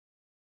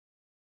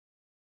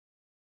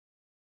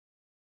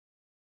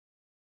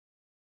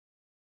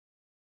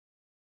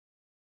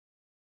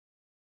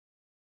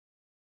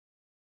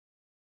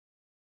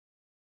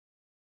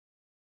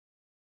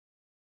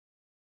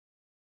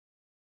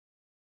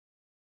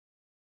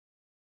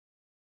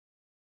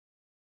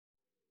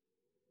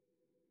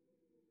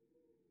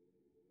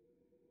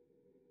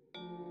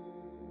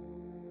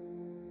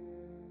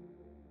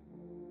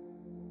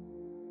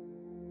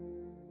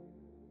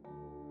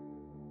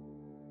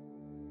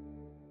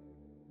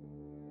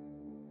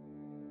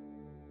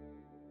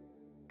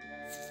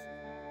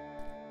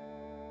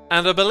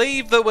And I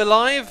believe that we're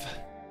live.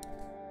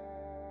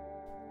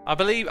 I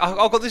believe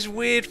I've got this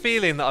weird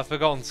feeling that I've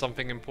forgotten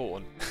something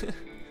important.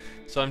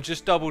 So I'm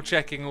just double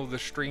checking all the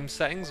stream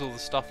settings, all the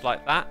stuff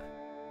like that.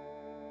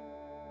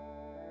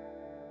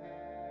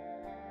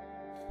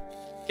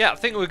 Yeah, I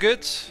think we're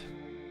good.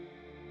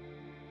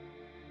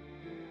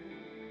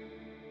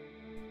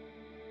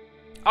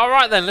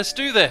 Alright then, let's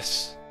do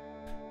this.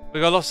 We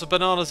got lots of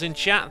bananas in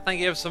chat,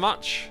 thank you ever so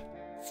much.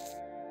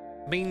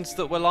 Means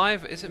that we're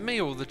live. Is it me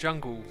or the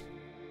jungle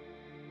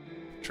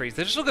trees?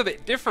 They just look a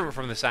bit different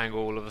from this angle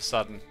all of a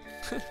sudden.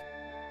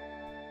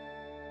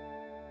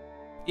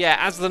 Yeah,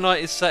 as the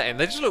night is setting,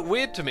 they just look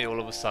weird to me all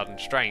of a sudden.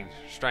 Strange,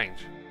 strange.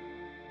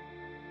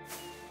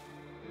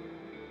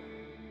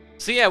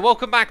 So yeah,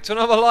 welcome back to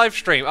another live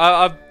stream.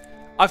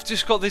 I've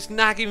just got this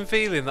nagging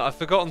feeling that I've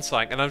forgotten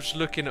something, and I'm just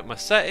looking at my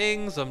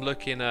settings, I'm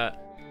looking at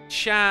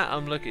chat,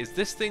 I'm looking, is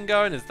this thing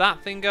going, is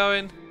that thing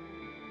going?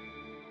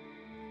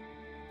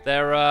 They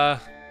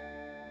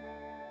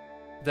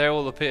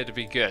all appear to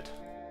be good.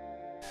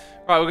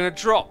 Right, we're going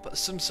to drop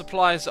some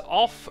supplies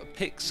off,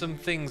 pick some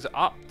things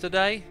up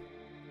today.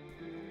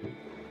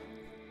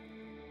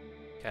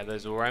 Okay,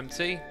 those are all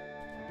empty.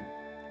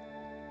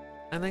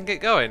 And then get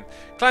going.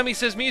 Clammy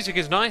says music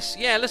is nice.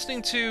 Yeah,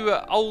 listening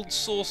to Old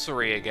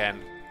Sorcery again.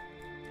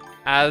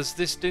 As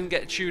this didn't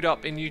get chewed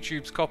up in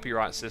YouTube's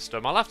copyright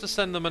system. I'll have to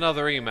send them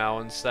another email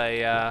and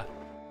say,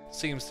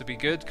 seems to be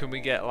good. Can we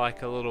get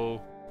like a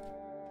little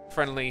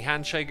friendly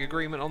handshake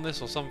agreement on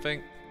this or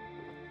something?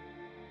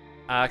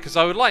 Because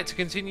I would like to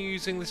continue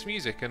using this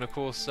music and of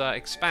course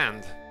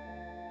expand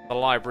the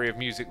library of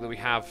music that we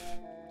have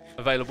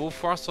available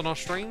for us on our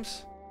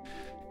streams.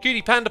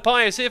 Cutie Panda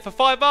Pie is here for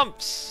 5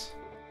 months.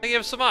 Thank you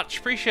ever so much,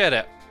 appreciate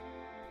it.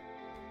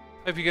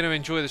 Hope you're going to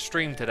enjoy the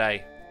stream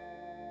today.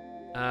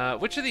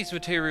 Which of these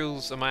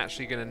materials am I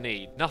actually going to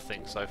need?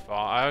 Nothing so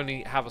far. I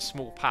only have a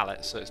small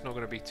palette, so it's not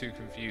going to be too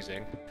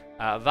confusing.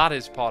 That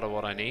is part of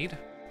what I need.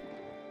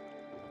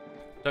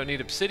 Don't need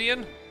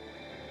obsidian.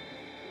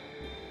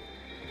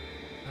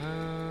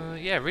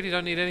 Yeah, really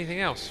don't need anything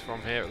else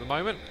from here at the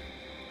moment.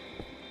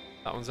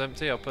 That one's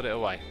empty, I'll put it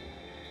away.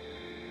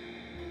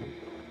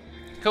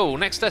 Cool,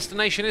 next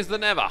destination is the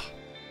Nether.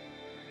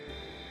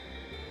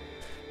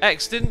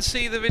 X, didn't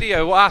see the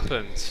video, what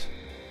happened?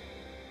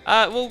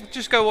 Well,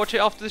 just go watch it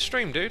after the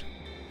stream, dude.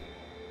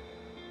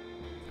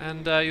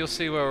 And you'll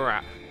see where we're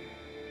at.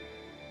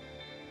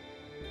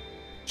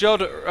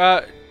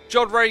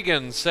 Jod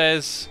Reagan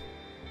says,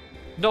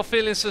 not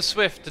feeling so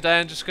swift today,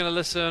 I'm just going to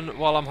listen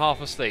while I'm half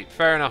asleep.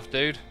 Fair enough,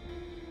 dude.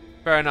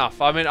 Fair enough.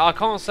 I mean, I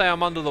can't say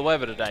I'm under the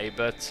weather today,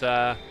 but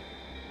I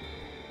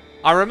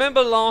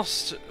remember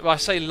last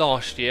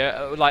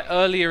year, like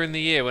earlier in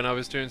the year when I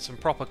was doing some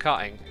proper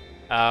cutting,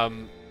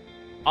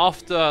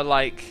 after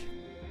like,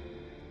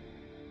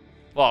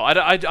 well,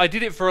 I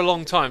did it for a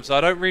long time, so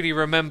I don't really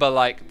remember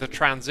like the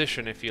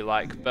transition, if you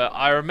like, but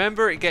I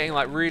remember it getting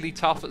like really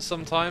tough at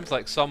some times,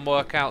 like some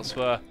workouts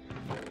were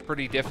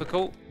pretty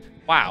difficult.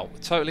 Wow,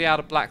 totally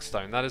out of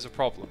Blackstone, that is a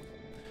problem.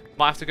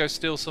 Might have to go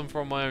steal some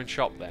from my own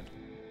shop then.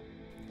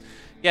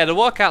 Yeah, the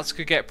workouts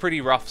could get pretty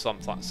rough some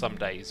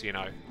days, you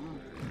know.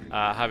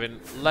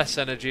 Having less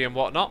energy and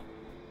whatnot.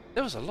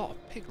 There was a lot of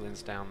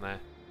piglins down there.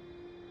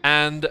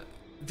 And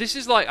this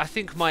is like, I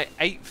think, my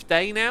 8th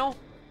day now.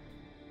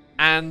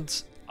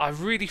 And I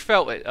really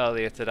felt it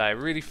earlier today. I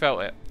really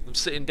felt it. I'm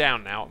sitting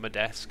down now at my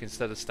desk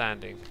instead of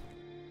standing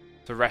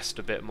to rest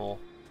a bit more.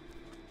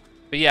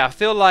 But yeah, I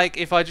feel like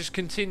if I just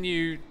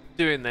continue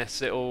doing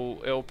this,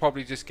 it'll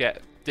probably just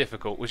get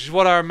difficult, which is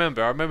what I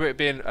remember. I remember it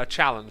being a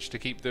challenge to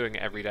keep doing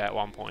it every day at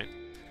one point.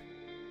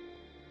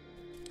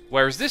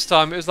 Whereas this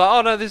time it was like,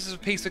 oh no, this is a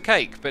piece of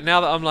cake. But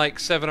now that I'm like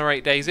 7 or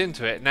 8 days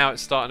into it, now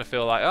it's starting to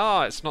feel like,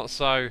 oh, it's not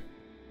so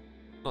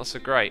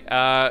great.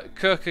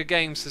 Kirka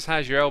Games says,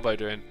 how's your elbow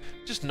doing?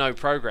 Just no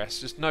progress.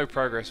 Just no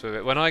progress with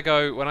it. When I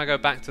go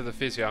back to the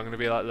physio, I'm gonna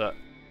be like, look,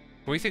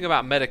 can we think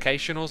about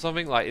medication or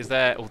something? Like, is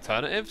there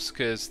alternatives?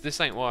 Because this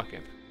ain't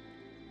working.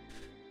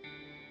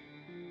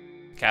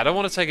 Okay, I don't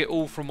want to take it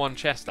all from one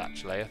chest,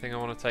 actually. I think I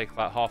want to take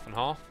like half and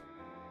half.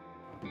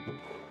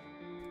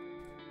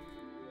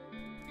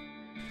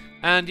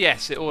 And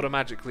yes, it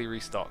automatically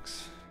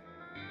restocks.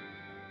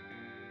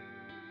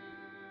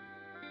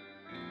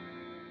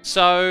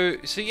 So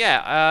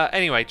yeah,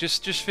 anyway,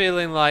 just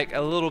feeling like a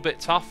little bit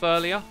tough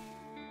earlier.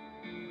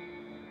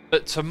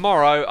 But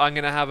tomorrow I'm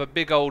going to have a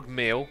big old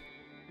meal.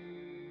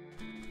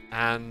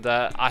 And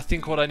I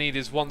think what I need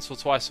is once or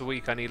twice a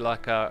week I need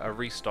like a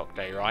restock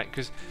day, right?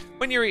 Because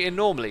when you're eating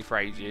normally for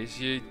ages,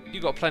 you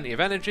got plenty of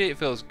energy, it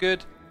feels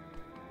good.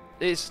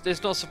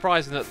 It's not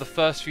surprising that the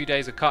first few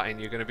days of cutting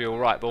you're going to be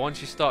alright, but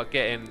once you start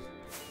getting,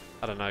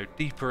 I don't know,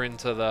 deeper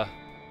into the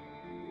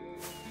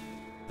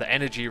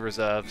energy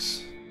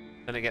reserves,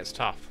 then it gets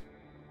tough.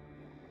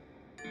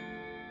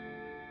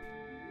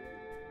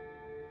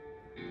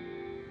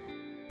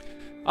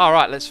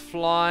 Alright, let's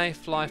fly.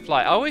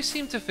 I always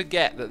seem to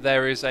forget that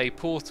there is a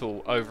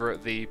portal over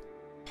at the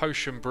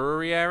Potion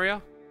Brewery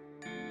area.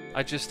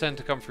 I just tend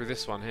to come through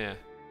this one here.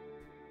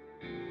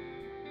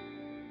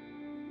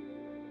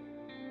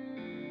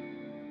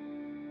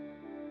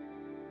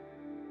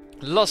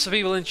 Lots of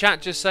people in chat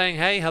just saying,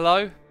 hey,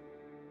 hello.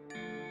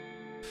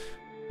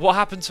 What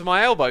happened to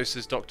my elbow,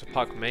 says Dr.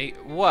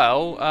 Pugmeat?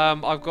 Well,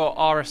 I've got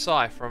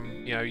RSI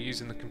from, you know,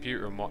 using the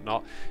computer and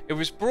whatnot. It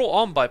was brought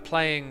on by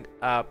playing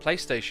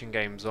PlayStation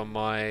games on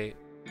my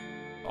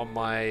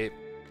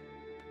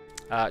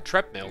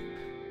treadmill.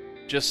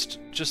 Just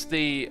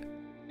the,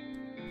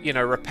 you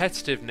know,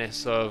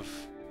 repetitiveness of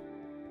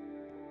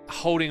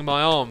holding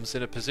my arms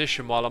in a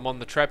position while I'm on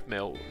the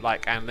treadmill,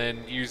 like, and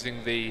then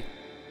using the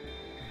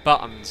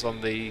buttons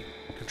on the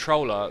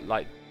controller,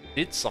 like,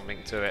 did something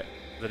to it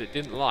that it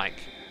didn't like,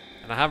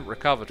 and I haven't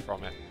recovered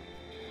from it.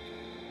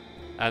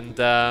 And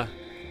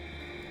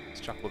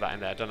let's chuck all that in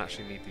there. I don't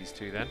actually need these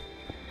two then.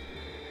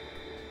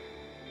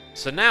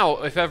 So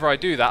now, if ever I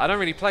do that, I don't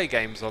really play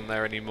games on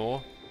there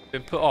anymore.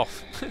 Been put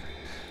off.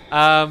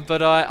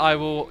 But I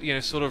will, you know,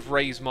 sort of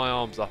raise my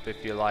arms up,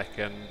 if you like,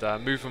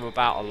 and move them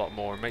about a lot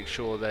more and make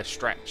sure they're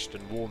stretched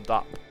and warmed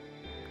up.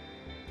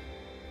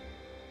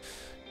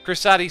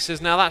 Chris Addy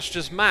says, now that's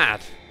just mad.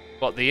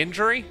 What, the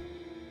injury?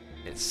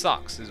 It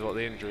sucks, is what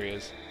the injury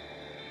is.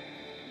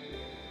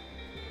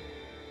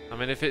 I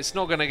mean, if it's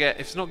not gonna get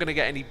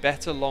any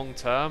better long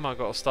term, I've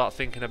got to start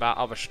thinking about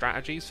other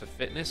strategies for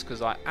fitness,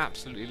 because I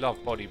absolutely love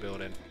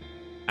bodybuilding,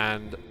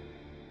 and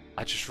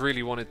I just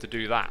really wanted to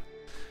do that.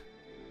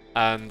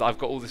 And I've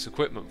got all this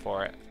equipment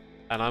for it,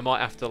 and I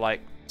might have to,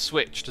 like,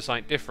 switch to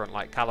something different,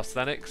 like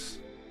calisthenics,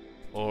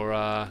 or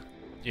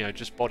you know,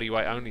 just body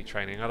weight only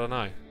training. I don't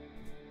know.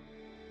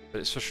 But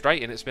it's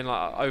frustrating. It's been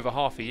like over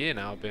half a year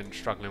now I've been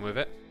struggling with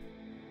it.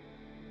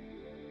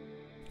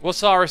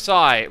 What's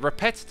RSI?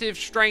 Repetitive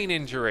strain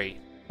injury.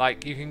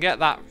 Like, you can get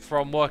that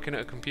from working at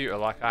a computer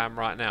like I am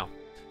right now.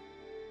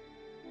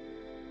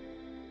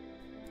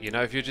 You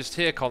know, if you're just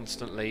here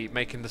constantly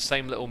making the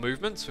same little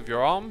movements with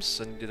your arms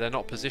and they're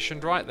not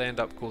positioned right, they end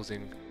up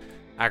causing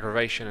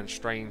aggravation and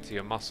strain to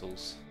your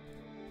muscles.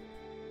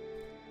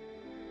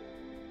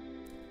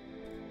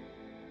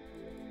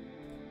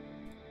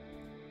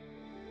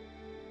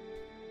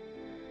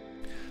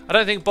 I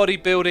don't think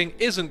bodybuilding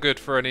isn't good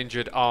for an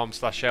injured arm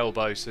 /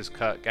 elbow, says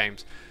Kurt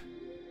Games.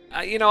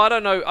 You know, I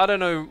don't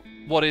know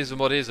what is and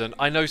what isn't.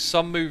 I know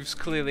some moves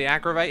clearly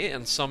aggravate it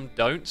and some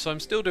don't, so I'm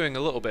still doing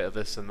a little bit of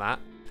this and that.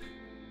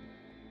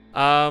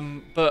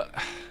 But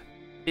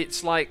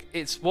it's like,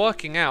 it's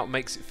working out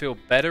makes it feel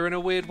better in a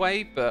weird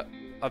way, but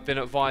I've been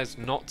advised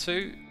not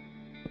to.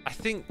 I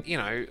think, you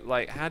know,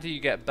 like, how do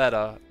you get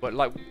better? But,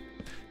 like,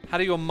 how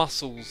do your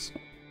muscles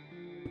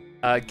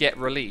get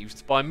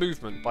relieved? By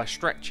movement, by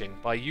stretching,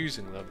 by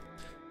using them.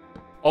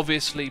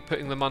 Obviously,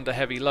 putting them under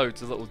heavy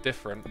loads is a little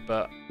different,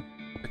 but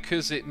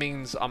because it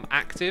means I'm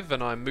active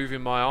and I'm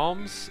moving my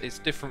arms, it's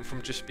different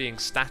from just being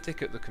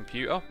static at the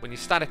computer. When you're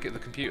static at the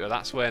computer,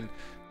 that's when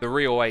the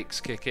real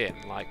aches kick in.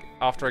 Like,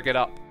 after I get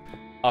up,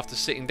 after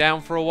sitting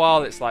down for a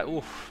while, it's like,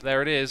 oof,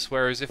 there it is.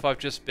 Whereas if I've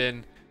just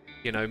been,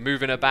 you know,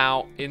 moving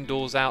about,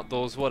 indoors,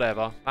 outdoors,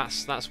 whatever,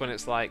 that's when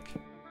it's like,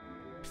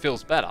 it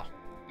feels better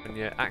when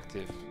you're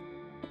active.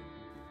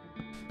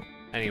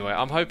 Anyway,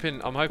 I'm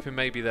hoping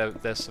maybe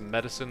there's some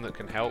medicine that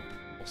can help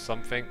or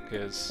something,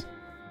 because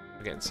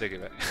I'm getting sick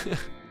of it.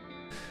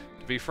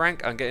 To be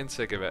frank, I'm getting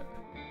sick of it.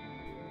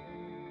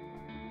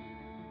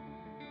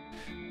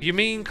 You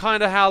mean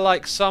kind of how,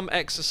 like, some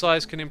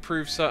exercise can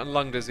improve certain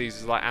lung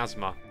diseases like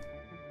asthma?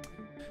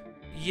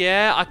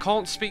 Yeah, I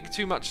can't speak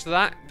too much to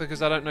that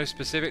because I don't know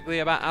specifically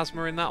about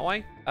asthma in that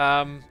way.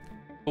 But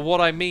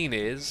what I mean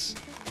is,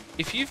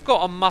 if you've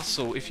got a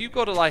muscle, if you've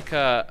got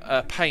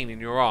a pain in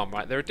your arm,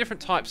 right, there are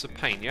different types of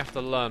pain. You have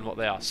to learn what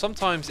they are.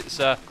 Sometimes it's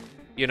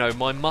you know,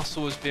 my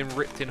muscle has been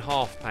ripped in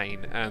half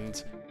pain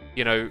and,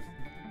 you know,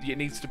 it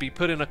needs to be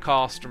put in a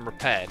cast and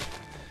repaired.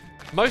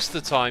 Most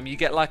of the time you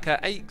get like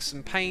aches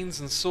and pains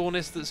and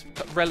soreness that's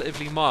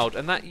relatively mild,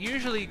 and that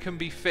usually can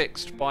be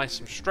fixed by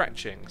some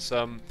stretching,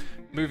 some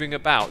moving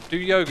about. Do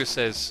yoga,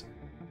 says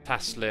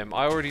Taslim.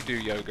 I already do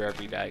yoga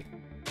every day.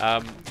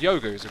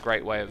 Yoga is a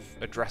great way of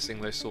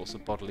addressing those sorts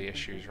of bodily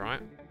issues, right?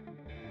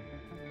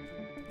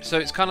 So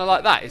it's kind of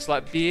like that. It's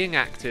like being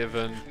active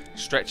and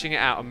stretching it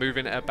out and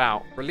moving it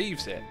about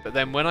relieves it. But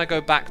then when I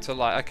go back to,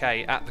 like,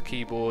 okay, at the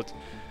keyboard,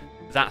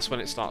 that's when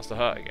it starts to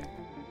hurt again.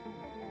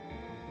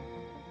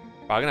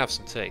 Right, I'm going to have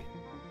some tea.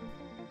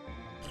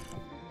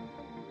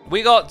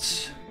 We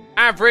got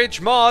Average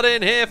Mod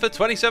in here for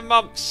 27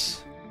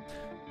 months.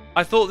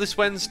 I thought this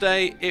was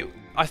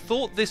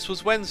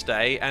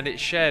Wednesday and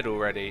it's shared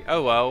already.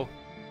 Oh well,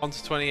 on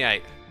to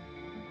 28.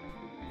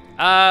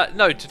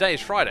 No, today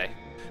is Friday.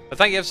 But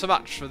thank you ever so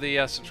much for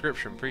the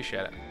subscription,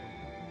 appreciate it.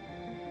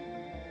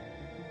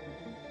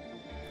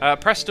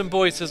 Preston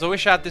Boyd says, I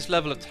wish I had this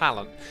level of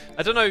talent.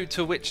 I don't know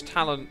to which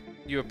talent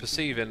you are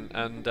perceiving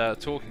and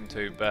talking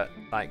to, but,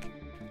 like,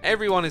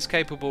 everyone is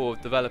capable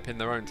of developing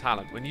their own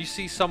talent. When you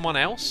see someone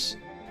else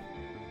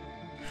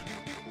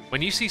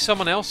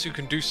who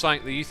can do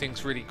something that you think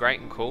is really great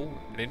and cool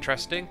and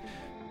interesting,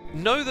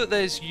 know that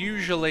there's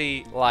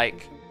usually,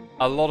 like,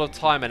 a lot of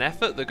time and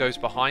effort that goes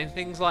behind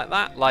things like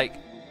that. Like,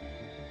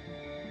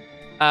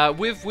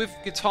 with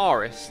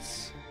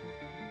guitarists,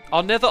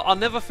 I'll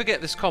never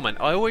forget this comment.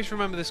 I always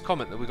remember this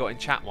comment that we got in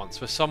chat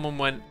once, where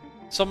someone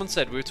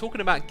said we were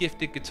talking about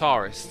gifted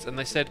guitarists, and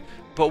they said,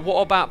 but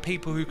what about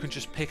people who can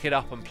just pick it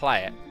up and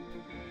play it?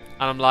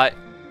 And I'm like,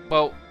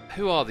 well,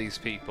 who are these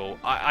people?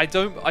 I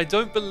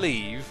don't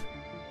believe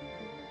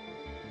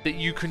that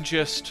you can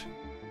just,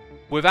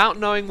 without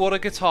knowing what a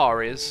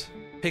guitar is,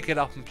 pick it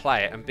up and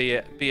play it and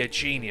be a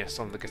genius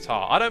on the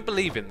guitar. I don't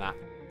believe in that.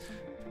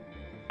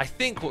 I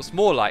think what's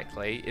more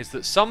likely is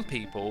that some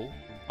people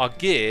are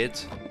geared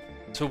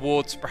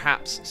towards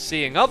perhaps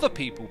seeing other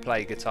people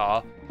play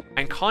guitar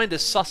and kind of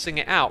sussing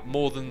it out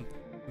more than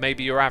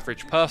maybe your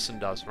average person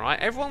does, right?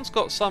 Everyone's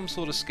got some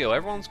sort of skill.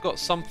 Everyone's got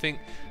something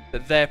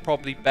that they're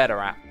probably better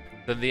at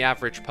than the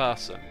average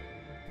person.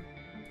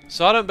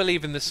 So I don't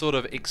believe in this sort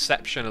of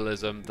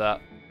exceptionalism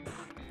that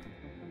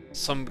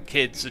some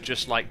kids are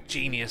just like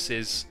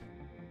geniuses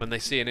when they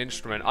see an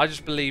instrument. I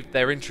just believe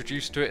they're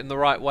introduced to it in the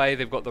right way.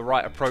 They've got the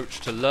right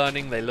approach to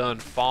learning. They learn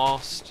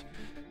fast,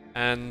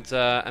 and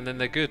then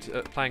they're good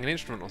at playing an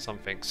instrument or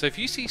something. So if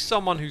you see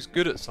someone who's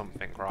good at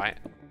something, right,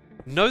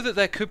 know that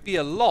there could be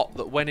a lot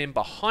that went in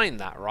behind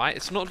that, right?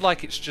 It's not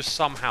like it's just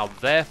somehow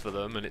there for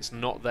them and it's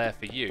not there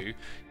for you.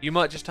 You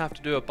might just have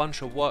to do a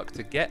bunch of work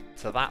to get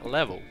to that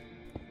level.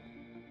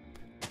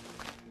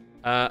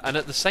 And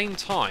at the same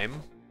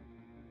time,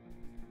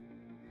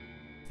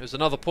 there's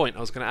another point I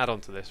was going to add on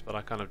to this, but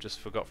I kind of just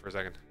forgot for a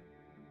second.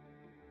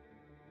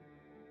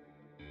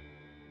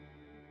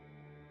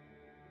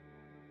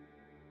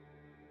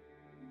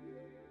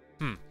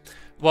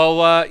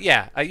 Well,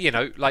 yeah, you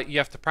know, like you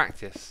have to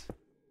practice.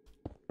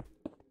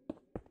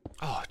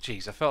 Oh,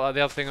 jeez, I felt like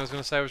the other thing I was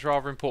going to say was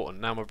rather important.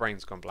 Now my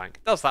brain's gone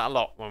blank. It does that a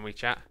lot when we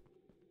chat.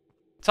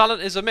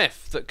 Talent is a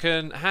myth that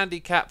can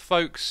handicap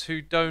folks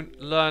who don't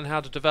learn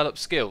how to develop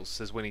skills,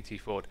 says Winnie T.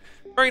 Ford.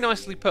 Very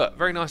nicely put,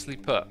 very nicely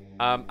put.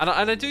 And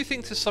I do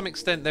think to some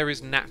extent there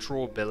is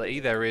natural ability.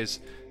 There is,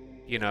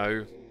 you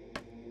know,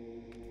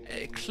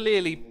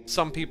 clearly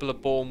some people are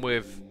born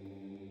with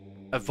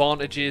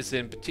advantages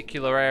in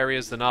particular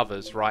areas than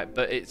others, right?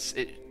 But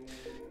it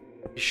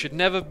should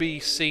never be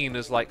seen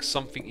as like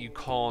something you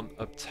can't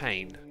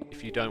obtain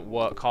if you don't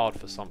work hard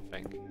for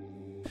something.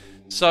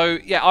 So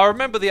yeah, I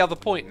remember the other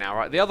point now,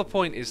 right? The other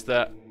point is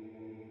that,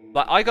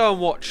 like, I go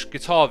and watch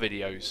guitar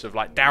videos of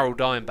like Daryl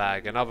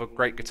Dimebag and other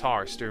great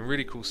guitarists doing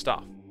really cool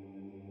stuff,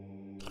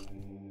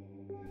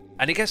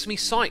 and it gets me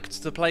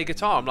psyched to play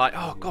guitar. I'm like,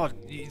 oh god,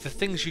 the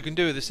things you can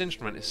do with this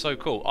instrument is so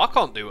cool. I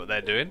can't do what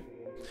they're doing.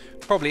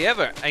 Probably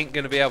ever ain't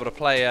going to be able to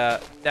play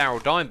a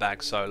Daryl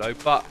Dimebag solo,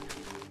 but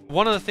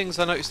one of the things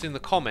I noticed in the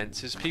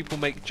comments is people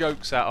make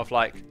jokes out of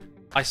like,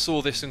 I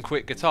saw this and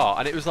quit guitar,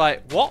 and it was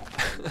like, what?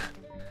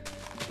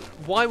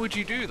 Why would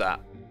you do that?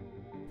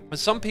 And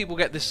some people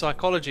get this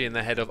psychology in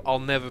their head of, I'll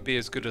never be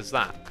as good as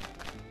that.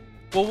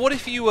 Well, what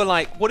if you were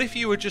like, what if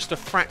you were just a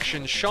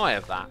fraction shy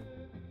of that?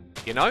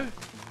 You know?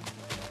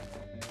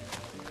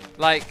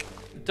 Like,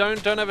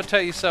 don't ever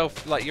tell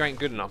yourself like you ain't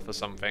good enough for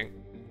something.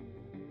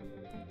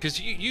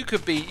 Because you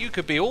could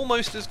be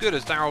almost as good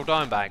as Daryl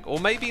Dimebag, or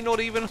maybe not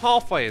even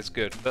halfway as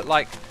good, but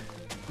like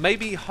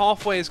maybe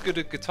halfway as good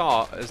at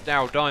guitar as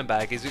Daryl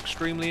Dimebag is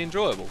extremely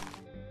enjoyable.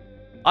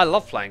 I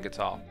love playing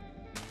guitar.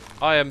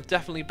 I am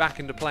definitely back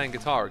into playing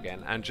guitar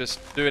again, and just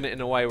doing it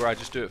in a way where I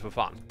just do it for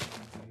fun.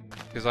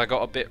 Because I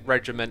got a bit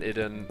regimented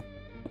and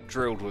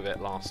drilled with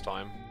it last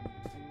time,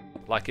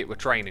 like it were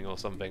training or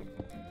something.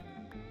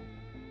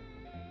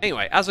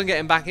 Anyway, as I'm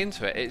getting back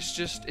into it, it's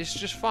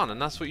just fun,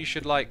 and that's what you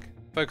should like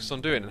focus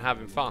on doing and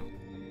having fun.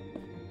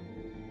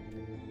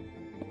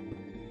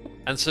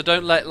 And so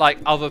don't let like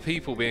other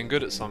people being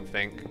good at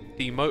something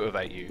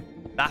demotivate you.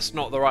 That's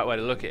not the right way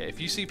to look at it. If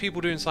you see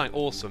people doing something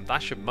awesome,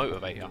 that should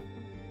motivate you.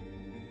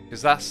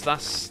 Because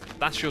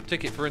that's your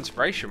ticket for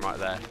inspiration right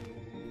there.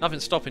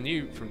 Nothing's stopping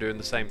you from doing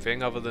the same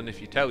thing other than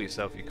if you tell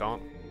yourself you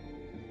can't.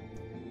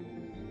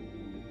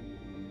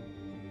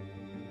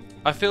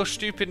 I feel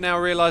stupid now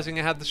realizing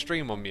I had the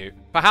stream on mute.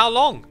 For how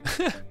long?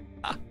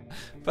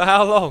 For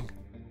how long?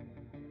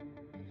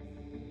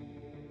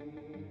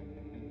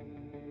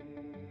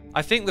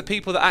 I think the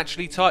people that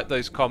actually type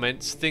those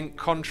comments think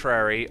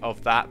contrary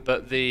of that,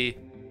 but the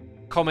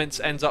comments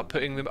ends up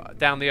putting them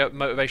down the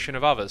motivation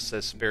of others,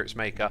 says Spirits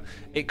Maker.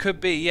 It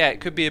could be, yeah, it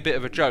could be a bit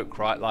of a joke,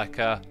 right? Like,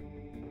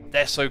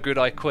 they're so good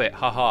I quit,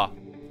 haha.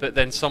 But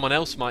then someone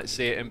else might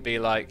see it and be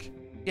like,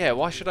 yeah,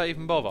 why should I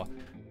even bother?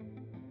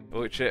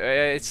 Which,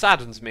 it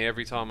saddens me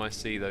every time I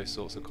see those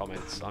sorts of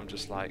comments. I'm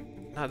just like,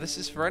 no, this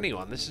is for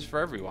anyone, this is for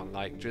everyone.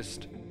 Like,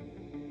 just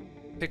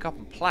pick up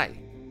and play.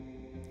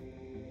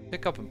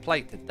 Pick up and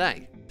play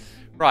today.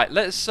 Right,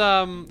 let's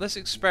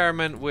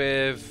experiment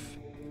with,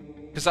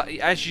 because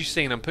as you've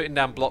seen, I'm putting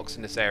down blocks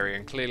in this area,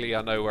 and clearly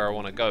I know where I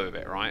want to go with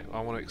it, right?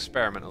 I want to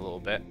experiment a little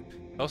bit.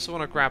 I also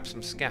want to grab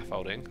some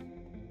scaffolding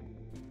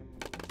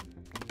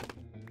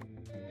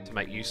to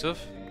make use of.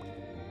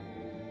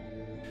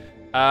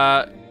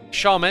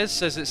 Sharmez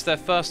says it's their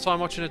first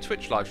time watching a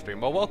Twitch live stream.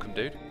 Well, welcome,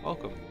 dude.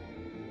 Welcome.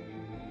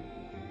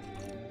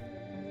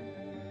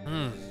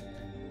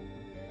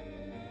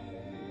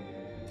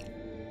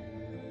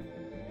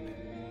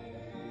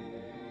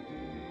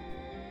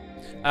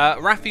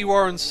 Rafi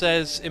Warren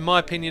says, in my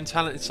opinion,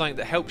 talent is something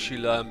that helps you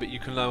learn, but you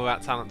can learn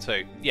without talent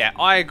too. Yeah,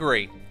 I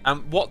agree.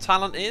 What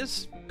talent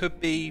is could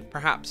be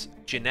perhaps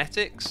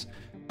genetics.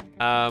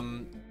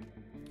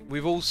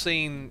 We've all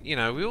seen, you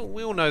know,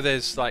 we all know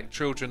there's like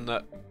children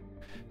that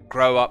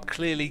grow up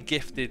clearly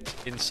gifted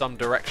in some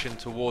direction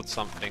towards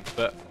something,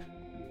 but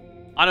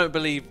I don't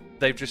believe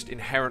they've just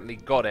inherently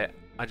got it.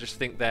 I just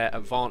think they're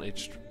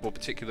advantaged for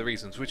particular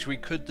reasons, which we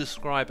could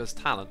describe as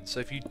talent. So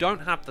if you don't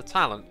have the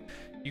talent,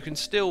 you can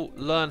still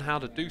learn how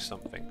to do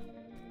something.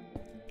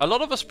 A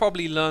lot of us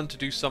probably learn to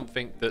do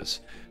something that's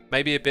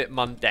maybe a bit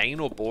mundane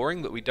or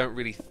boring that we don't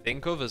really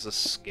think of as a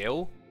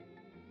skill,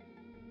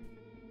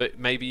 but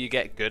maybe you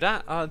get good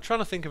at. I'm trying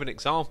to think of an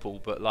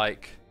example, but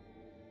like,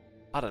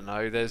 I don't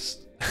know,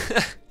 there's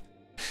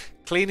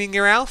cleaning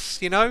your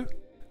house, you know?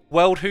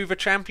 World Hoover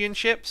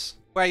Championships?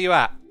 Where you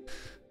at?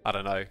 I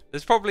don't know.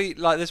 There's probably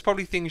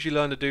things you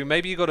learn to do.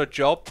 Maybe you got a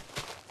job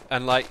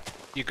and like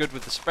you're good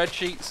with the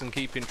spreadsheets and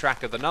keeping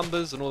track of the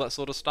numbers and all that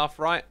sort of stuff,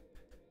 right?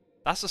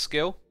 That's a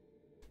skill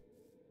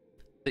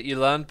that you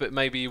learned, but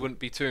maybe you wouldn't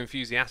be too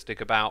enthusiastic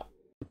about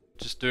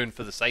just doing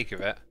for the sake of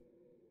it.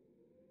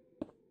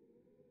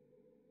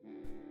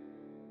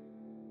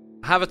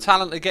 I have a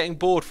talent at getting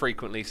bored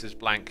frequently, says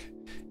Blank.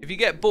 If you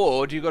get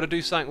bored, you've got to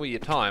do something with your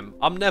time.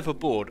 I'm never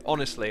bored,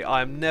 honestly.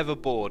 I am never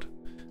bored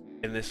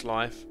in this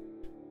life.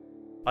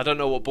 I don't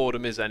know what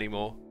boredom is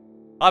anymore.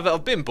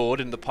 I've been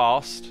bored in the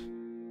past.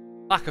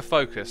 Lack of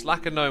focus,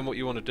 lack of knowing what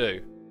you want to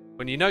do.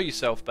 When you know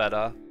yourself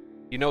better,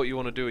 you know what you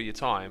want to do with your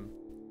time.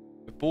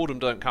 But boredom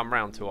don't come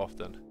round too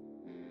often.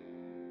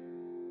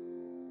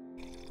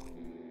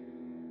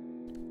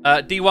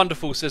 D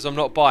Wonderful says I'm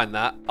not buying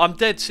that. I'm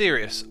dead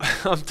serious.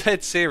 I'm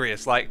dead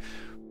serious. Like,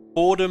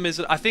 boredom is...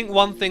 I think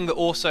one thing that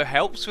also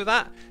helps with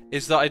that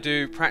is that I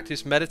do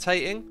practice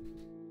meditating.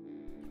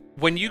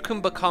 When you can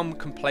become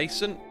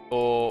complacent,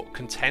 or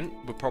content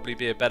would probably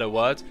be a better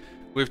word,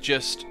 with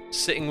just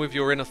sitting with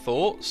your inner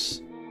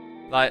thoughts,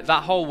 like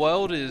that whole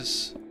world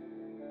is,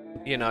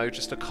 you know,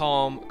 just a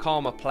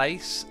calmer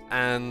place,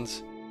 and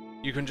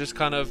you can just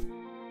kind of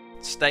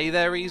stay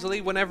there easily.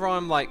 Whenever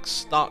I'm like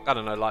stuck, I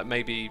don't know, like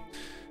maybe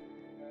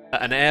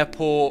at an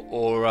airport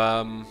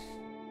or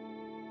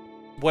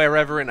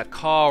wherever in a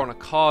car on a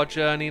car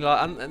journey,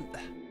 like, and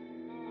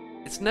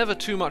it's never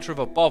too much of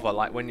a bother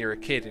like when you're a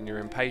kid and you're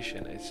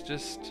impatient. It's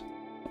just,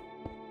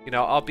 you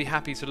know, I'll be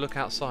happy to look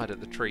outside at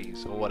the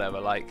trees or whatever.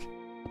 Like,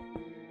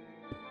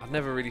 I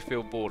never really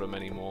feel boredom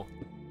anymore.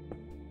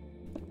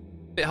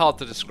 Bit hard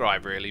to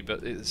describe really,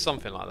 but it's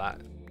something like that.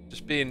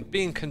 Just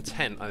being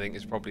content, I think,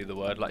 is probably the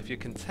word. Like, if you're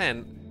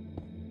content,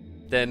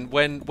 then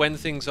when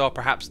things are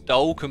perhaps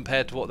dull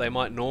compared to what they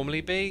might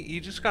normally be, you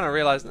just kind of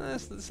realise, nah,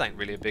 this ain't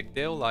really a big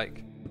deal,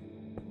 like,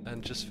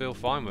 and just feel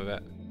fine with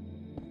it.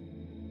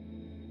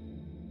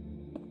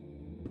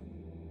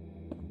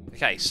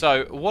 Okay,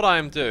 so what I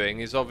am doing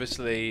is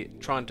obviously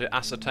trying to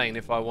ascertain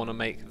if I want to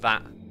make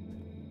that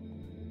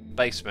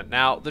basement.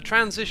 Now, the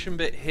transition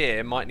bit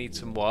here might need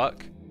some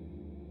work,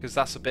 because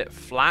that's a bit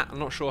flat. I'm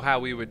not sure how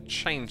we would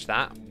change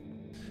that.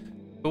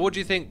 But what do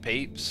you think,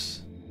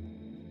 peeps?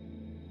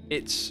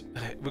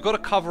 We've got to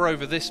cover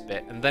over this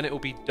bit, and then it will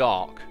be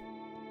dark.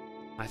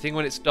 I think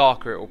when it's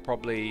darker, it will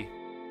probably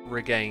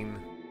regain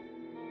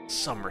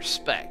some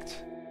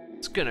respect.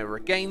 It's going to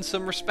regain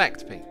some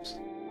respect, peeps.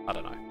 I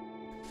don't know.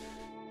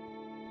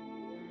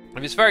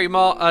 If it's very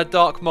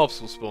dark,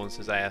 mobs will spawn,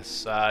 says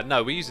AS.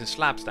 No, we're using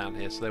slabs down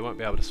here, so they won't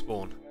be able to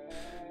spawn.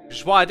 Which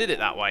is why I did it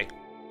that way.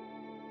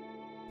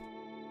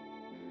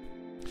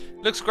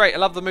 Looks great, I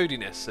love the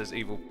moodiness, says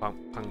Evil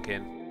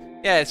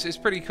Pumpkin. Yeah, it's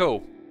pretty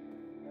cool.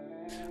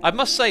 I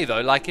must say though,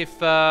 like if,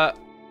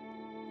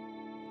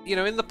 you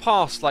know, in the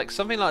past, like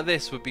something like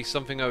this would be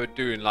something I would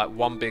do in like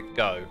one big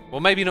go. Well,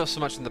 maybe not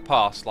so much in the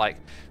past. Like,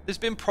 there's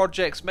been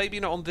projects, maybe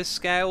not on this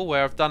scale,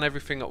 where I've done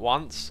everything at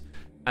once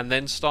and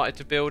then started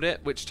to build it,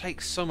 which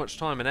takes so much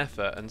time and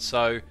effort. And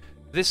so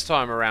this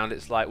time around,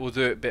 it's like, we'll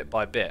do it bit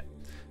by bit.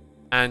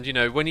 And, you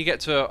know, when you get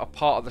to a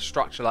part of the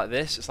structure like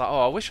this, it's like,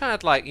 oh, I wish I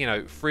had like, you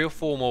know, 3 or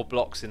 4 more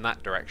blocks in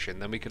that direction.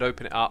 Then we could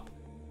open it up,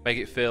 make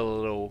it feel a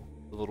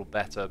little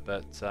better.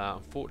 But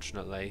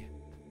unfortunately,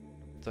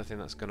 I don't think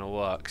that's going to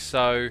work.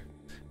 So,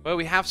 where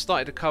we have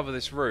started to cover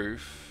this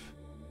roof,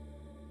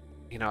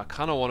 you know, I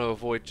kind of want to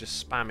avoid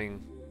just spamming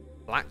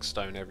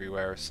blackstone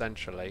everywhere,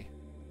 essentially.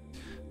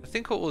 I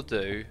think what we'll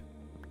do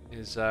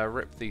is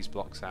rip these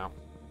blocks out.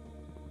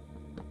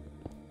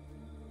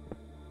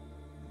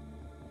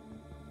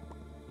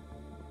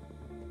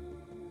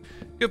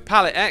 Good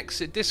pallet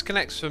X, it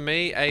disconnects for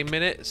me a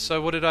minute,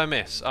 so what did I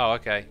miss? Oh,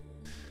 okay.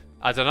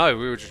 I don't know,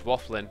 we were just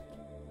waffling.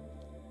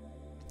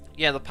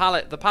 Yeah, the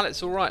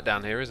pallet's alright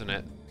down here, isn't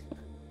it?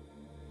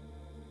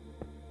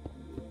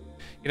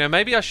 You know,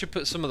 maybe I should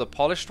put some of the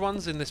polished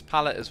ones in this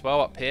pallet as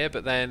well up here,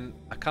 but then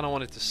I kind of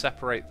wanted to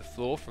separate the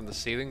floor from the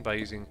ceiling by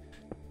using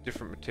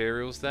different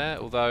materials there.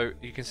 Although,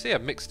 you can see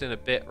I've mixed in a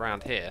bit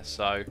around here,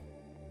 so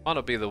might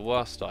not be the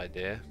worst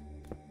idea.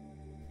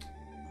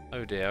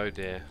 Oh dear, oh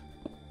dear.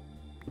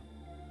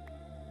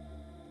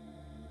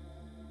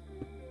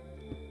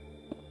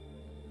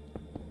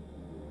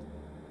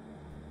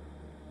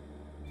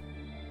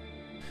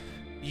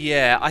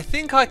 Yeah, I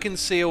think I can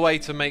see a way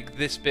to make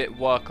this bit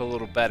work a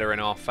little better in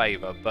our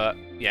favour, but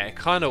yeah, it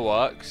kind of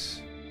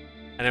works.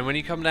 And then when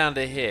you come down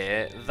to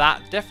here,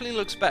 that definitely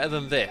looks better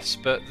than this,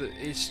 but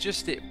it's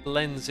just it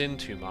blends in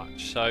too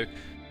much. So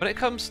when it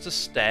comes to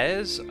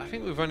stairs, I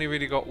think we've only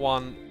really got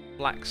one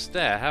black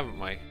stair, haven't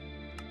we?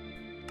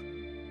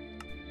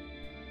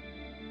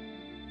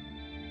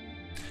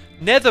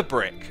 Nether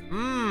brick.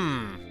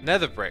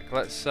 Nether brick.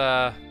 Let's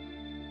look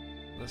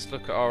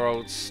at our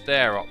old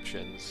stair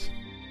options.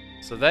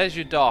 So there's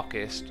your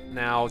darkest.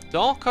 Now,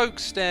 dark oak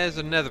stairs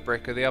and nether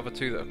brick are the other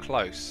two that are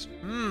close.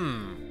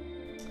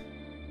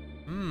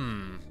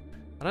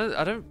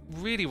 I don't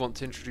really want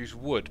to introduce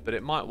wood, but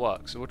it might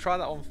work. So we'll try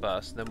that on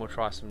first, and then we'll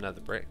try some nether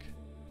brick.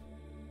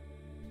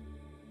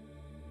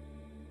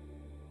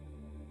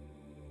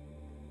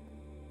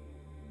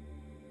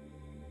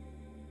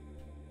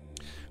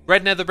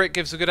 Red nether brick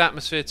gives a good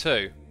atmosphere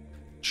too.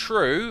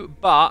 True,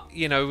 but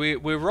you know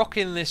we're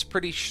rocking this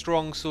pretty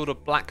strong sort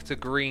of black to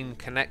green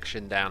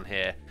connection down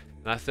here,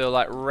 and I feel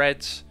like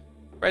red's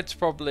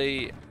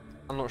probably,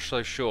 I'm not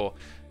so sure.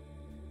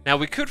 Now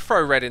we could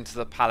throw red into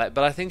the palette,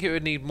 but I think it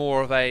would need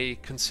more of a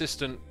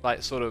consistent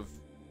like sort of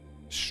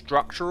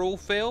structural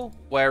feel,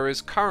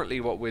 whereas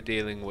currently what we're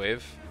dealing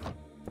with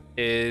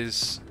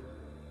is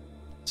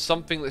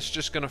something that's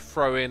just going to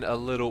throw in a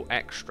little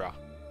extra.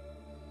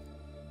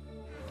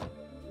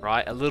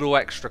 Right, a little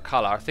extra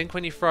colour. I think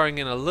when you're throwing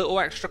in a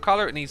little extra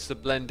colour, it needs to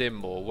blend in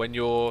more. When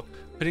you're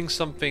putting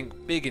something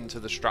big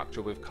into the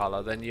structure with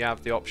colour, then you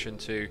have the option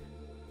to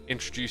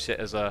introduce it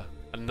as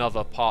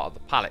another part of the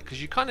palette, because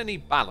you kind of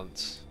need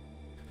balance.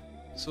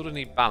 Sort of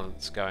need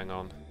balance going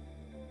on.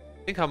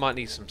 I think I might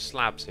need some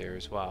slabs here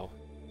as well.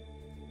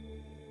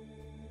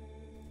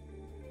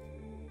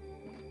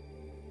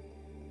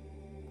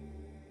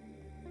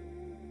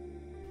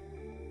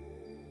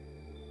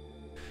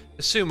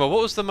 Xisuma,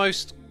 what was the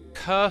most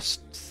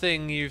cursed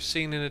thing you've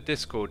seen in a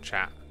Discord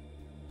chat?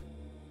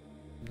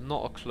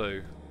 Not a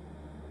clue.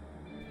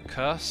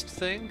 Cursed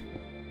thing?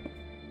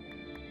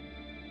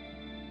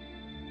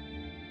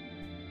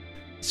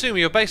 Xisuma,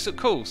 your base look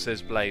cool,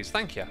 says Blaze.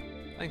 Thank you.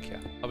 Thank you.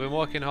 I've been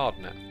working hard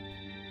on it.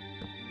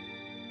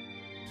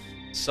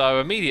 So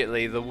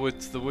immediately the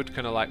wood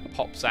kind of like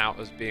pops out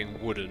as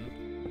being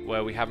wooden,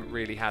 where we haven't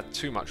really had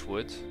too much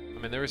wood. I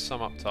mean, there is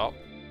some up top.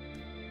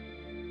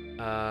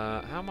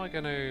 How am I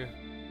going to...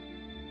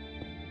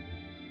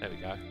 There we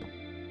go.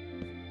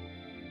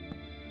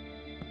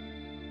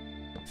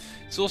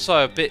 It's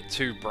also a bit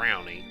too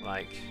browny,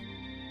 like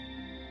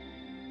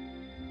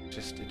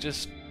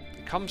it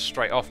comes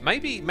straight off.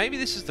 Maybe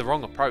this is the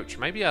wrong approach.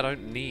 Maybe I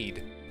don't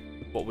need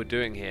what we're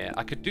doing here.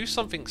 I could do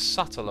something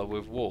subtler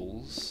with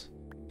walls.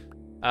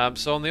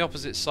 So on the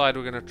opposite side,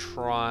 we're going to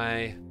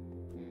try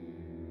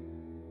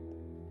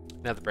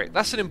nether brick.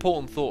 That's an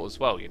important thought as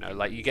well. You know,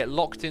 like you get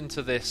locked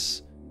into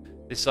this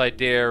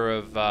idea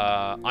of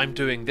I'm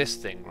doing this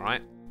thing,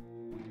 right?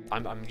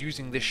 I'm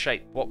using this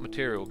shape. What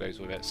material goes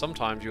with it?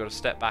 Sometimes you got to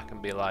step back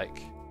and be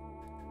like,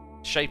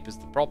 shape is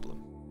the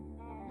problem.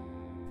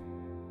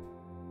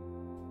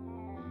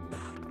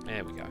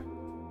 There we go.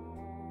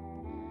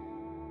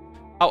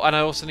 Oh, and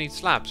I also need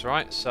slabs,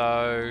 right?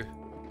 So,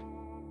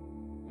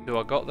 do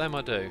I got them?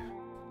 I do.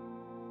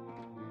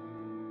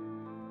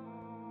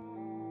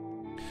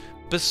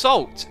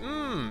 Basalt.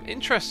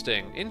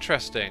 Interesting.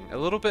 Interesting. A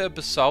little bit of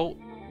basalt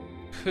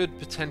could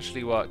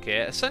potentially work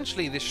here.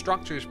 Essentially, this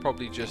structure is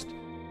probably just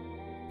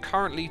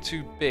currently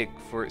too big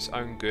for its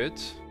own good.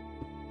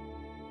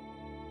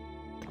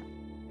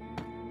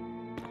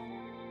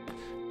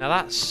 Now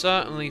that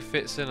certainly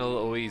fits in a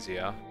little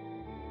easier.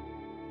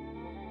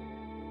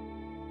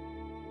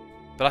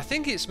 But I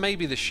think it's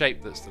maybe the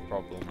shape that's the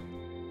problem.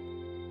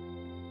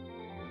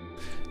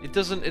 It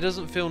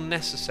doesn't feel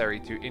necessary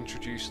to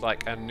introduce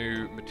like a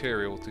new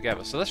material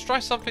together. So let's try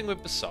something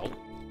with basalt.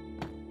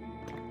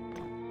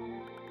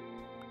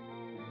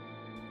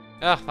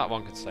 Ah, that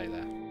one could stay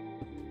there.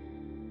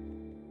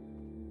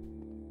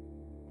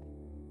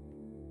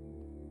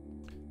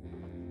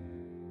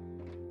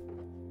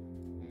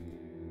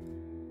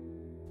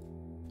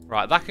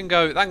 Right, that can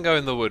go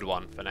in the wood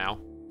one for now.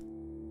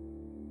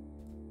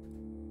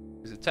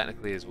 Because it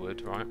technically is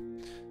wood, right?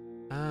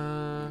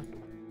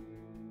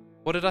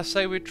 What did I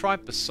say we'd try?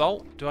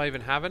 Basalt? Do I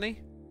even have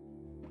any?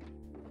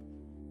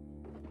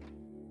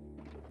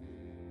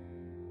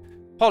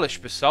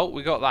 Polished basalt,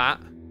 we got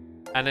that.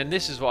 And then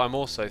this is what I'm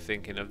also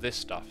thinking of this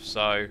stuff,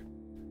 so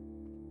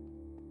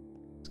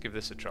let's give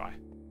this a try.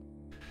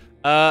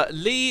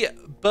 Lee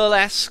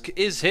Burlesque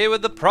is here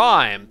with the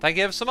Prime. Thank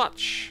you ever so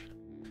much.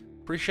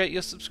 Appreciate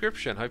your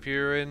subscription. Hope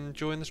you're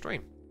enjoying the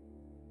stream.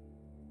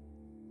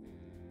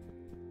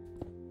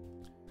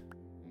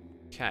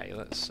 Okay,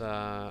 let's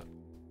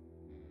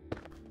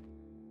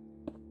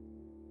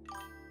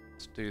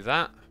do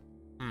that.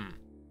 Now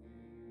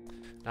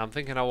I'm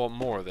thinking I want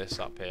more of this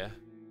up here.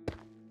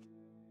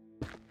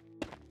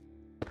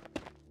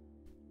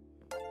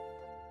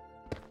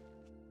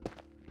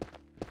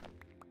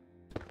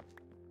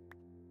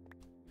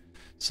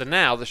 So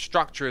now the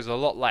structure is a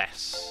lot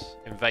less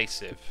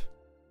invasive.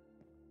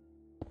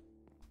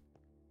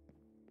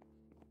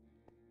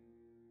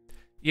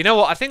 You know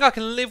what? I think I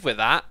can live with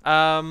that.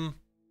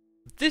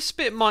 This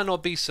bit might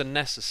not be so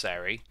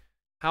necessary.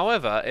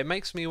 However, it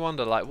makes me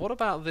wonder, like, what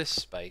about this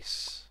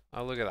space?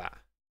 Oh, look at that.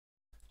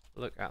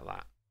 Look at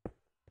that.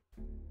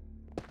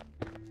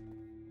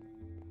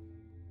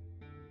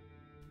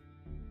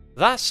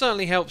 That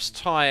certainly helps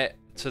tie it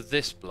to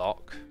this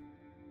block.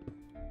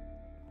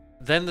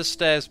 Then the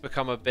stairs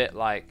become a bit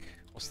like,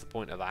 what's the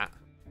point of that?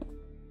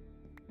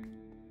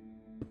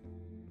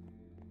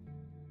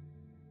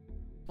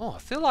 Oh, I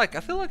feel like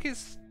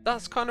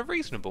that's kind of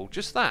reasonable,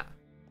 just that.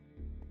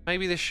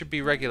 Maybe this should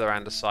be regular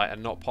andesite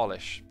and not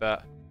polish,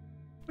 but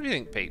what do you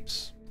think,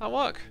 peeps? That'll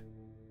work.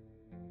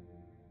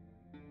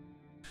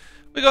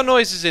 We got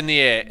noises in the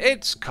air.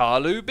 It's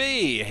Carlu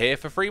B here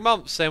for 3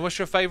 months saying, what's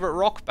your favourite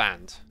rock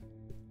band?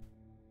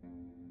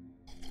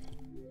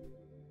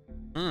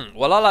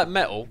 Well, I like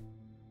metal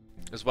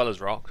as well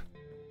as rock.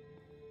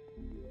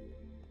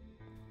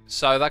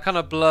 So that kind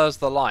of blurs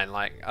the line.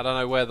 Like, I don't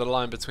know where the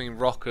line between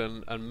rock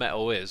and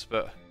metal is,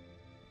 but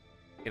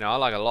you know, I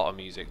like a lot of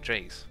music.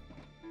 Jeez.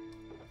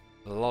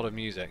 A lot of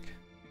music.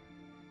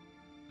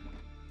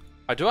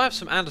 I do have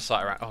some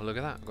andesite around. Oh, look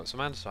at that. I've got some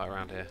andesite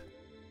around here.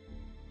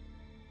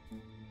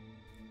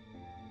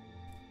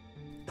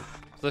 So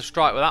let's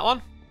try it with that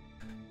one.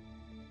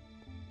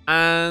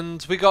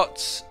 And we got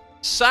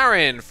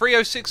Sarin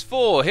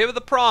 3064 here with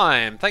the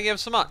Prime. Thank you ever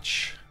so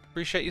much.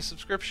 Appreciate your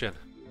subscription.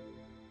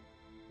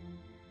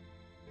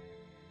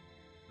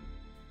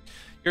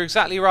 You're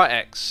exactly right,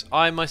 X.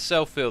 I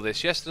myself feel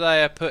this.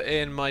 Yesterday I put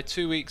in my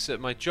 2 weeks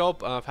at my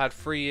job and I've had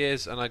 3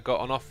 years and I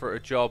got an offer at a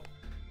job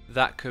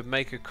that could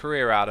make a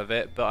career out of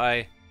it, but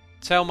I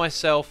tell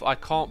myself I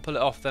can't pull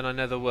it off, then I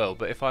never will.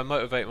 But if I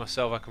motivate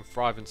myself, I can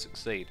thrive and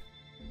succeed.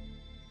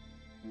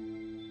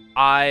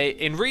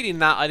 In reading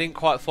that, I didn't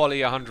quite follow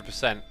you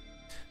 100%.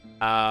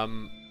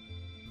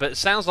 But it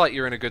sounds like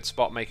you're in a good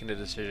spot making a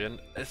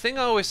decision. The thing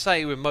I always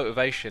say with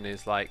motivation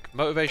is, like,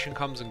 motivation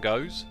comes and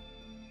goes.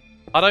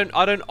 I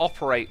don't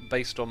operate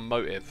based on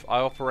motive. I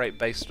operate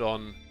based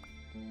on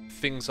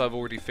things I've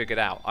already figured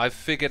out. I've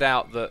figured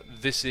out that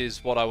this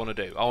is what I want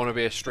to do. I want to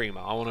be a streamer.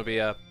 I want to be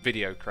a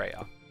video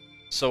creator.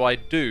 So I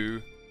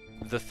do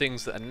the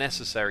things that are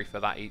necessary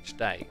for that each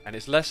day. And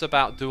it's less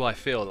about do I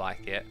feel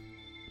like it,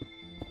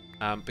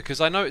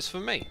 because I know it's for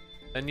me.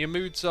 And your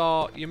moods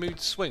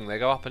swing. They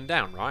go up and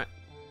down, right?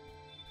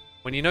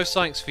 When you know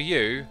something's for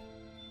you,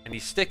 and you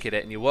stick at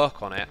it and you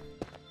work on it,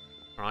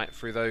 right,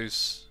 through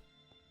those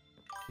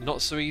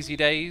not so easy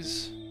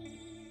days.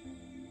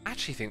 I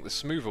actually think the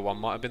smoother one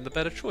might have been the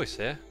better choice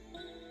here.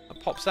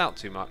 It pops out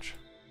too much.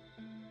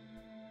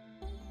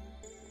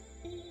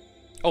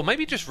 Oh,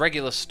 maybe just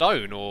regular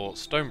stone or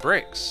stone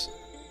bricks.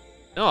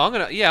 No,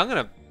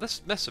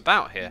 let's mess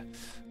about here.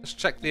 Let's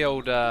check the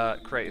old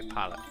creative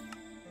palette.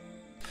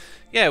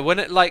 Yeah, when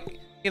it, like,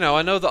 you know,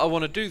 I know that I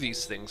want to do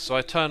these things, so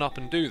I turn up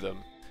and do them.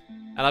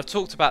 And I've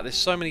talked about this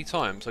so many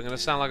times, I'm going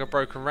to sound like a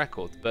broken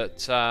record,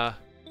 but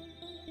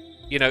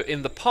you know,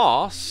 in the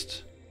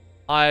past,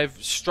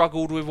 I've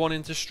struggled with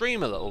wanting to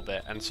stream a little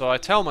bit, and so I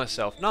tell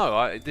myself,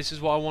 no, this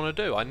is what I want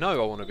to do. I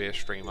know I want to be a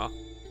streamer.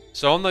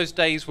 So on those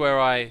days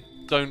where I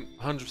don't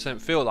 100%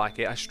 feel like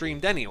it, I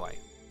streamed anyway.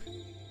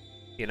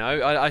 You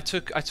know, I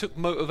took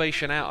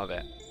motivation out of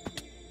it.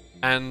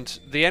 And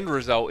the end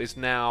result is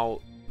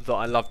now that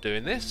I love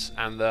doing this,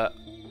 and that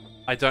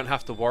I don't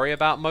have to worry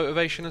about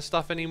motivation and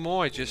stuff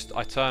anymore.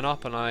 I turn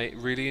up and I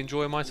really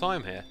enjoy my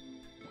time here.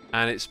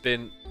 And it's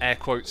been, air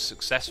quotes,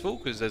 successful,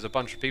 because there's a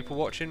bunch of people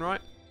watching,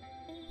 right?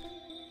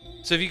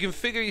 So if you can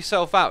figure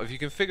yourself out, if you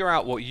can figure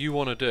out what you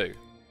want to do,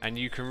 and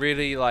you can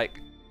really, like,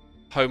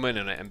 home in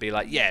on it and be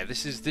like, yeah,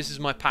 this is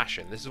my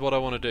passion, this is what I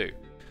want to do,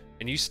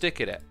 and you stick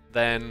at it,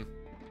 then,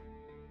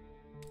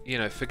 you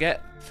know,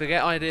 forget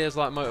ideas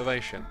like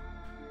motivation.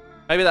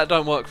 Maybe that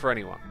don't work for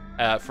anyone,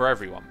 for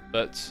everyone,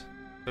 but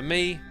for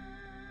me,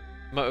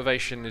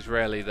 motivation is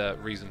rarely the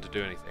reason to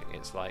do anything.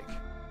 It's like,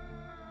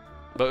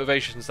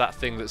 motivation's that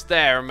thing that's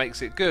there and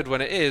makes it good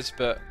when it is,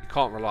 but you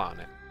can't rely on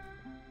it.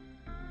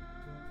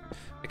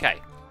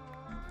 Okay,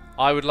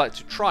 I would like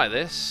to try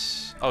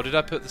this. Oh, did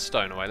I put the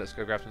stone away? Let's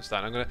go grab some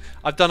stone.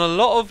 I've done a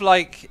lot of,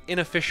 like,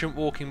 inefficient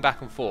walking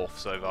back and forth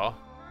so far.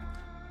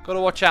 Got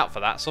to watch out for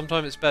that.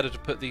 Sometimes it's better to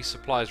put these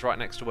supplies right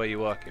next to where you're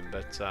working,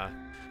 but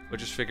we're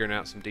just figuring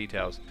out some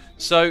details.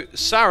 So,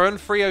 Saran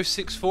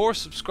 3064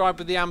 subscribed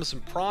with the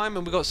Amazon Prime,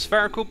 and we've got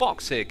Spherical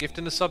Box here,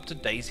 gifting a sub to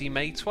Daisy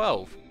May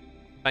 12.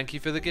 Thank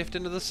you for the gift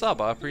into the sub.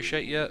 I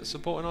appreciate you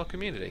supporting our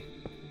community.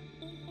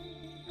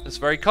 That's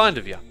very kind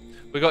of you.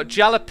 We got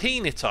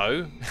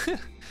Jalapinito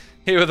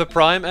here with the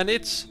Prime, and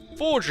it's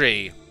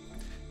 4G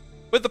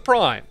with the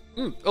Prime.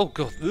 Oh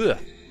god, ugh.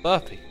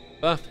 Burpee.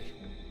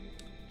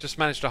 Just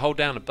managed to hold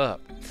down a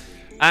burp.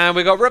 And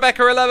we got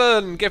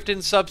Rebecca11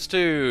 gifting subs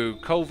to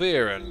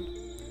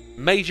Colviran,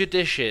 Major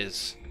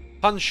Dishes,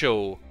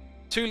 Punchal,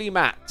 Thule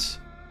Matt,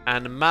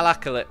 and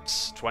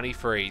Malacalypse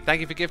 23.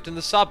 Thank you for gifting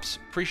the subs.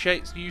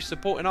 Appreciate you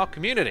supporting our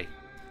community.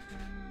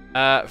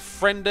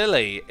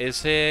 Friendilly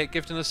is here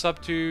gifting a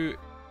sub to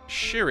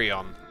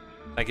Shirion.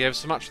 Thank you ever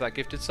so much for that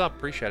gifted sub.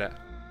 Appreciate it.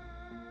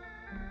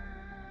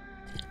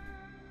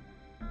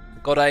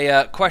 Got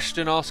a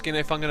question asking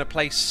if I'm going to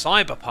play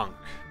Cyberpunk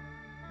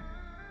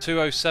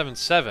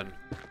 2077.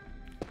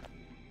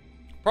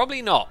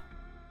 Probably not.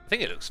 I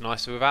think it looks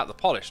nicer without the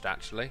polished,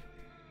 actually.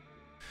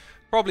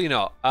 Probably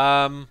not.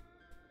 I've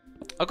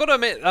got to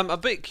admit, I'm a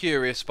bit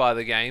curious by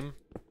the game.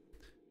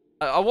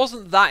 I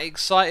wasn't that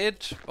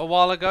excited a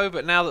while ago,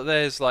 but now that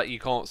there's, like, you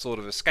can't sort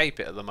of escape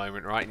it at the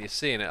moment, right, and you're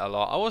seeing it a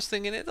lot, I was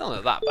thinking it doesn't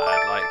look that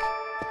bad, like...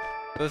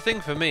 But the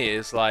thing for me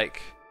is,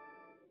 like...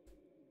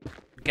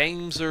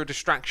 Games are a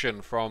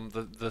distraction from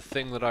the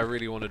thing that I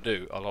really want to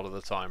do a lot of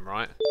the time,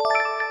 right?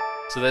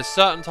 So there's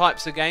certain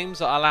types of games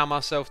that I allow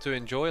myself to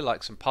enjoy,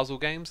 like some puzzle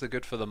games. They're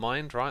good for the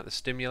mind, right? They're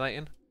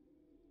stimulating.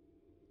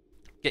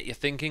 Get you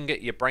thinking,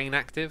 get your brain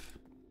active.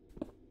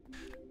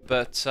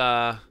 But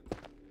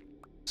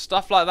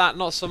stuff like that,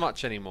 not so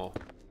much anymore.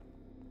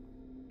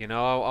 You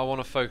know, I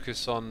want to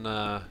focus on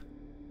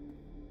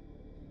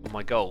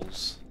my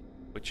goals,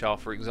 which are,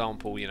 for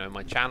example, you know,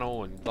 my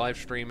channel and live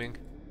streaming.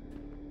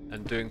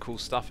 And doing cool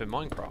stuff in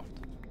Minecraft.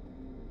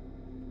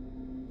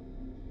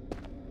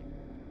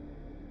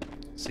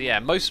 So yeah,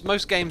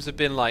 most games have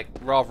been like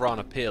rather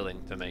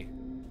unappealing to me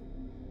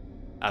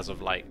as of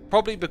late.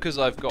 Probably because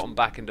I've gotten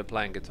back into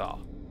playing guitar.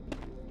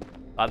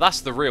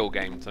 That's the real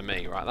game to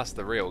me, right? That's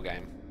the real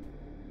game.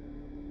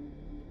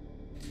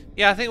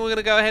 Yeah, I think we're going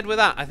to go ahead with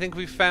that. I think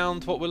we've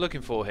found what we're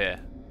looking for here.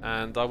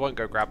 And I won't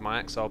go grab my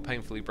axe, I'll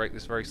painfully break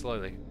this very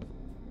slowly.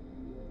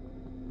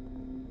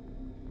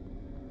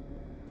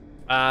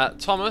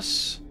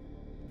 Thomas,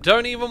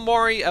 don't even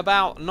worry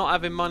about not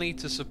having money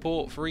to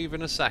support for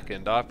even a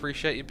second. I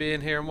appreciate you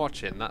being here and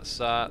watching. That's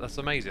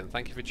amazing.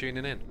 Thank you for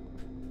tuning in.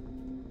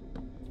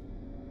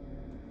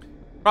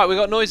 Right, we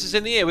got noises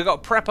in the ear. We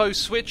got Prepo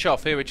switch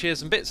off here with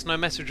cheers and bits. No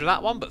message with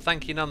that one, but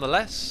thank you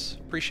nonetheless.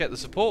 Appreciate the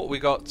support. We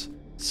got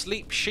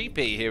Sleep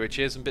Sheepy here with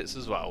cheers and bits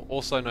as well.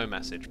 Also no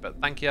message,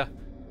 but thank you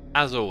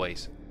as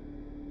always.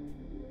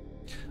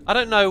 I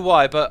don't know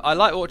why, but I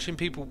like watching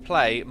people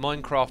play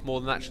Minecraft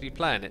more than actually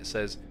playing it,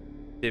 says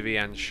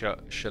Vivian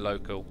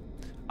Shaloku.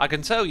 I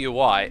can tell you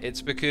why.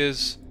 It's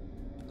because,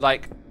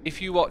 like, if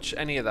you watch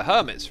any of the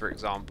Hermits, for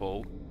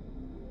example,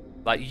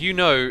 like, you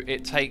know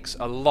it takes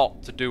a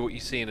lot to do what you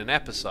see in an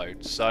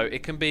episode, so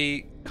it can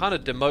be kind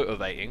of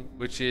demotivating,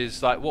 which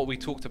is, like, what we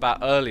talked about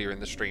earlier in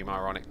the stream,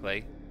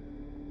 ironically.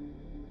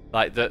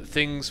 Like, that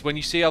things, when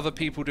you see other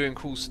people doing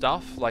cool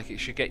stuff, like, it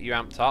should get you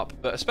amped up.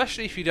 But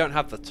especially if you don't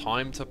have the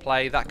time to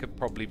play, that could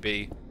probably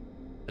be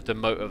a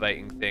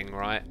demotivating thing,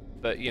 right?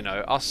 But, you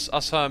know,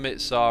 us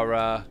hermits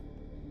are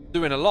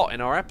doing a lot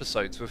in our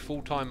episodes. We're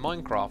full-time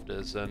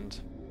Minecrafters,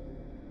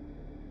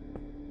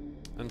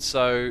 and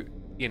so,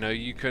 you know,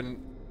 you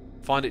can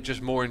find it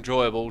just more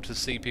enjoyable to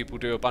see people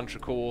do a bunch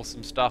of cool,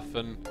 awesome stuff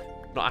and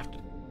not have to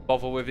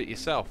bother with it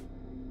yourself.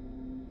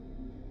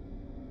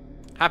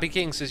 Happy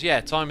King says,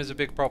 yeah, time is a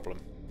big problem.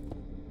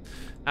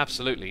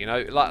 Absolutely, you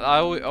know, like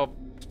I've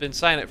been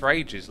saying it for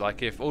ages,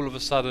 like if all of a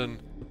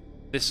sudden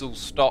this all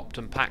stopped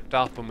and packed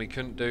up and we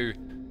couldn't do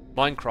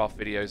Minecraft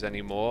videos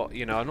anymore,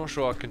 you know, I'm not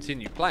sure I'd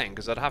continue playing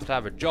because I'd have to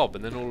have a job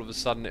and then all of a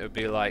sudden it would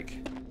be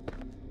like,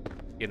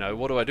 you know,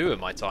 what do I do with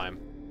my time?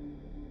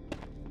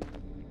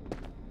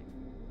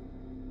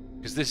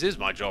 Because this is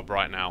my job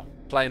right now,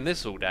 playing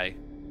this all day.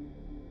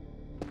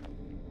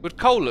 Would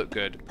coal look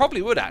good?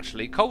 Probably would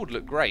actually, coal would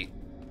look great.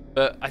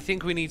 But I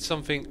think we need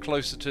something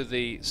closer to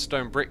the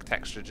stone brick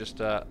texture just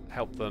to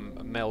help them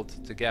meld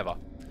together.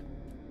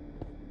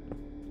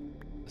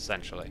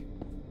 Essentially.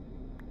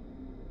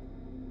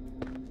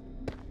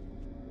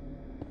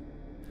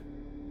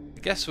 I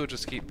guess we'll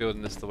just keep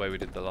building this the way we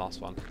did the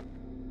last one.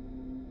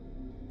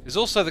 There's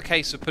also the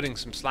case of putting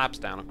some slabs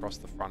down across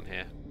the front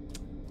here.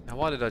 Now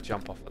why did I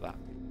jump off of that?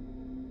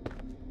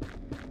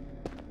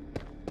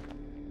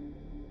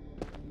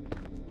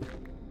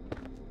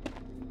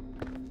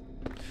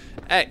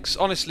 X,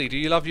 honestly, do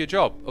you love your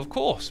job? Of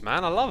course,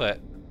 man, I love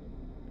it.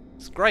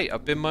 It's great.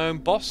 I've been my own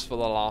boss for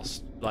the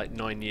last, like,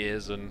 9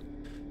 years, and...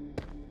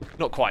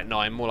 Not quite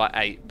 9, more like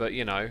 8, but,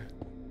 you know.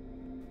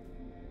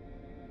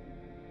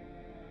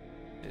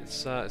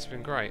 It's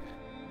been great.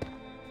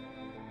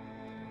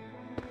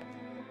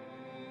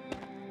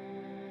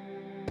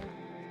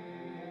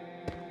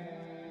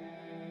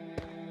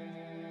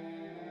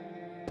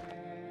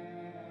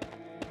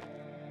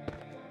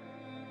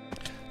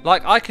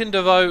 Like, I can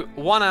devote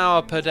 1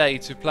 hour per day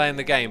to playing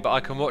the game, but I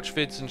can watch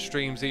vids and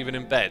streams even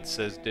in bed,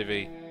 says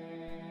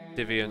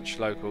Diviant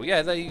Local.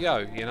 Yeah, there you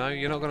go, you know,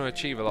 you're not going to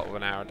achieve a lot with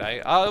an hour a day.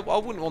 I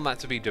wouldn't want that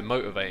to be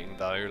demotivating,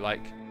 though.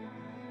 Like,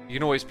 you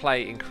can always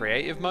play in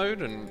creative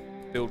mode and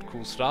build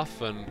cool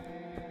stuff, and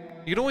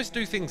you can always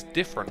do things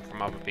different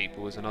from other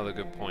people, is another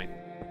good point.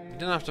 You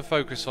don't have to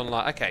focus on,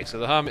 like, okay, so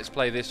the hermits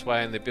play this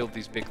way and they build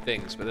these big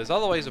things, but there's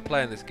other ways of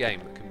playing this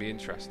game that can be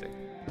interesting.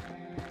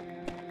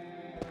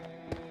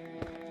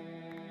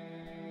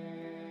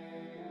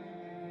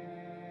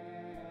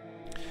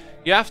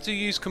 You have to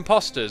use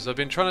composters. I've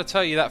been trying to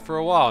tell you that for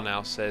a while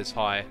now, says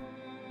hi.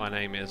 My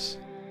name is.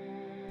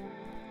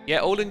 Yeah,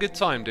 all in good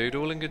time, dude.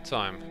 All in good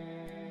time.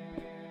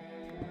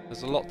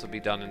 There's a lot to be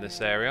done in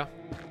this area.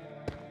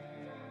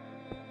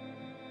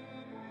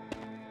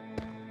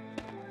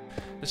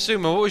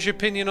 Xisuma, what was your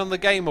opinion on the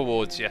Game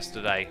Awards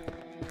yesterday?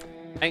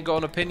 Ain't got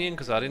an opinion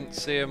because I didn't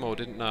see them or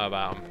didn't know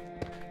about them.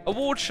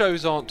 Award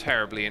shows aren't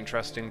terribly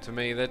interesting to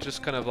me. They're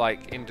just kind of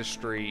like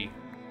industry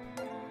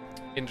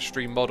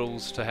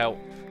models to help,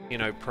 you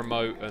know,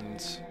 promote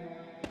and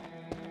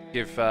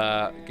give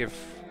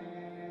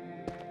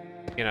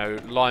you know,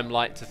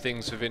 limelight to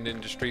things within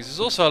industries. There's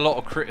also a lot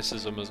of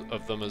criticism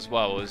of them as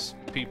well, as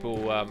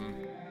people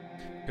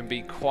can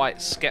be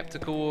quite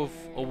skeptical of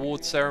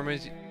award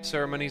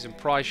ceremonies and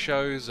prize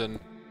shows, and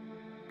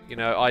you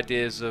know,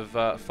 ideas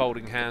of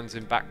folding hands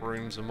in back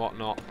rooms and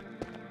whatnot.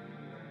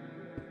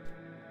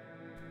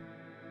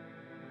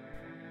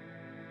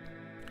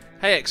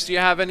 Hey X, do you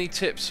have any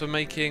tips for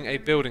making a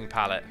building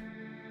palette?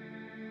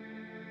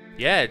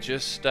 Yeah,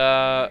 just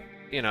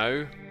you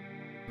know,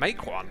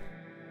 make one.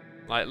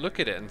 Like, look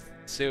at it and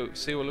see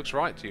what looks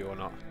right to you or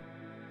not.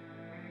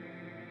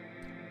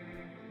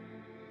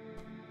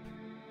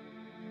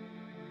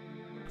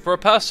 For a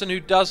person who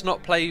does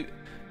not play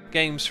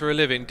games for a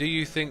living, do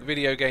you think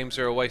video games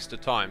are a waste of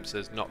time?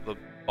 Says Not the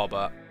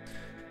Bobber.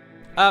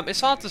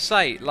 It's hard to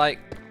say. Like,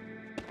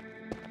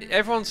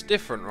 everyone's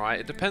different, right?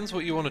 It depends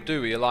what you want to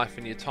do with your life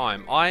and your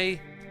time.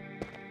 I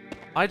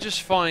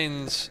just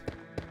find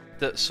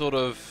that sort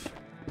of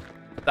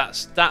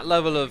that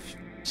level of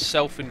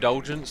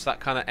self-indulgence, that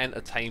kind of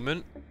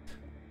entertainment,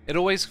 it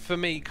always for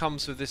me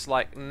comes with this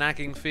like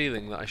nagging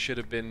feeling that I should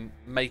have been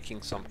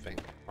making something,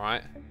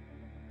 right?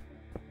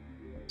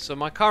 So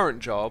my current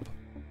job,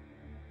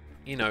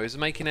 you know, is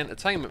making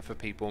entertainment for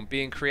people and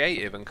being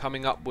creative and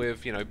coming up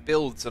with, you know,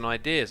 builds and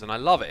ideas, and I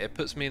love it. It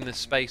puts me in this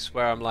space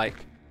where I'm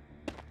like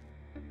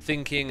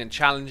thinking and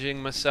challenging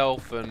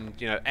myself and,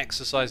 you know,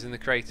 exercising the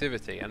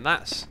creativity, and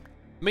that's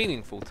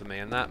meaningful to me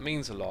and that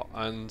means a lot.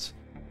 And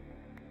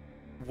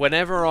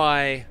whenever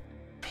I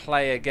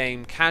play a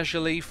game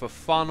casually for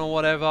fun or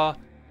whatever,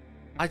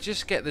 I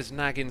just get this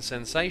nagging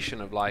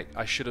sensation of like,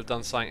 I should have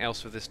done something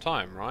else with this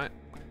time, right?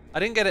 I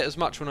didn't get it as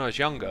much when I was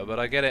younger, but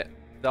I get it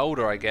the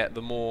older I get,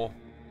 the more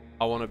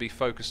I want to be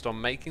focused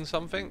on making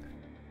something.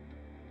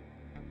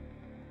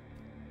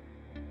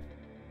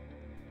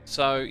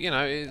 So, you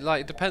know,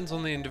 it depends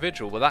on the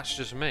individual, but that's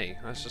just me.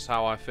 That's just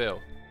how I feel.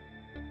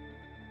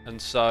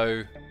 And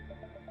so,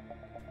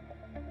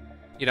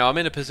 you know, I'm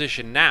in a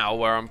position now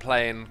where I'm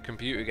playing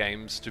computer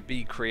games to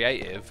be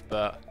creative,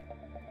 but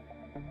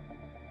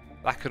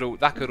that could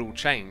all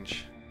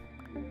change.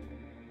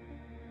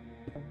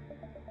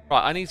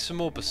 Right, I need some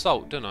more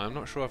basalt, don't I? I'm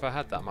not sure if I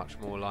had that much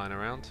more lying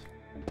around.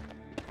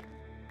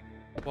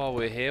 While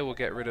we're here, we'll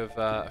get rid of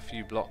a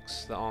few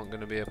blocks that aren't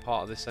going to be a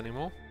part of this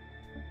anymore.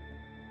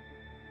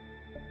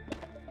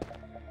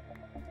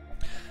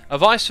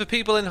 Advice for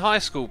people in high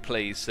school,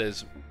 please,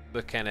 says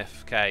the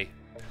Kenneth K.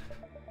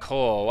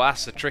 Cool,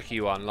 that's a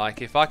tricky one.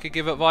 Like, if I could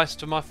give advice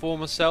to my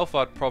former self,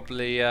 I'd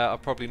probably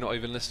not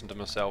even listen to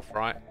myself,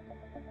 right?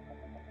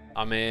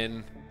 I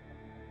mean,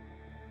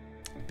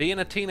 being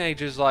a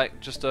teenager is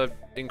like just a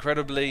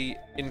incredibly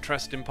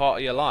interesting part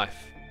of your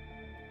life.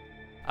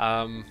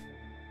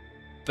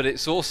 But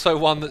it's also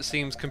one that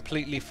seems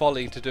completely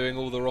folly to doing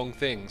all the wrong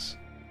things.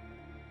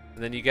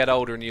 And then you get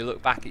older and you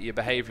look back at your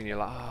behaviour and you're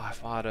like, oh,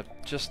 if I'd have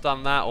just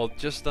done that or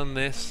just done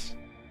this.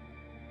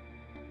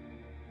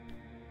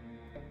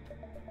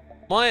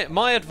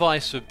 My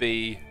advice would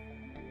be,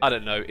 I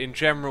don't know, in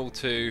general,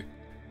 to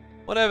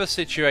whatever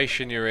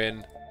situation you're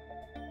in,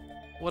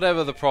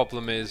 whatever the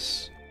problem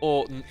is,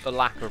 or the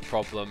lack of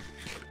problem,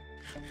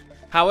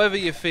 however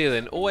you're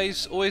feeling,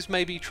 always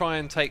maybe try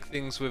and take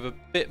things with a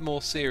bit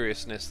more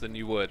seriousness than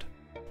you would,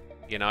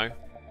 you know,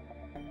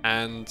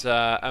 and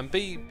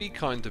be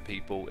kind to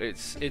people.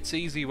 It's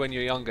easy when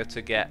you're younger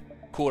to get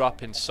caught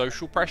up in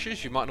social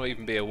pressures you might not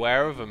even be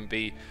aware of and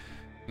be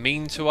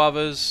mean to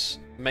others.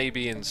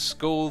 Maybe in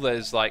school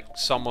there's like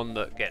someone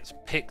that gets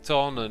picked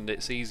on and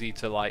it's easy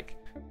to like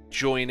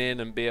join in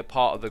and be a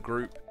part of the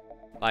group.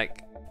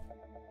 Like,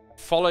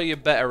 follow your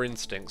better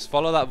instincts,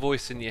 follow that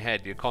voice in your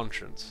head, your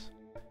conscience.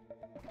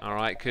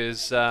 Alright,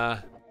 because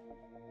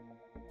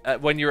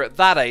when you're at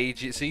that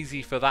age it's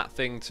easy for that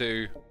thing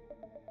to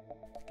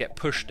get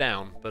pushed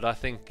down, but I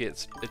think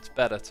it's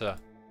better to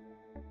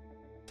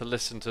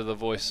listen to the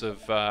voice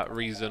of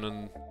reason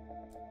and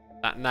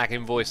that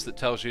nagging voice that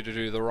tells you to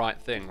do the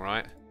right thing,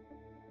 right?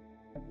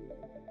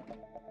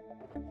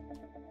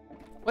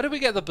 Where did we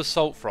get the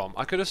basalt from?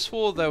 I could have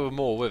swore there were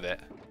more with it.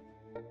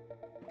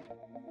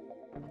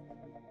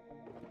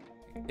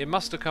 It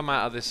must have come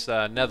out of this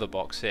nether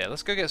box here.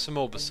 Let's go get some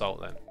more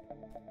basalt then.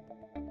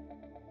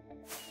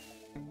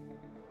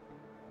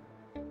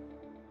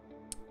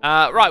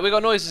 Right, we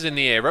got noises in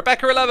the ear.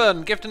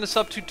 Rebecca11 gifting a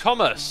sub to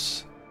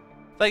Thomas.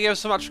 Thank you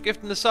so much for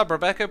gifting the sub,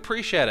 Rebecca.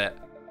 Appreciate it.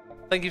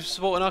 Thank you for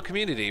supporting our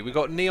community. We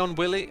got Neon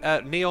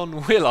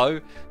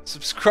Willow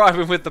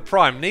subscribing with the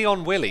Prime.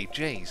 Neon Willy,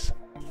 jeez.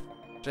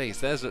 Jeez,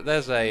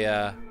 there's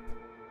a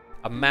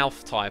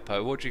mouth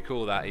typo. What do you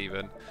call that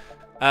even?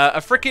 A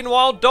freaking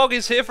wild dog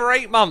is here for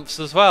 8 months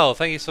as well.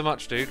 Thank you so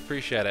much, dude.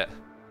 Appreciate it.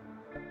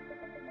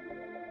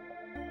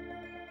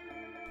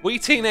 We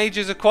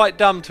teenagers are quite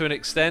dumb to an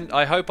extent.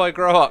 I hope I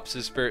grow up,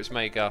 says Spirits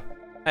Maker.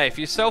 Hey, if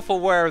you're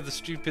self-aware of the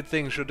stupid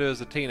things you'll do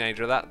as a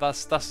teenager,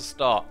 that's a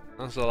start.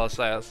 That's all I'll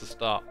say, that's a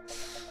start.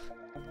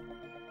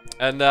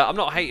 And I'm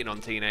not hating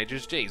on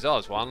teenagers. Geez, I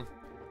was one.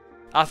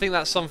 I think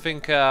that's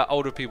something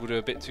older people do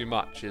a bit too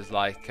much, is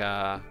like,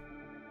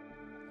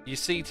 you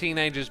see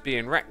teenagers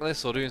being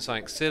reckless or doing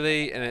something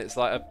silly, and it's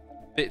like a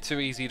bit too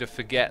easy to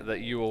forget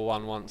that you were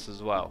one once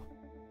as well.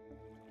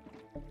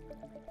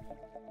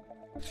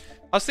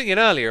 I was thinking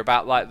earlier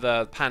about like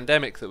the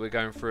pandemic that we're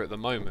going through at the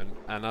moment,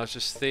 and I was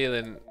just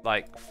feeling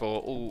like for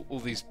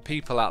all these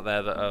people out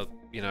there that are,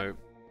 you know,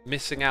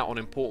 missing out on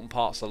important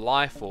parts of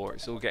life, or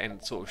it's all getting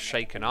sort of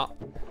shaken up.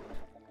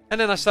 And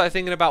then I started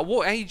thinking about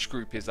what age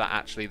group is that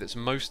actually that's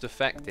most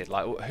affected?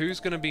 Like, who's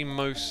going to be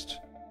most,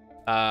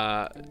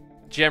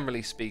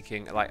 generally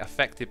speaking, like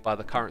affected by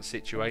the current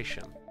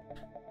situation?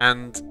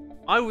 And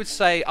I would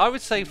say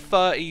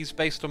 30s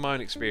based on my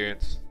own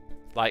experience.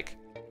 Like,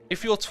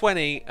 if you're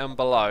 20 and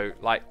below,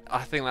 like,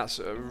 I think that's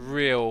a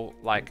real,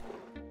 like,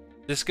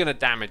 this is going to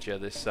damage you,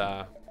 this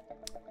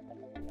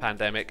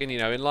pandemic. And, you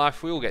know, in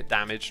life we all get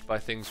damaged by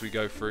things we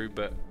go through,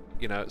 but,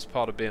 you know, it's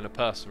part of being a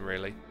person,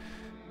 really.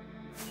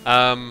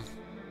 And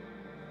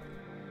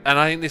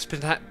I think this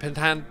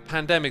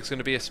pandemic is going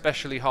to be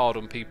especially hard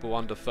on people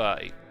under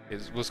 30.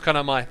 Was kind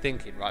of my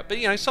thinking, right? But,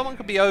 you know, someone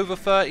could be over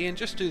 30 and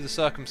just due to the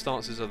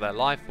circumstances of their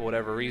life, for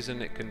whatever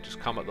reason, it can just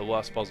come at the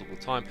worst possible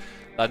time.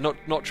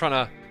 Not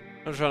trying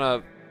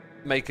to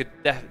make a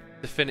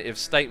definitive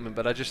statement,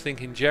 but I just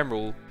think in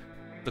general,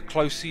 the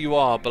closer you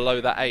are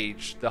below that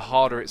age, the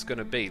harder it's going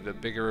to be, the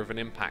bigger of an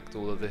impact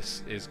all of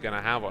this is going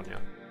to have on you.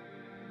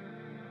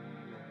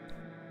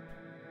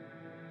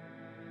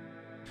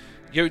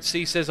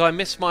 Yotzi says, I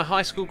missed my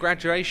high school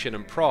graduation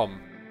and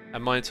prom,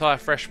 and my entire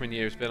freshman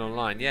year has been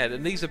online. Yeah,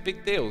 and these are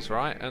big deals,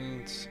 right?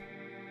 And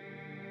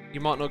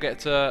you might not get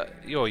to,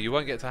 you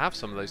won't get to have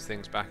some of those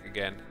things back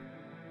again.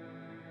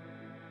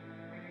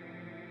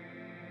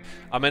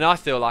 I mean, I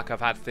feel like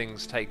I've had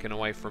things taken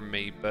away from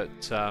me, but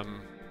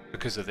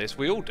because of this,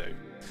 we all do.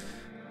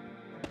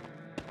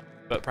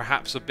 But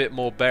perhaps a bit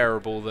more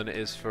bearable than it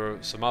is for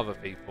some other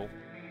people.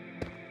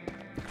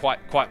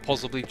 Quite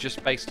possibly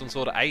just based on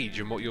sort of age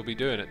and what you'll be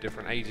doing at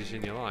different ages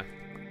in your life.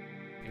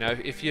 You know,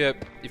 if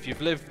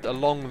you've lived a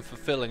long and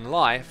fulfilling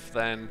life,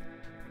 then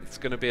it's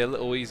going to be a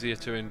little easier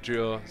to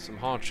endure some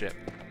hardship.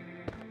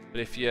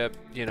 But if you're,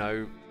 you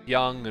know,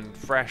 young and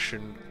fresh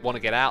and want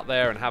to get out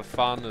there and have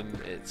fun,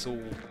 and it's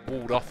all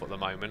walled off at the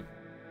moment.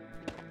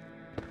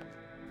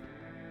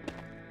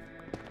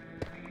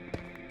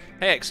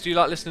 Hey X, do you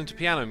like listening to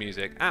piano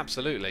music?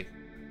 Absolutely.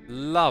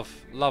 Love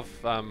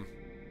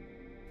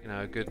you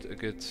know, a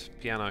good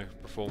piano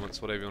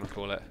performance, whatever you want to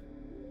call it.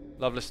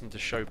 Love listening to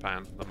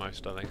Chopin the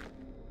most, I think.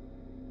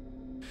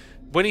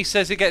 When he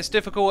says it gets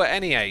difficult at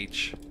any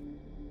age.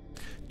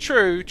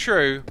 True.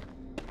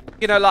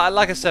 You know,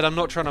 like I said, I'm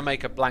not trying to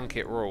make a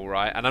blanket rule,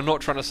 right? And I'm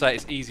not trying to say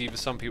it's easy for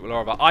some people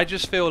or other. I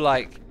just feel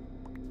like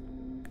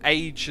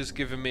age has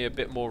given me a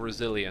bit more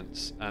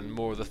resilience and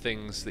more of the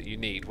things that you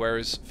need.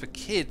 Whereas for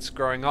kids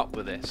growing up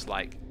with this,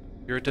 like,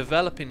 you're a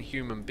developing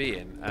human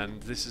being,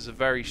 and this is a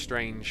very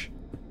strange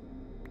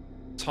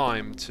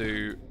time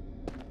to,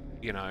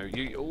 you know,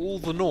 all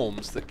the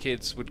norms that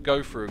kids would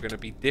go through are going to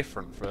be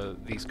different for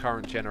these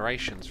current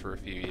generations for a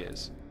few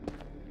years.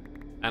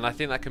 And I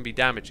think that can be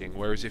damaging.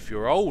 Whereas if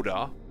you're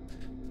older,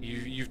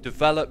 you've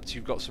developed,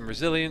 you've got some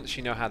resilience,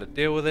 you know how to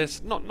deal with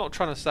this. Not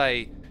trying to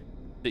say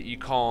that you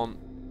can't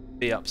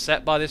be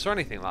upset by this or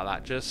anything like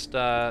that. Just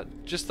that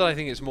I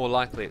think it's more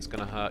likely it's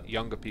going to hurt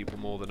younger people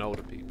more than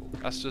older people.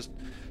 That's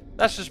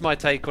just my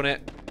take on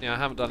it. You know, I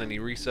haven't done any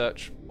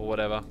research or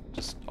whatever.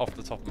 Just off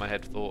the top of my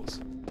head thoughts.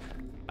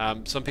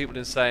 Some people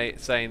did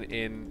saying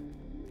in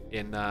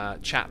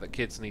chat that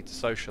kids need to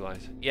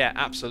socialise. Yeah,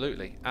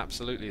 absolutely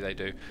they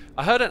do.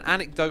 I heard an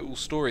anecdotal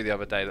story the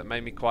other day that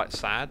made me quite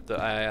sad.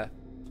 That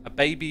a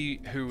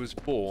baby who was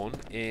born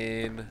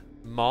in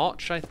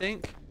March, I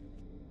think,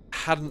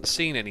 hadn't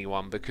seen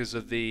anyone because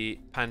of the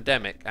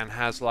pandemic and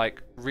has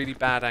like really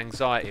bad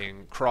anxiety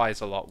and cries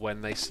a lot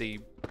when they see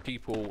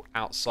people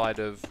outside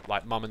of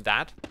like mum and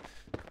dad,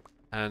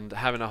 and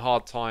having a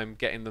hard time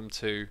getting them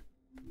to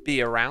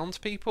be around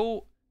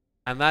people.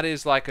 And that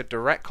is like a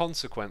direct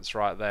consequence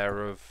right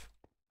there of,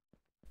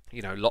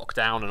 you know,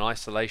 lockdown and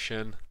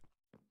isolation.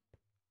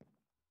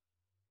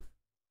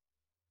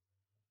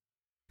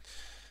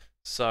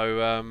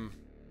 So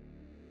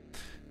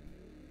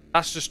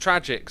that's just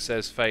tragic,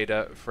 says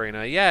Fader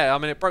Farina. Yeah, I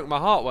mean, it broke my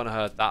heart when I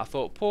heard that. I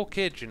thought, poor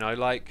kid, you know,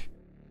 like,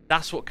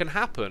 that's what can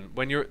happen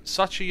when you're at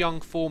such a young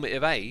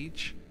formative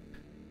age.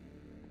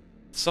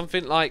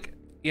 Something like,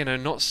 you know,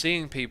 not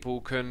seeing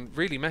people can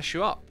really mess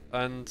you up.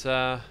 And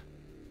dang,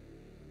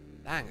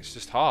 it's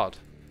just hard.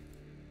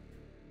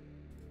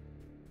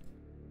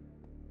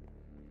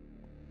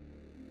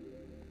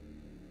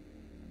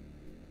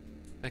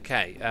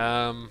 Okay,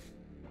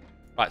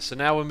 right, so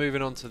now we're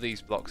moving on to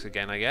these blocks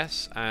again, I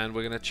guess, and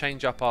we're going to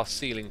change up our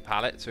ceiling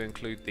palette to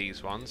include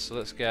these ones. So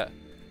let's get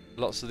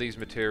lots of these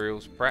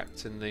materials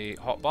prepped in the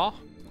hotbar.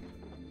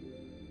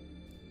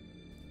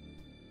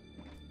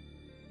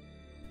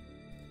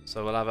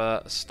 So we'll have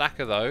a stack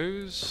of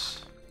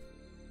those,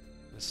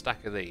 a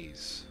stack of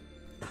these.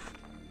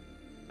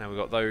 Now we've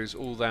got those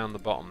all down the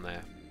bottom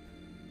there.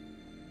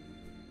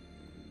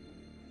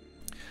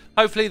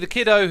 Hopefully the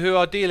kiddo who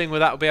are dealing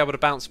with that will be able to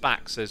bounce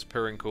back, says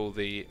Perinkle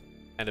the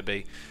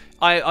enemy.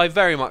 I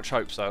very much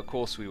hope so, of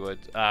course we would.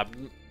 I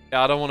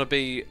don't want to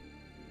be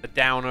a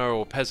downer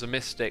or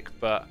pessimistic,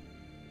 but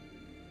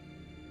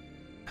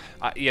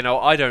you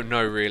know, I don't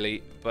know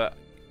really, but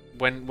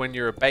when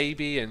you're a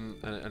baby and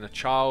a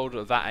child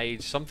of that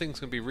age, some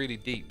things can be really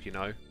deep, you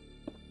know.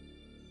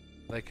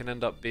 They can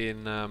end up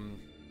being you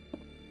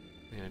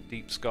know,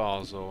 deep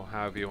scars, or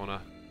however you want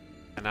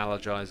to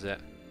analogize it.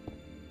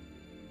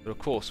 But of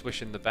course,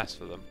 wishing the best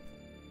for them.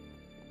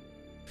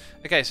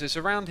 Okay, so it's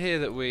around here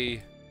that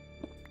we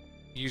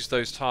use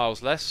those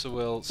tiles less, so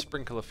we'll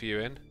sprinkle a few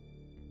in.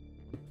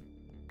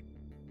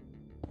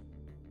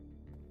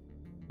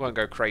 Won't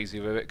go crazy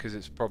with it because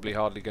it's probably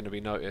hardly going to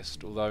be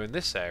noticed. Although in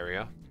this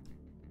area,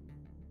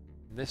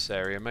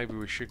 maybe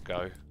we should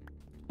go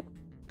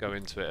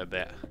into it a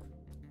bit.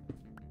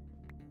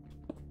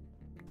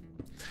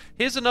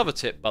 Here's another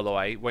tip, by the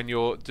way, when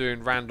you're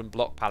doing random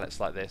block palettes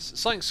like this.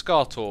 Something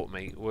Scar taught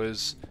me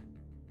was,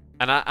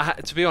 and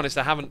to be honest,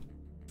 I haven't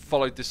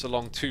followed this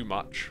along too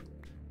much,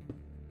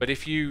 but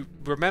if you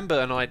remember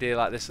an idea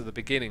like this at the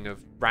beginning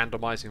of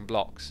randomizing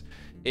blocks,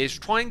 is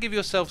try and give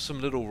yourself some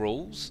little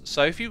rules.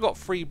 So if you've got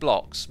 3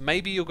 blocks,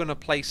 maybe you're going to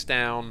place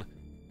down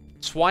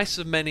twice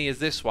as many as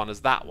this one as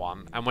that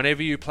one, and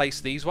whenever you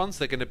place these ones,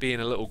 they're going to be in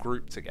a little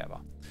group together.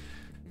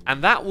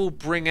 And that will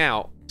bring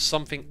out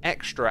something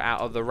extra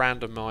out of the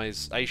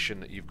randomization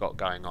that you've got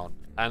going on.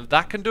 And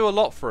that can do a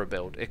lot for a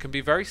build. It can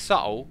be very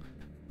subtle,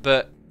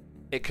 but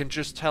it can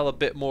just tell a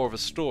bit more of a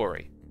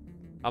story.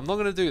 I'm not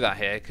going to do that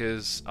here,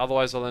 because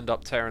otherwise I'll end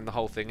up tearing the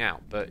whole thing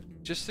out. But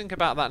just think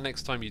about that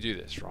next time you do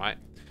this, right?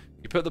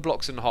 You put the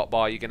blocks in the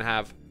hotbar, you're going to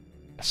have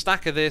a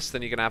stack of this,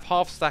 then you're going to have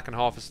half a stack and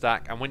half a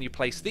stack, and when you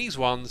place these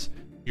ones,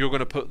 you're going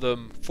to put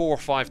them 4 or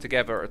 5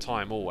 together at a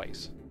time,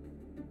 always.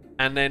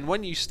 And then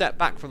when you step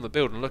back from the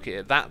build and look at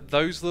it,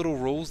 those little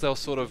rules, they'll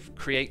sort of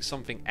create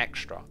something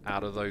extra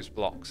out of those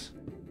blocks.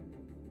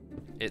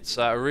 It's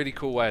a really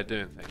cool way of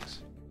doing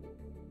things.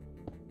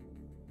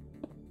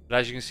 But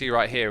as you can see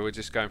right here, we're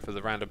just going for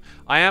the random.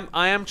 I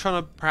am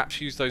trying to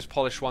perhaps use those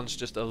polished ones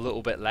just a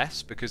little bit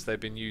less, because they've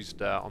been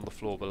used on the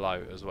floor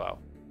below as well.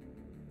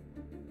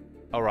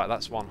 Oh right,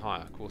 that's one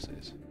higher, of course it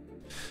is.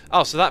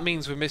 Oh, so that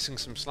means we're missing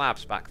some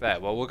slabs back there.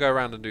 Well, we'll go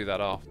around and do that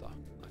after,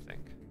 I think.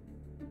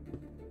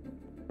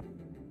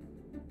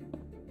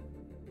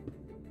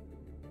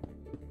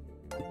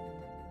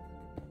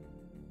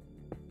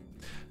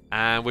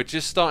 And we're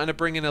just starting to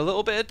bring in a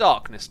little bit of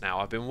darkness now.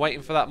 I've been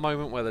waiting for that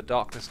moment where the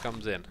darkness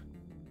comes in.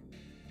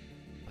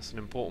 That's an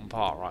important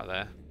part right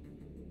there.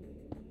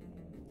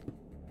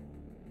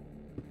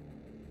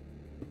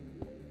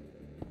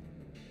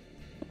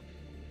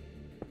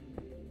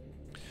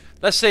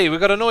 Let's see, we've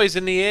got a noise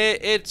in the ear.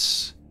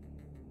 It's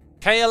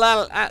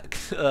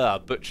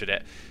KLL butchered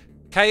it.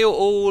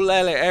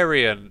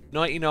 Kaolarian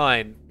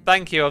 99.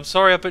 Thank you. I'm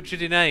sorry I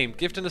butchered your name.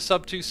 Gifting a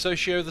sub to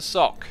Socio the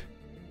Sock.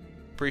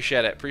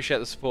 Appreciate it. Appreciate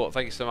the support.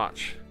 Thank you so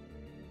much.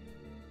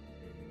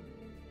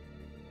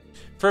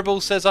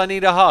 Fribble says I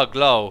need a hug.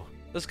 Lol.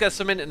 Let's get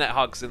some internet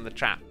hugs in the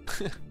chat.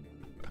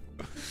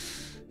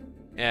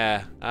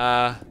 Yeah.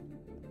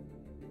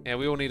 Yeah,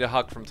 we all need a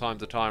hug from time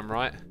to time,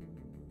 right?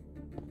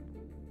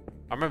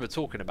 I remember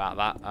talking about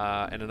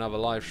that in another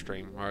live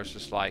stream where it's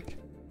just like,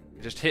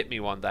 it just hit me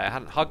one day. I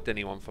hadn't hugged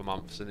anyone for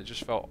months and it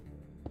just felt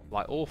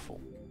like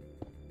awful.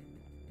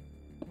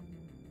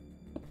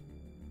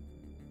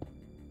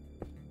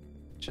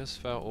 It just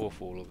felt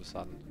awful all of a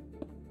sudden.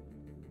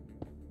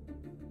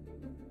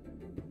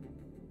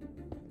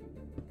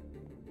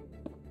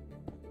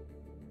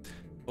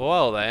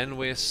 Well then,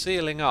 we're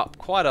sealing up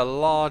quite a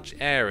large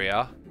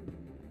area.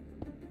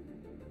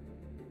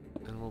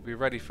 And we'll be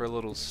ready for a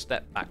little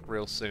step back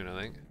real soon, I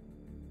think.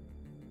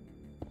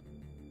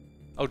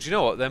 Oh, do you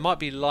know what? There might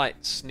be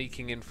light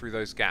sneaking in through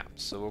those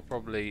gaps, so we'll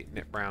probably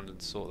nip round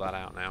and sort that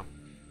out now.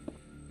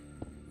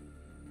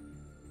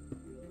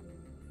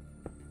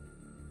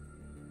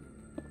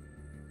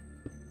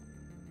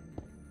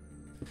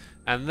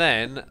 And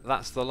then,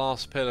 that's the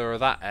last pillar of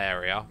that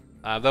area.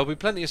 There'll be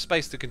plenty of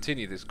space to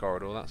continue this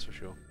corridor, that's for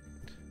sure.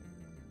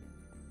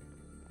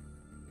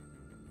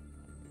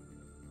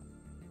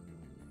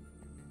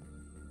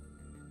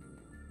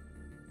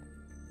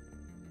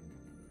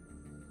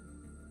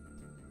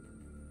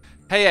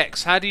 Hey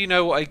X, how do you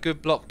know what a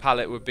good block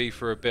palette would be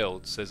for a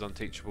build, says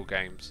Unteachable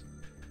Games.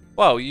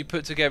 Well, you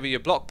put together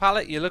your block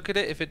palette, you look at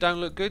it, if it don't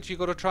look good, you've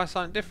got to try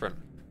something different.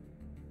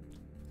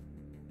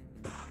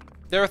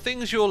 There are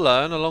things you'll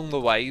learn along the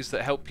ways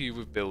that help you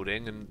with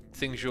building, and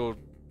things you'll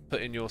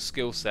put in your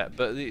skill set,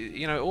 but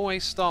you know, it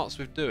always starts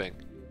with doing.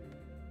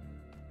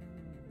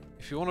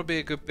 If you want to be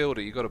a good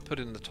builder, you've got to put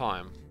in the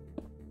time.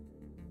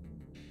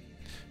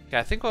 Okay,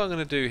 I think what I'm going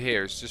to do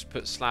here is just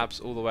put slabs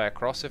all the way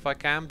across if I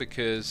can,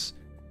 because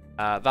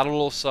that'll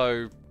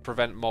also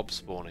prevent mob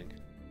spawning.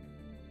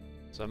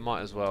 So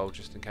might as well,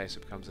 just in case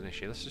it becomes an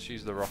issue. Let's just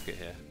use the rocket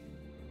here.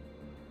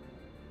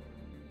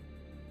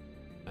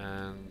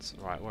 And,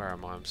 right, where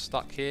am I? I'm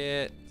stuck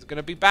here. It's going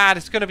to be bad.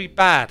 It's going to be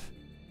bad.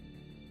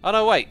 Oh,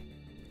 no, wait.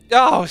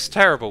 Oh, it's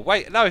terrible.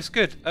 Wait, no, it's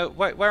good.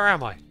 Wait, where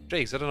am I?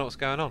 Jeez, I don't know what's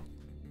going on.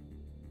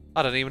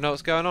 I don't even know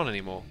what's going on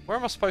anymore. Where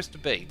am I supposed to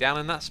be? Down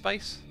in that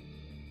space?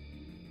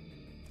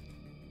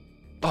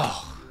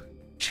 Oh,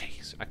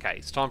 jeez. Okay,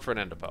 it's time for an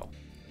ender pearl.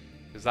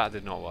 Because that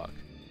did not work.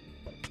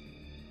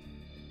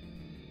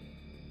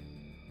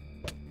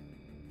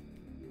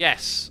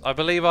 Yes, I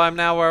believe I am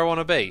now where I want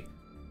to be.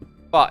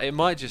 But it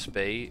might just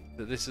be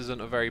that this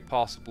isn't a very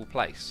passable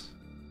place.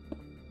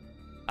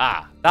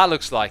 Ah, that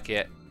looks like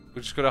it.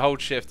 We're just going to hold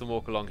shift and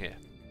walk along here.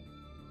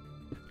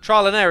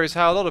 Trial and error is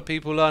how a lot of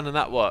people learn, and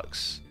that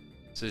works,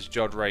 says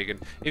Jod Reagan.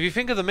 If you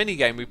think of the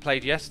minigame we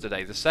played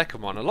yesterday, the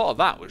second one, a lot of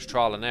that was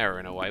trial and error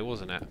in a way,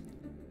 wasn't it?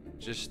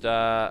 Just, you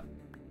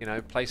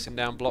know, placing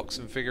down blocks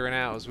and figuring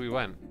out as we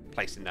went.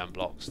 Placing down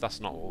blocks, that's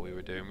not what we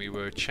were doing. We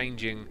were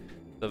changing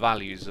the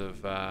values of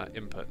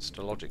inputs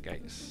to logic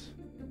gates.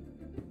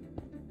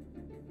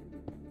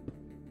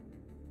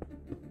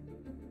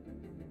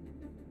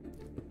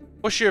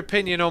 What's your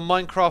opinion on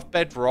Minecraft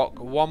Bedrock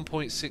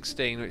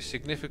 1.16, which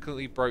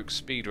significantly broke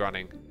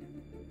speedrunning?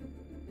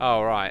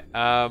 Oh, right.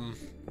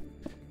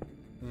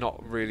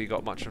 Not really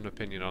got much of an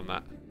opinion on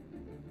that.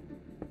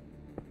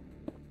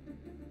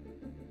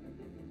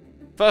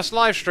 First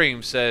live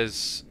stream,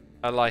 says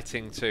a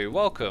lighting 2.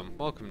 Welcome.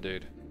 Welcome,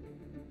 dude.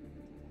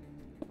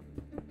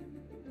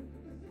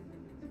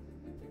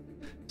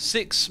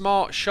 6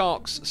 smart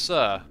sharks,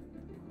 sir,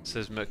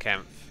 says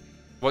McKempf.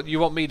 What, you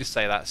want me to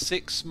say that?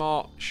 6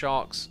 smart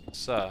sharks,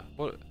 sir.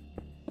 What?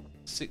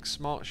 6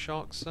 smart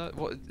sharks, sir?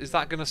 What, is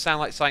that going to sound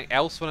like something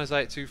else when I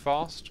say it too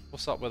fast?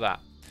 What's up with that?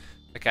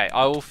 Okay,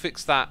 I will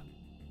fix that.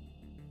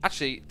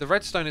 Actually, the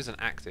redstone isn't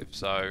active,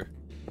 so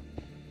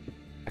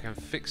I can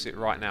fix it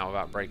right now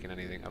without breaking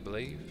anything, I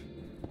believe.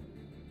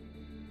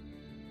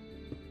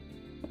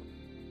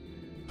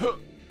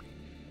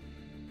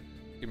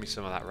 Give me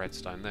some of that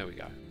redstone. There we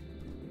go.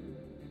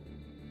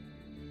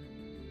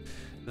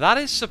 That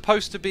is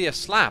supposed to be a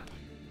slab.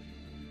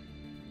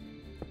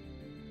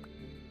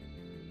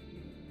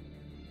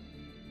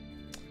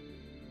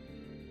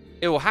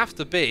 It will have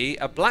to be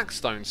a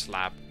blackstone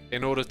slab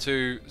in order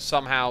to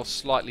somehow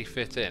slightly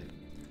fit in.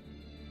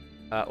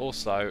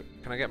 Also,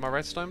 can I get my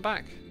redstone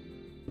back?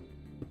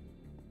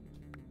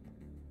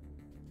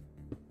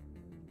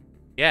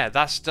 Yeah,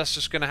 that's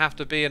just going to have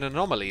to be an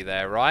anomaly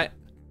there, right?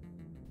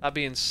 That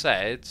being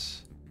said,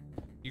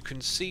 you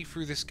can see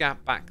through this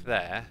gap back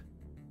there.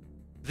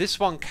 This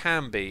one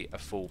can be a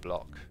full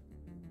block.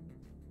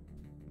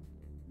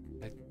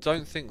 I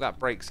don't think that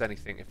breaks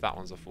anything if that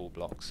one's a full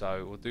block,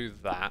 so we'll do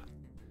that.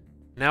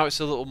 Now it's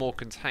a little more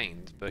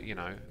contained, but you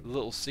know, a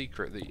little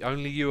secret that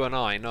only you and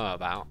I know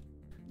about.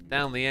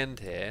 Down the end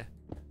here,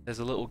 there's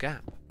a little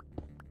gap.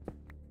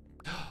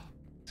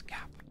 It's a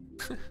gap.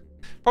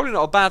 Probably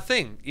not a bad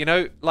thing, you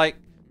know, like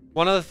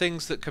one of the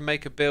things that can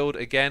make a build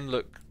again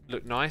look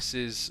nice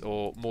is,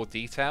 or more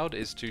detailed,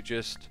 is to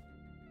just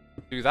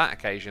do that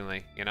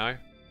occasionally, you know.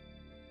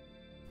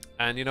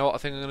 And you know what, I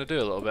think I'm going to do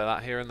a little bit of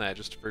that here and there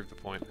just to prove the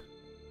point.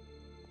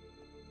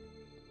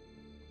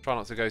 Try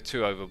not to go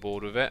too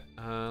overboard with it.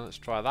 Let's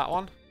try that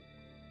one.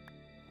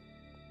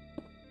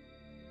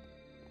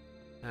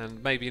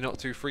 And maybe not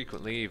too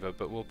frequently either,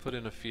 but we'll put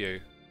in a few.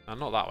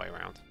 Not that way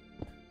around.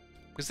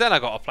 Because then I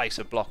got to place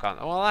a block on.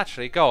 Well,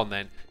 actually, go on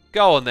then.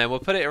 Go on then, we'll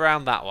put it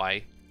around that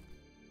way.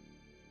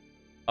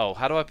 Oh,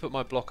 how do I put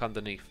my block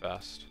underneath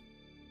first?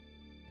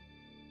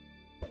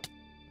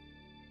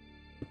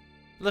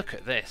 Look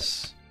at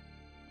this.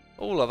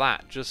 All of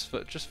that just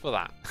for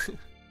that.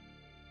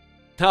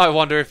 Now I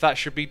wonder if that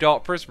should be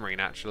dark prismarine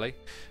actually.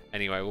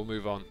 Anyway, we'll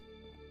move on.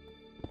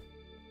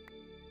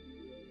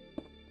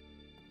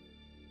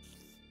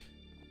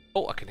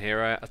 Oh, I can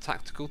hear a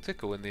tactical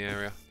tickle in the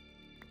area.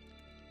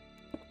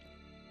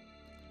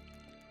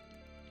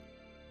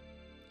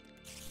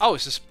 Oh,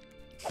 it's just...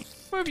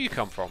 Where have you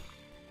come from?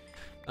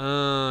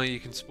 You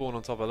can spawn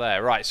on top of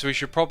there. Right, so we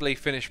should probably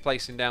finish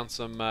placing down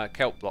some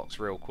kelp blocks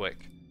real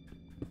quick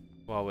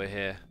while we're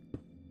here.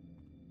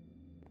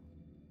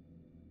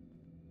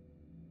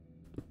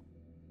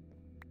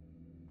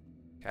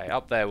 Okay,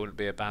 up there wouldn't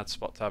be a bad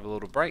spot to have a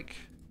little break.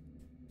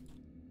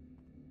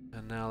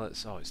 And now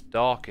let's... Oh, it's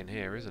dark in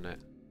here, isn't it?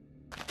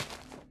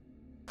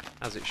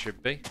 As it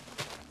should be.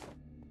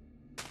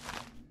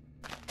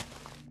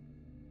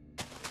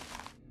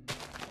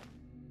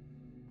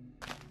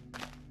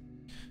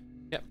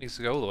 Yep, needs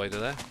to go all the way to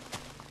there.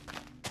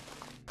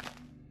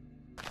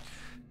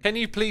 Can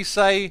you please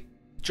say,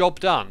 job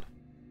done?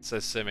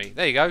 Says Simi.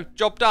 There you go,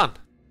 job done.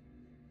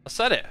 I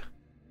said it.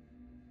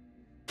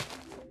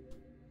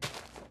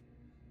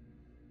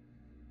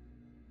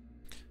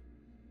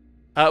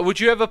 Would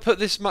you ever put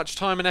this much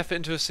time and effort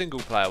into a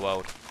single player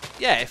world?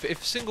 Yeah,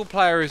 if single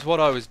player is what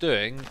I was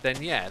doing,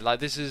 then yeah, like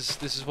this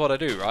is what I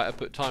do, right? I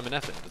put time and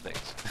effort into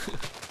things.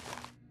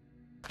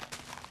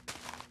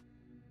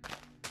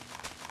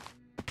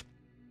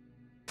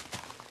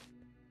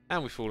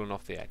 And we've fallen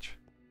off the edge.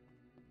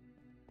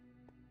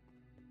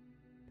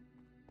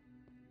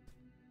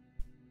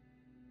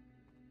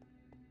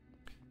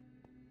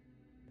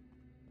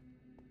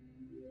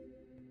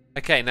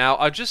 Okay, now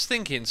I'm just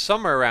thinking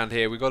somewhere around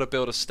here we've got to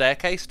build a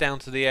staircase down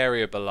to the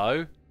area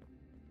below.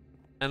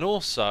 And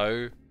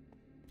also,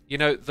 you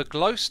know, the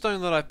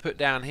glowstone that I put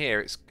down here,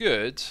 it's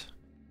good.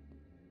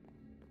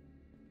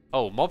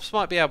 Oh, mobs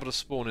might be able to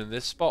spawn in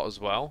this spot as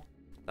well.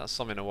 That's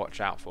something to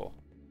watch out for.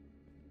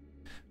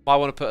 Might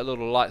want to put a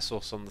little light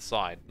source on the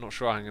side. Not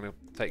sure how I'm going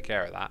to take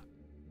care of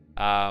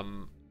that.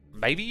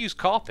 Maybe use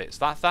carpets.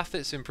 That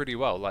fits in pretty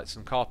well, like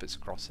some carpets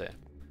across here.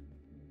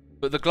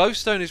 But the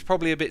glowstone is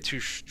probably a bit too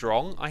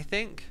strong, I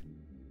think.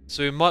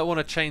 So we might want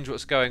to change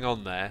what's going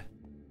on there.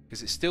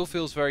 Because it still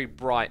feels very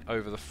bright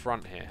over the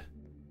front here.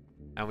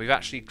 And we've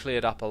actually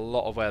cleared up a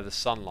lot of where the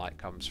sunlight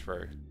comes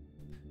through.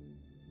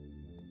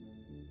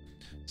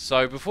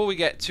 So before we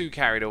get too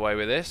carried away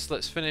with this,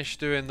 let's finish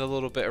doing the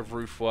little bit of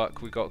roof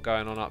work we've got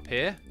going on up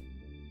here.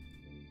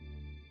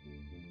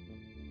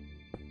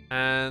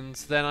 And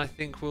then I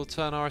think we'll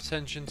turn our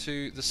attention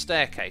to the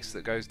staircase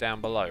that goes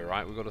down below,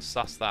 right? We've got to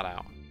suss that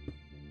out.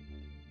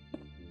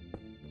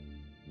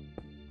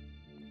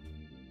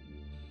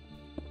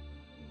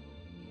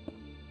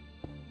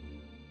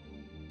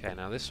 Okay,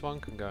 now this one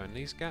can go in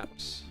these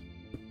gaps.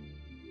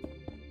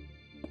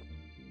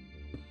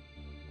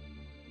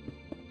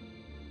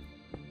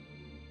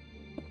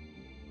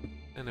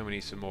 And then we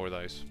need some more of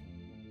those.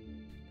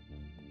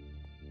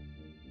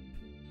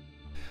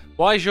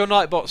 Why is your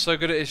Nightbot so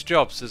good at its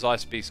job, says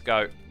Ice Beast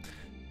Goat?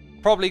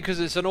 Probably because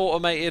it's an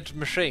automated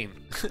machine.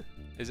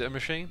 Is it a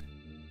machine?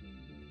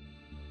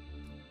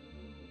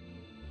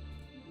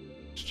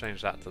 Let's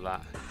change that to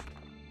that.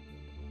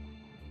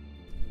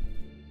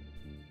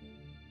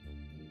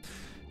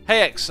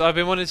 Hey X, I've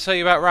been wanting to tell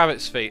you about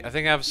rabbit's feet. I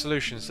think I have a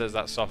solution, says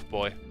that soft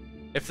boy.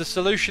 If the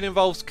solution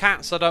involves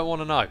cats, I don't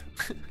want to know.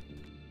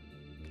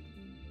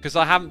 Because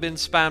I haven't been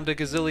spammed a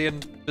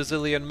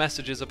bazillion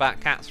messages about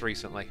cats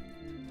recently.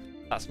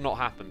 That's not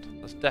happened.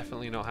 That's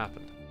definitely not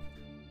happened.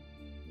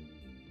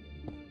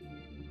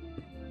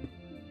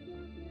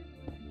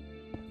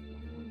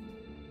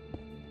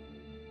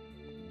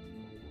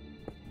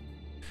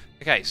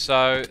 Okay,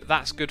 so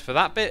that's good for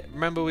that bit.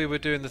 Remember we were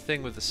doing the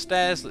thing with the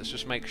stairs. Let's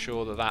just make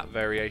sure that that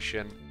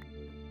variation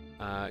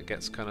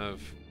gets kind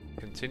of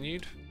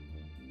continued.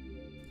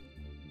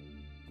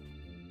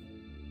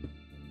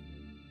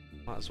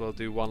 Might as well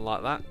do one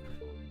like that.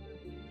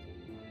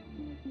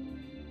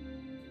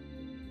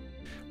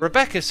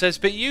 Rebecca says,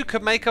 but you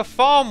could make a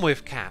farm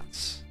with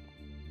cats.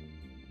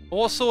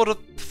 What sort of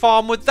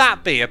farm would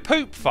that be? A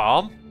poop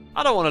farm?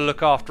 I don't want to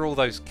look after all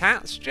those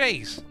cats.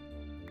 Jeez.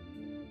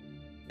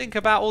 Think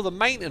about all the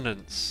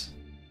maintenance.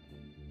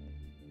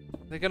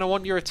 They're going to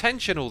want your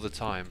attention all the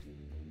time.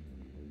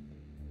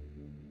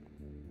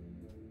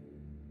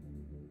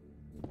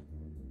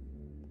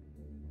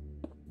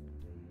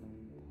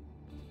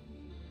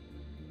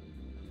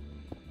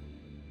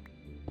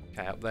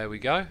 Okay, up there we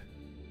go.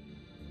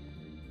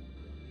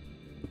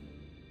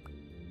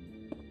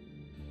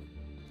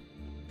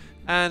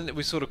 And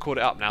we sort of caught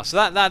it up now. So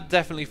that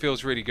definitely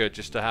feels really good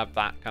just to have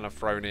that kind of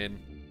thrown in.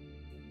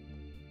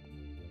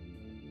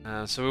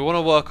 So we want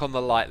to work on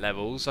the light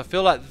levels. I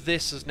feel like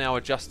this has now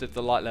adjusted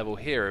the light level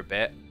here a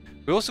bit.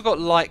 We also got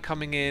light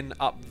coming in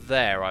up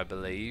there, I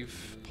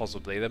believe.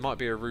 Possibly. There might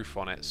be a roof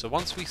on it. So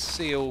once we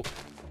seal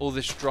all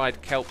this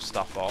dried kelp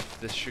stuff off,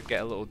 this should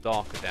get a little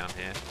darker down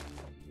here.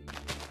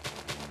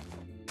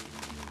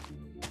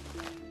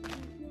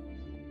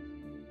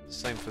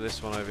 Same for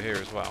this one over here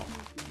as well.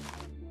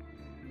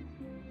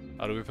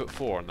 Oh, do we put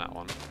 4 on that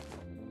one?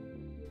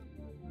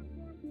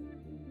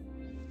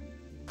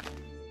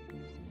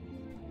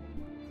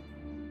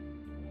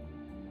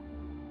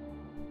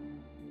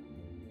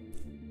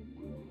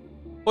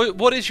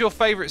 What is your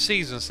favourite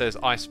season, says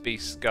Ice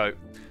Beast Goat?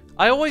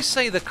 I always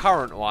say the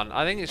current one.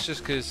 I think it's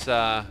just because,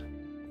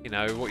 you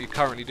know, what you're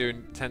currently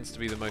doing tends to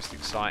be the most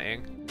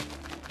exciting.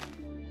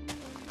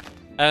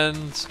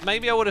 And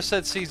maybe I would have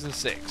said Season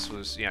 6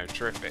 was, you know,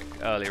 terrific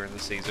earlier in the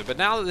season. But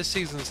now that this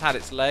season's had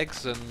its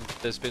legs and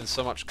there's been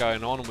so much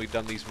going on and we've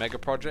done these mega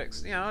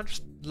projects, you know, I'm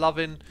just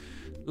loving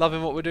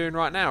what we're doing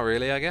right now,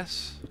 really, I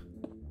guess.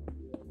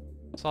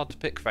 It's hard to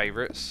pick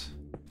favourites.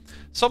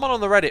 Someone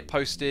on the Reddit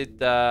posted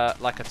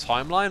like a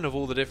timeline of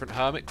all the different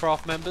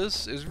Hermitcraft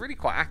members. It was really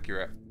quite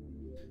accurate.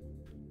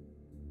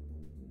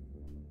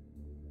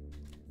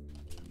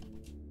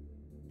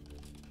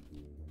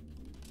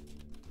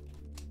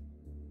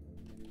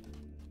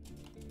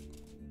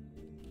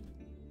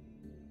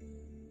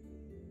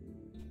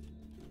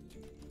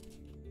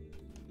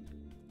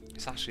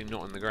 It's actually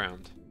not in the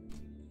ground.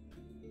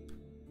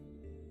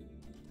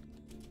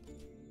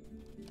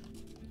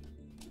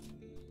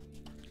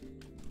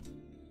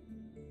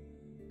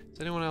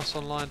 Is anyone else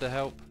online to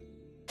help?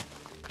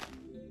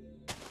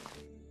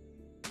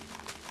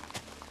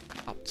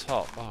 Up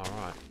top, oh,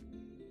 right.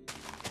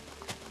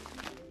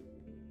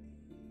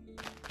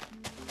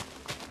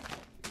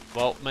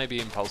 Well, maybe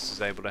Impulse is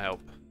able to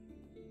help.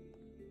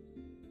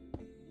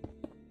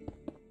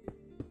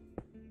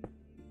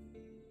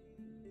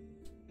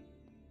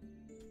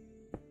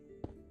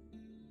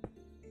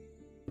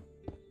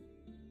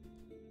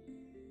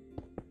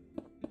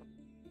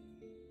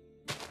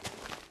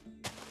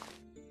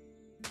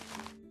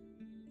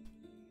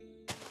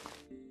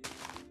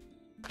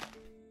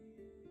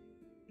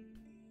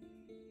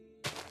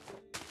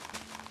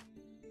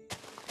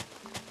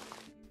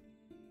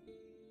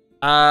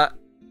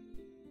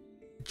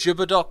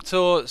 Jubba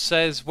Doctor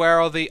says, where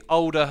are the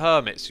older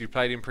hermits you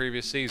played in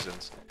previous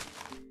seasons?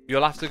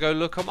 You'll have to go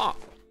look them up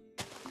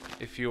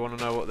if you want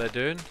to know what they're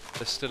doing.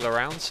 They're still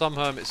around. Some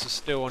hermits are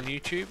still on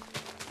YouTube.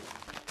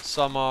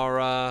 Some are,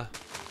 I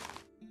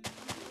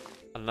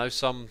don't know,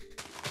 some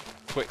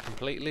quit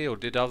completely or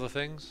did other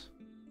things.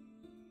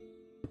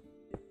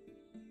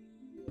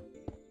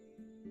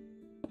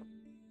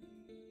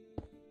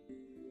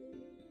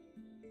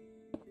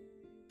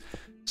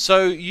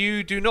 So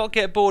you do not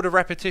get bored of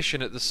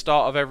repetition at the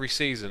start of every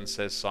season,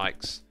 says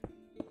Sykes.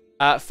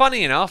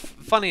 Funny enough,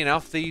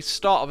 the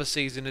start of a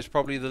season is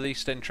probably the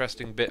least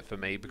interesting bit for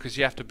me because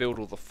you have to build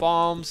all the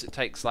farms. It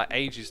takes like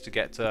ages to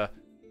get to,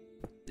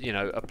 you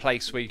know, a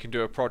place where you can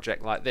do a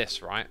project like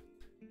this, right?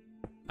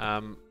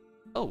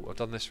 Oh, I've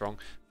done this wrong.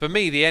 For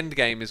me, the end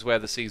game is where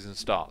the season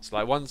starts.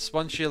 Like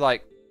once you're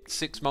like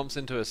 6 months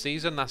into a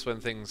season, that's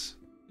when things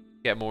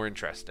get more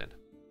interesting.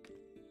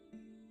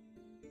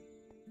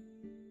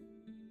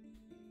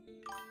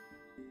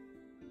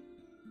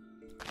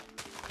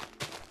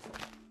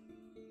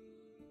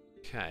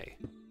 Okay.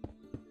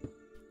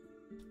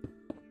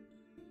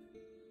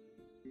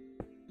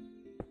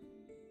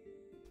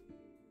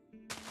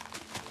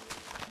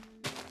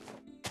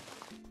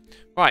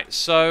 Right,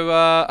 so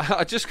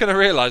I just kind of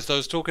realised I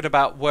was talking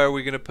about where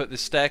we're going to put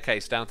this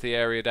staircase down to the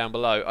area down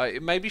below. I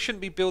maybe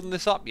shouldn't be building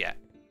this up yet.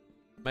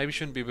 Maybe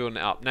shouldn't be building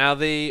it up. Now,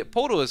 the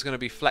portal is going to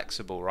be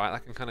flexible, right?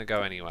 That can kind of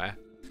go anywhere.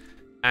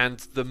 And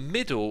the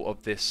middle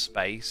of this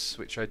space,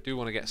 which I do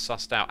want to get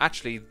sussed out.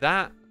 Actually,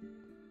 that...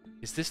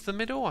 Is this the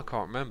middle? I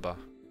can't remember.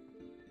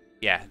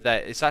 Yeah,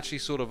 it's actually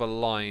sort of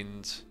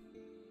aligned,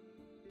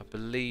 I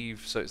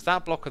believe. So it's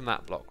that block and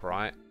that block,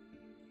 right?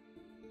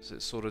 So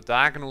it's sort of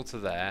diagonal to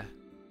there.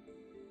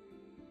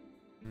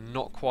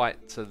 Not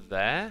quite to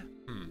there.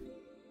 Am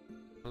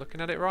I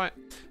looking at it right?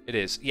 It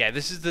is. Yeah,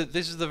 this is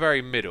the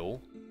very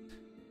middle.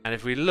 And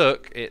if we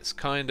look, it's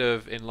kind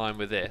of in line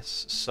with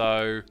this.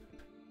 So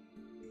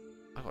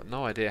I've got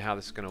no idea how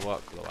this is going to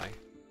work, by the way.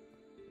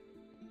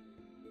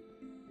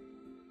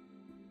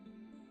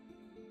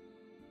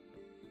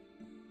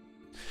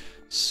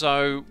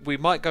 So we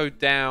might go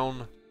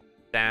down,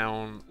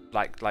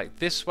 like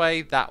this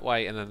way, that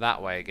way, and then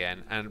that way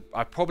again. And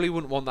I probably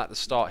wouldn't want that to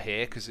start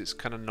here because it's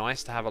kind of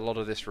nice to have a lot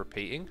of this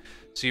repeating.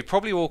 So you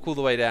probably walk all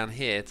the way down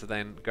here to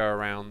then go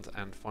around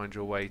and find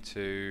your way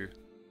to...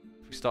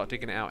 If we start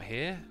digging it out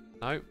here?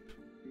 Nope.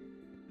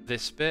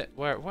 This bit?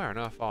 Where on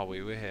earth are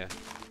we? We're here.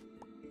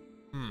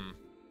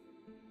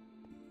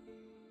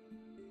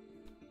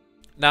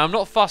 Now, I'm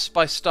not fussed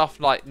by stuff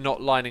like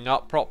not lining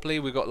up properly.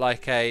 We've got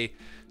like a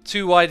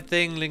 2-wide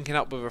thing linking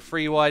up with a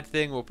 3-wide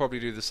thing. We'll probably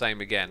do the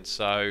same again.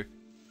 So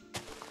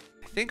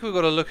I think we've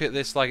got to look at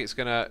this like it's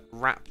going to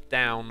wrap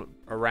down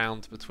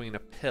around between a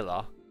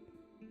pillar.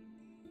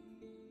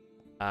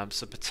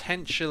 So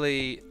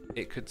potentially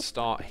it could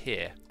start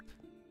here.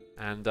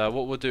 And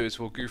what we'll do is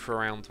we'll goof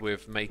around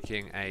with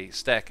making a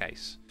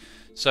staircase.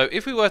 So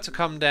if we were to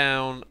come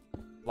down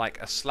like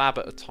a slab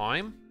at a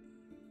time,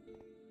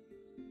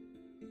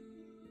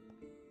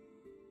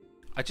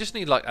 I just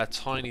need like a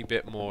tiny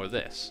bit more of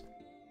this.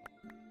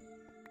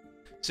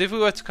 So if we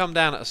were to come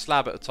down at a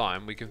slab at a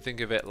time, we can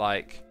think of it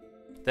like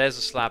there's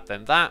a slab,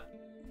 then that,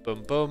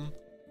 boom, boom.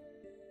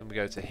 Then we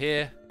go to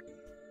here.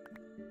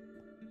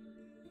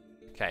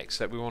 Okay,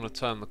 except we want to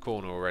turn the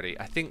corner already.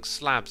 I think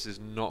slabs is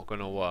not going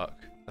to work.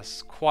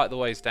 That's quite the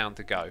ways down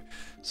to go.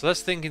 So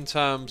let's think in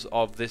terms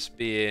of this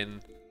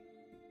being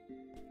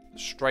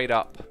straight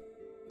up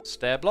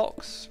stair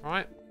blocks,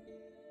 right?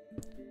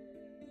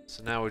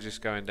 So now we're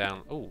just going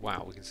down. Oh,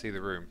 wow, we can see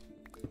the room.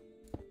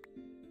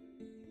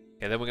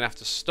 Okay, then we're going to have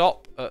to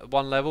stop at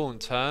one level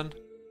and turn.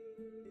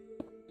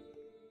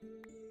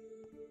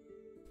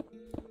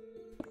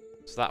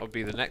 So that would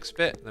be the next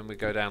bit. Then we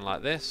go down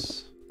like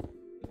this.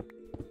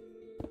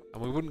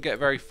 And we wouldn't get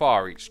very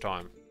far each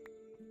time.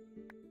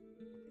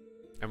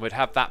 And we'd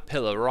have that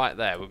pillar right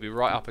there. We'd be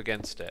right up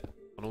against it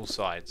on all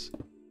sides.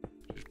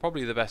 Which is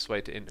probably the best way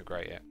to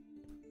integrate it.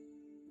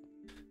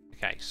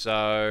 Okay,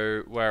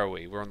 so where are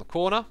we? We're on the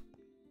corner.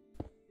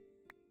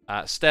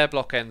 Stair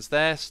block ends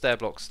there. Stair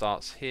block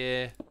starts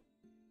here.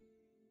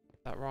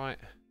 Is that right?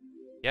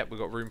 Yep, we've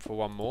got room for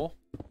one more.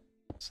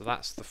 So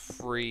that's the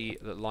 3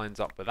 that lines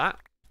up with that.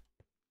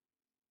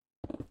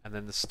 And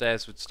then the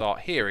stairs would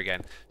start here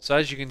again. So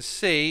as you can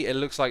see, it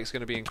looks like it's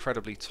going to be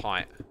incredibly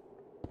tight.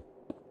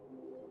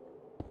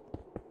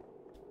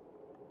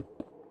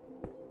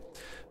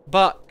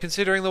 But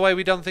considering the way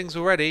we've done things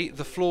already,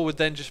 the floor would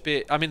then just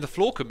be... I mean, the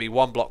floor could be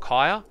 1 block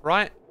higher,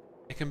 right?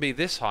 It can be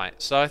this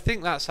height. So I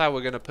think that's how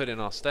we're going to put in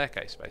our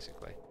staircase,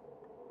 basically.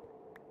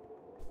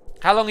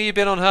 How long have you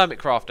been on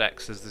Hermitcraft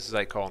X, as this is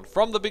Acorn?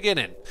 From the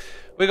beginning.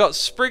 We got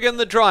Spriggan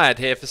the Dryad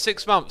here for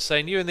 6 months,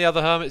 saying you and the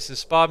other hermits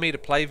inspired me to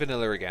play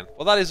vanilla again.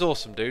 Well, that is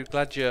awesome, dude.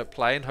 Glad you're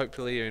playing.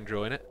 Hopefully you're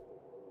enjoying it.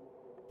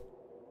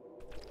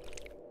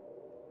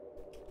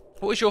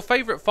 What was your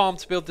favourite farm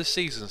to build this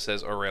season,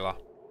 says Aurilla.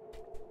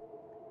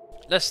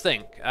 Let's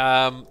think.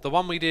 The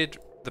one we did,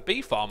 the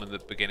bee farm in the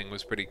beginning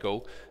was pretty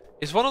cool.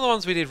 It's one of the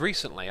ones we did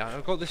recently.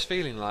 I've got this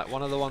feeling like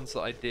one of the ones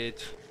that I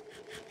did.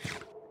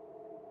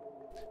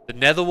 The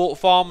Netherwart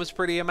farm was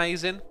pretty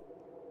amazing.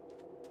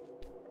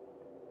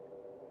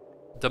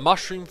 The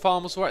mushroom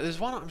farm was alright. There's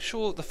one, I'm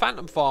sure, the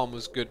phantom farm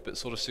was good, but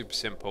sort of super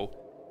simple.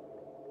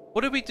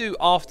 What did we do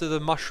after the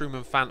mushroom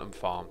and phantom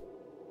farm?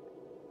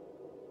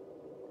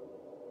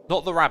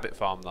 Not the rabbit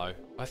farm, though.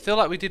 I feel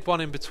like we did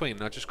one in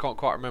between. I just can't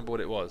quite remember what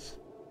it was.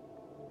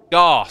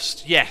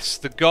 Ghast. Yes,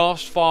 the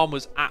Ghast farm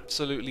was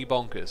absolutely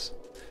bonkers.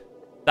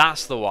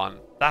 That's the one.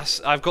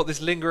 I've got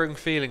this lingering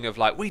feeling of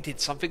like, we did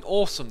something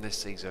awesome this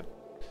season.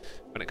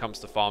 When it comes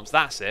to farms.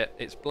 That's it.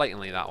 It's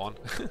blatantly that one.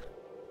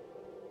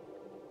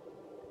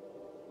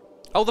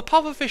 Oh, the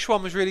pufferfish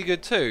one was really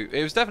good too.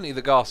 It was definitely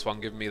the Ghast one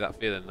giving me that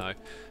feeling though.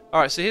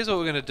 Alright, so here's what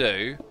we're going to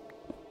do.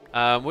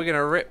 We're going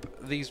to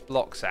rip these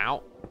blocks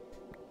out.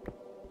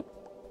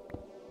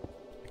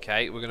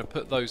 Okay, we're going to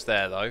put those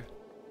there though.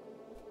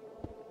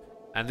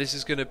 And this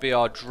is going to be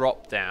our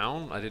drop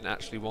down. I didn't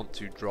actually want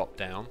to drop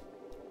down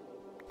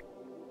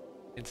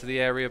into the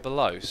area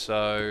below.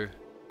 So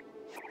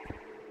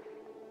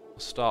we'll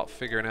start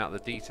figuring out the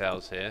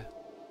details here.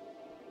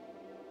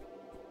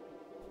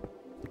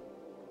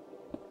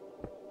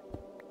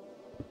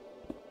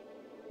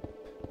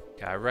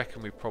 Okay, I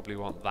reckon we probably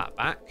want that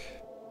back.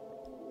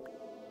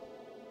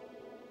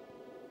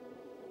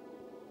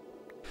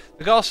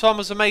 The Ghast farm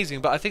was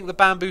amazing, but I think the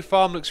bamboo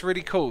farm looks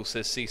really cool,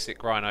 says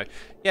Seasick Rhino.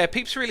 Yeah,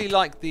 peeps really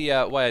liked the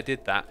way I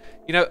did that.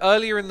 You know,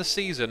 earlier in the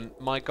season,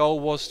 my goal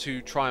was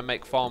to try and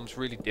make farms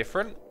really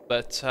different,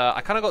 but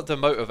I kind of got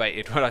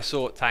demotivated when I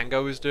saw what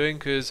Tango was doing,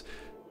 because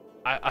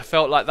I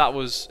felt like that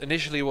was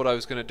initially what I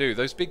was going to do.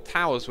 Those big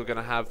towers were going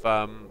to have,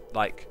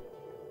 like,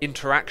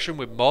 interaction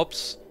with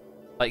mobs.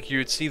 Like, you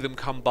would see them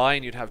come by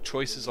and you'd have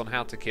choices on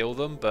how to kill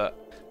them, but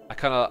I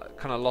kind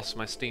of lost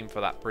my steam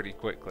for that pretty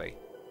quickly.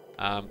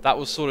 That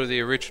was sort of the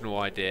original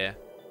idea,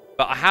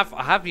 but I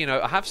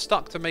have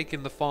stuck to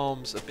making the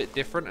farms a bit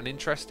different and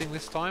interesting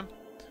this time,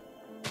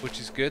 which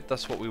is good.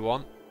 That's what we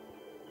want.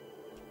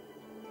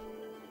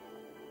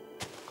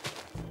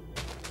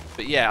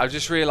 But yeah, I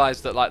just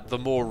realised that like the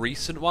more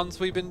recent ones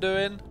we've been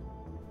doing,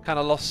 kind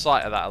of lost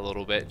sight of that a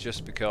little bit,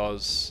 just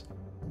because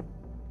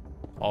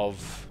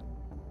of,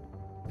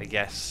 I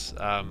guess,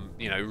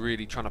 you know,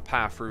 really trying to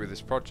power through with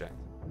this project.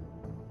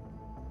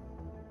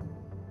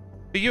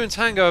 But you and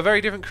Tango are very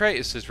different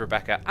creators, says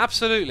Rebecca.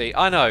 Absolutely,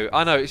 I know.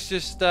 It's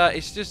just,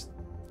 it's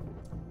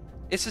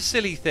a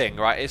silly thing,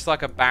 right? It's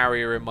like a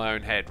barrier in my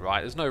own head, right?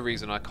 There's no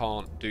reason I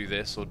can't do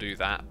this or do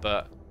that,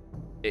 but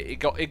it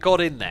got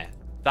in there.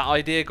 That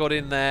idea got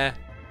in there,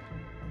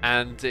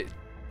 and it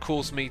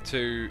caused me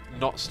to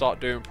not start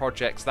doing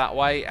projects that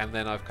way, and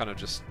then I've kind of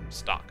just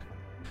stuck.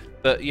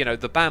 But you know,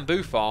 the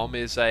bamboo farm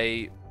is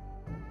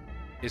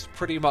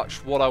pretty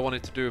much what I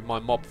wanted to do with my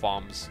mob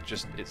farms.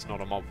 Just it's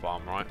not a mob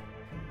farm, right?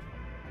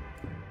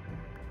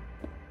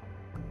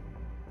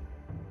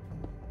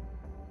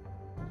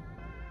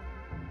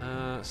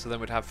 So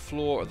then we'd have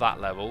floor at that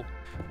level,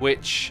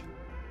 which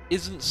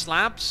isn't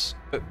slabs,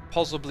 but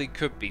possibly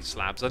could be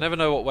slabs. I never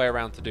know what way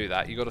around to do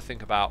that. You got to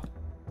think about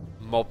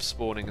mob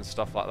spawning and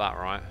stuff like that,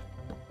 right?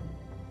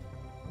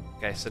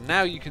 Okay, so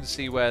now you can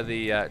see where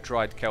the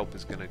dried kelp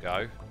is going to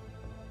go.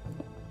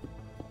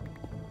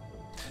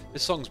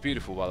 This song's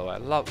beautiful, by the way. I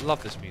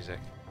love this music.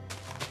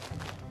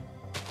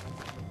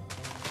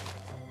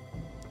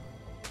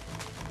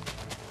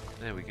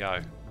 There we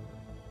go.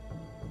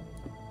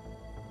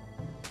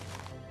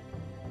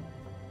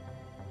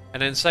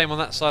 And then same on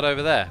that side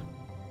over there.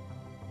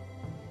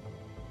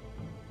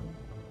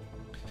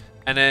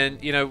 And then,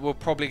 you know, we're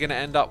probably going to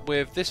end up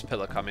with this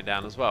pillar coming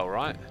down as well,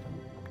 right?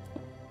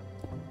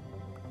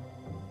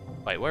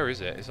 Wait, where is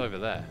it? It's over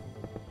there.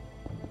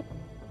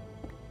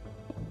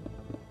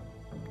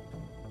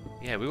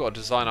 Yeah, we've got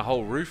to design a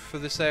whole roof for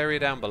this area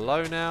down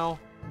below now.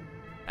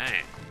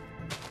 Dang.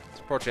 This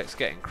project's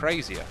getting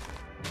crazier.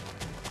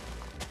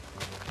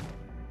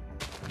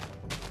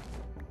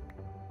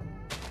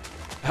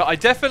 I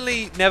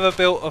definitely never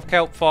built a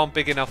kelp farm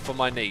big enough for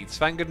my needs.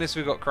 Thank goodness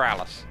we've got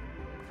Kralis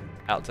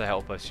out to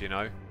help us, you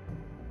know.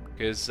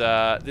 Because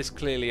this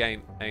clearly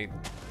ain't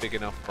big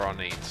enough for our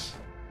needs.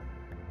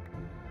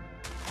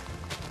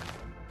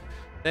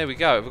 There we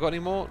go. Have we got any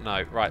more?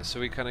 No. Right, so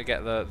we kind of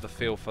get the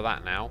feel for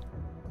that now.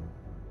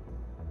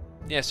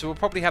 Yeah, so we'll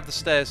probably have the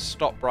stairs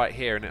stop right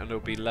here, and it'll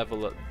be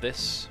level at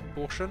this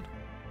portion.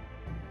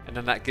 And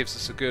then that gives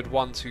us a good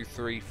 1, 2,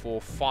 3,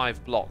 4,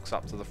 5 blocks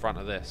up to the front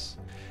of this.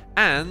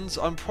 And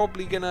I'm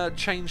probably going to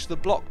change the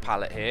block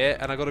palette here,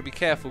 and I've got to be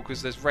careful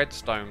because there's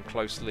redstone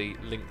closely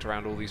linked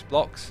around all these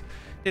blocks.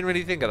 Didn't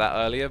really think of that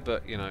earlier,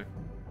 but, you know,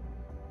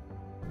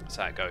 that's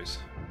how it goes.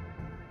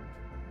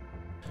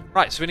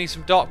 Right, so we need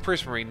some dark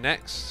prismarine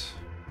next.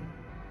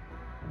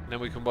 And then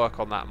we can work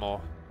on that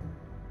more.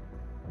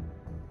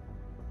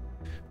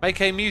 Make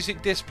a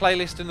music disc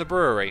playlist in the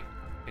brewery.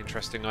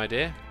 Interesting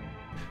idea.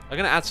 I'm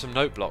going to add some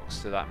note blocks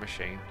to that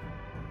machine.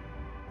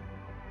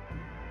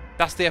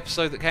 That's the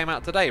episode that came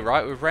out today,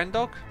 right, with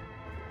Rendog?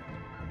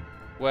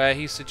 Where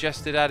he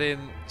suggested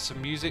adding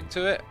some music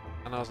to it.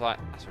 And I was like,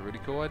 that's a really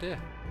cool idea.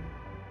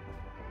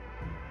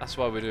 That's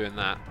why we're doing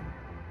that.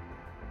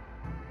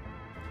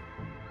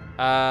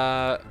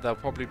 There'll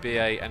probably be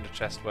a ender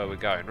chest where we're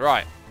going.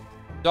 Right.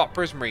 Dark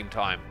Prismarine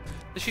time.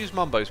 Let's use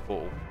Mumbo's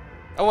portal.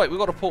 Oh wait, we've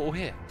got a portal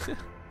here.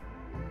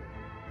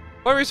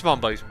 Where is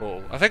Mumbo's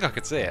portal? I think I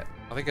can see it.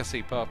 I think I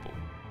see purple.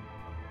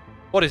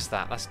 What is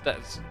that? That's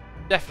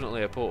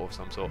definitely a portal of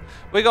some sort.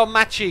 We got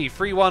Machi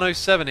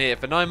 3107 here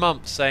for 9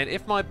 months saying,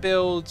 if my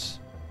builds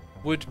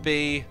would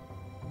be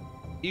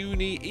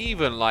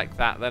even like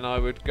that, then I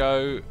would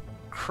go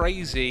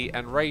crazy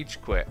and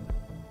rage quit.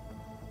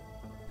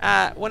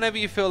 Whenever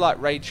you feel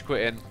like rage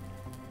quitting,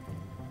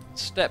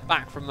 step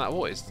back from that.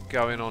 What is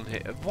going on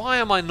here? Why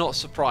am I not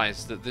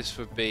surprised that this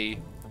would be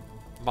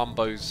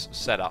Mumbo's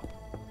setup?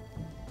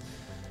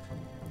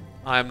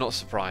 I am not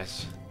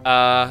surprised.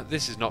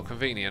 This is not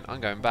convenient.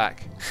 I'm going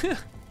back.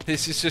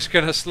 This is just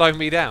going to slow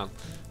me down.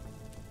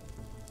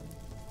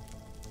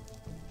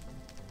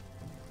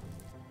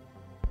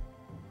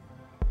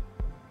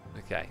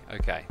 Okay,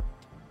 okay.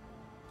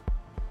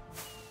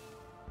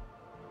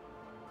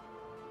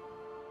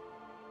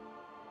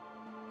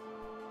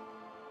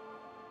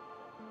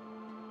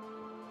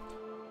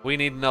 We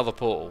need another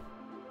portal.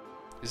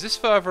 Is this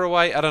further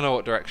away? I don't know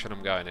what direction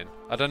I'm going in.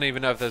 I don't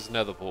even know if there's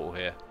another portal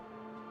here.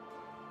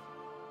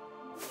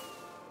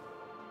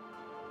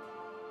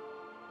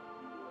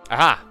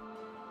 Aha!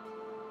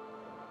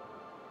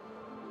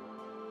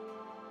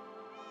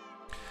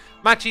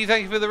 Machi,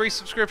 thank you for the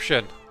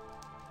resubscription.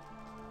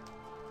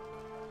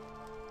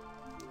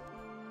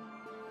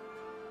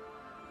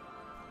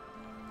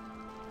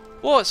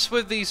 What's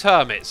with these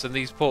hermits and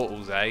these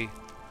portals, eh?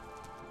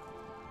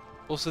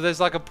 Also, there's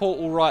like a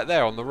portal right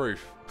there on the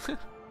roof. I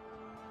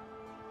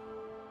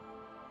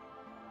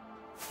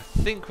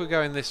think we're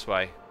going this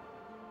way.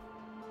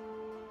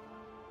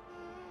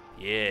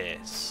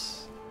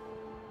 Yes.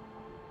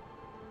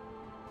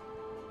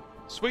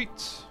 Sweet.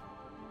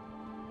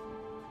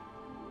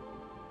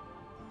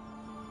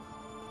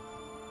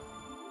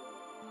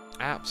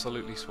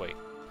 Absolutely sweet.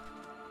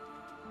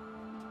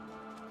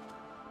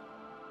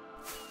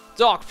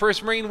 Dark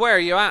Prismarine, where are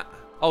you at?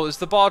 Oh, has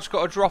the barge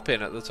got a drop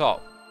in at the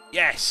top?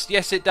 Yes,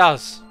 yes it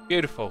does.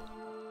 Beautiful.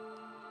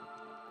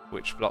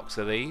 Which blocks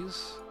are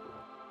these?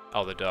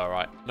 Oh, they're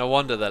diorite. No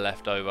wonder they're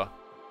left over.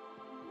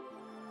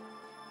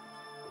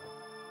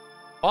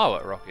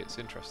 Firework rockets,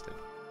 interesting.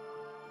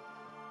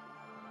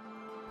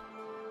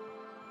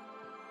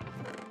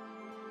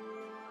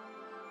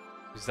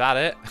 Is that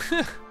it?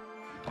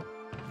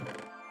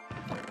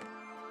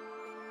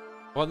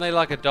 Weren't they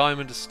like a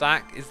diamond a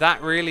stack? Is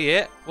that really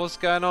it? What's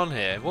going on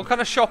here? What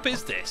kind of shop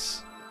is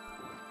this?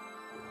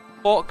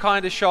 What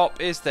kind of shop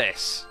is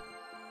this?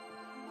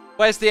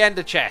 Where's the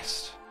ender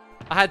chest?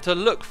 I had to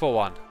look for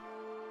one.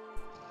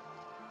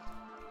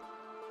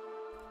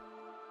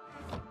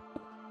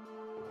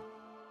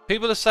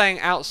 People are saying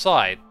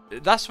outside.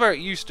 That's where it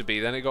used to be,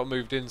 then it got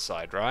moved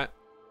inside, right?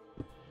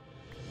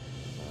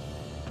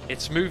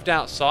 It's moved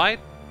outside?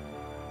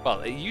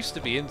 Well, it used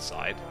to be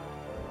inside.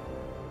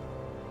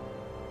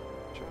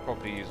 Should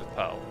probably use a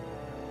pearl.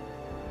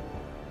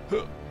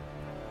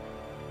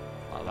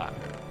 Like that.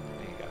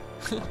 There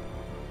you go.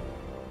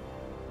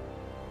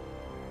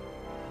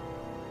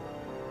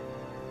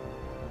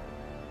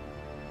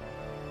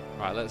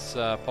 Right, let's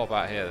pop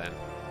out here then.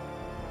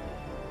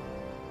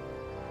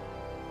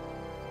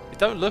 You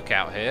don't look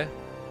out here.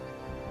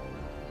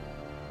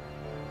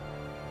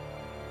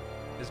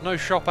 There's no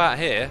shop out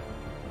here.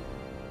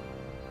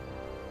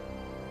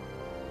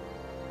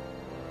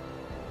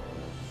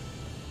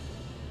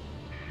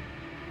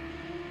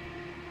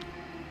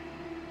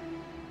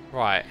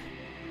 Right.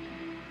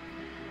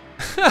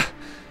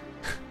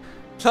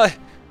 Like,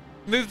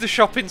 move the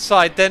shop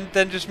inside, then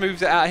just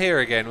moves it out here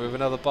again with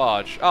another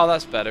barge. Oh,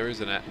 that's better,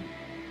 isn't it?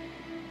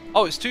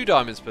 Oh, it's 2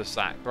 diamonds per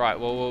stack. Right,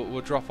 well,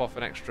 we'll drop off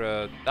an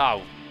extra...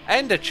 Oh,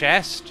 ender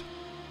chest.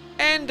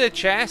 Ender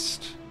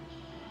chest.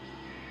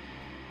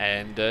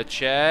 Ender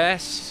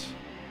chest.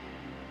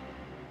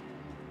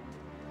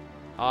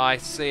 I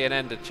see an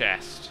ender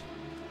chest.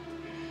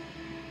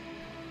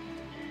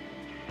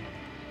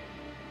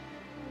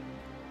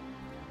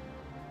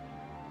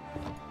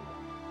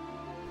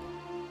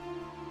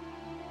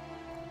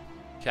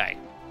 Okay.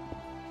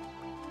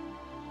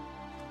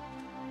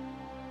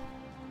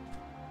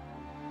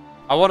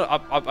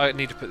 I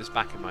need to put this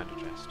back in my ender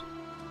chest.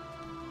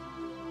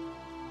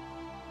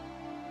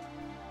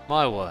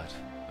 My word.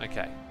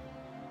 Okay.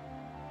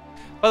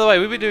 By the way,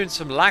 we've been doing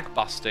some lag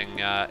busting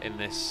in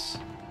this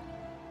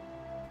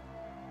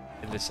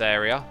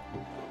area.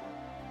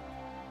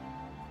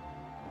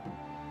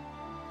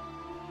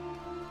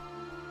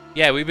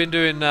 Yeah, we've been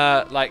doing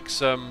like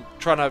some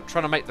trying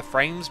to make the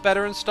frames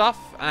better and stuff.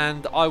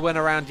 And I went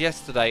around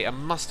yesterday and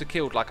must have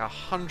killed like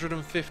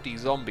 150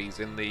 zombies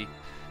in the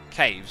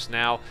caves.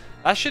 Now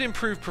that should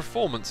improve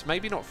performance,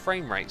 maybe not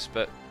frame rates,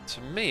 but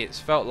to me it's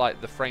felt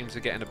like the frames are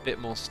getting a bit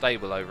more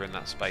stable over in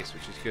that space,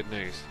 which is good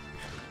news.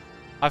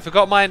 I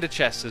forgot my ender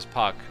chest, says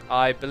Pug.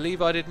 I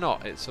believe I did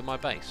not. It's on my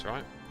base,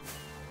 right?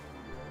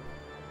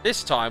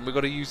 This time we've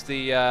got to use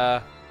the...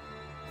 Ow!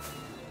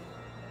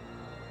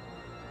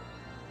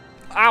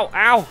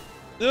 Ow!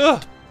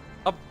 Ugh!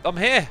 I'm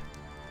here!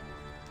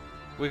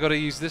 We've got to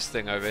use this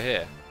thing over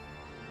here.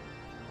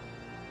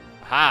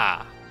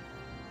 Ha!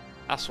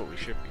 That's what we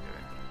should be doing.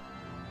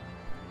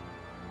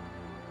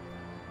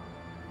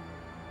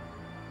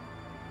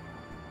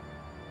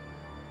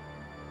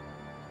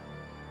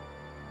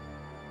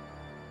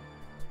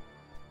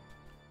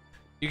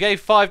 You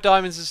gave 5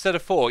 diamonds instead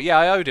of 4. Yeah,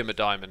 I owed him a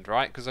diamond,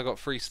 right? Because I got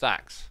 3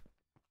 stacks.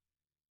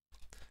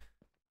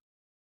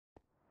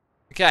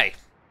 Okay.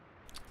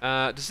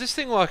 Does this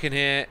thing work in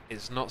here?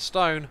 It's not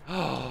stone.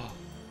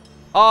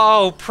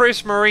 Oh,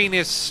 prismarine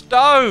is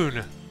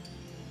stone!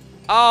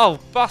 Oh,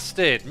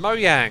 busted.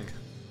 Mojang.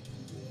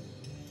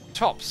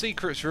 Top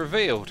secrets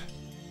revealed.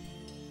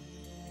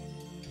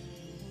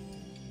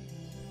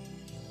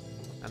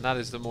 And that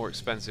is the more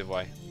expensive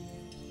way.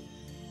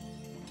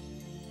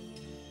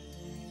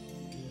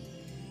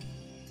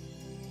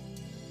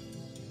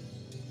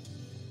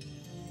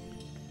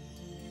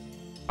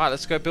 Alright,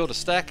 let's go build a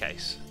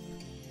staircase.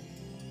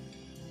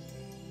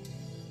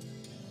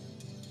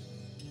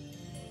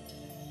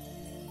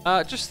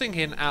 Just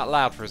thinking out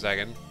loud for a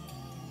second.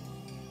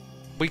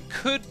 We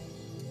could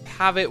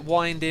have it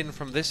wind in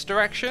from this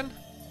direction.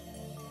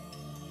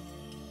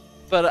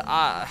 But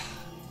I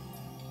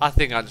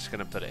think I'm just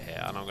going to put it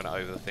here and I'm going to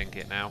overthink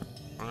it now.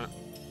 Right.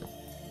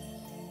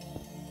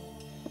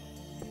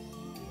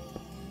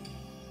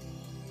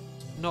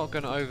 Not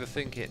going to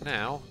overthink it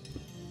now.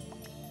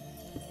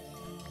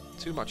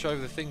 Too much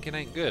overthinking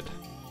ain't good.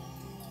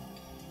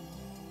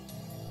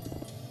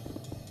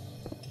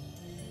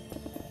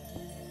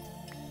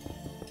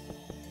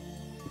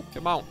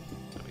 Come on.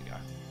 There we go.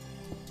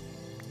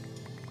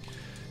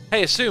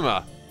 Hey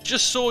Xisuma,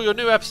 just saw your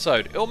new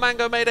episode.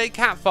 Ilmango made a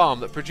cat farm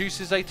that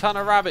produces a ton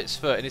of rabbit's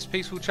foot in his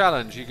peaceful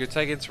challenge. You could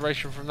take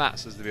inspiration from that,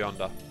 says the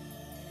Beyonder.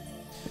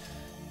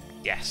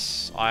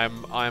 Yes, I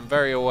am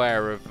very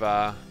aware of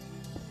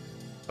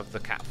the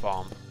cat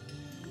farm.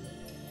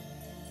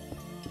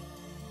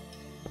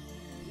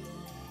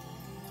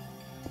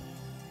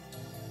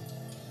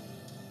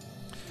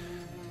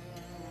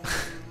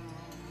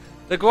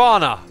 The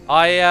Guana.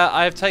 I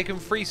have taken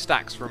 3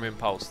 stacks from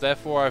Impulse,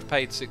 therefore I've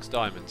paid 6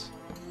 diamonds.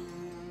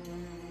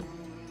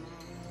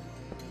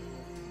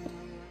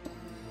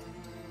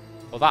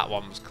 Well, that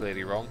one was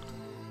clearly wrong.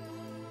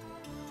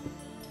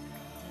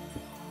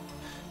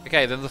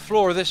 Okay, then the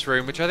floor of this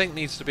room, which I think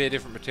needs to be a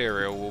different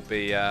material, will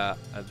be at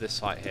this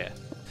height here.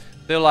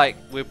 I feel like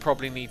we'll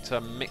probably need to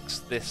mix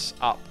this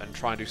up and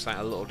try and do something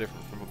a little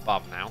different from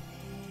above now.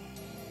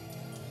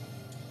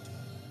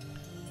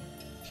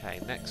 Okay,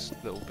 next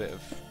little bit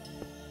of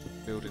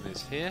building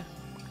is here.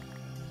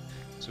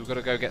 So we've got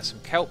to go get some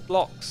kelp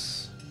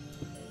blocks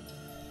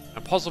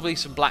and possibly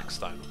some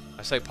blackstone.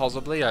 I say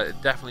possibly,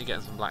 definitely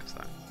getting some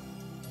blackstone.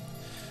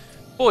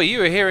 Boy,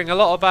 you are hearing a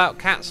lot about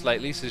cats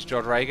lately, says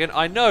John Reagan.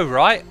 I know,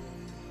 right?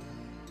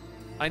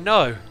 I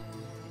know.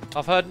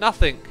 I've heard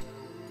nothing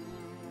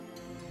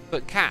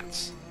but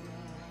cats.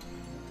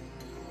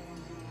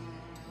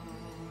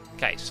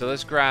 Okay, so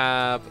let's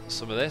grab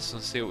some of this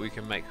and see what we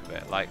can make of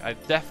it. Like, I'm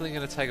definitely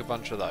going to take a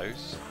bunch of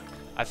those.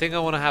 I think I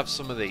want to have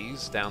some of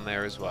these down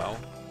there as well.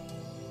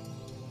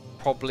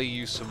 Probably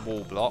use some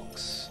wall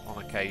blocks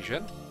on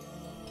occasion.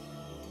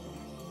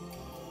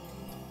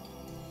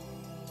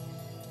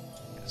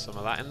 Get some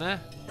of that in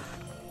there.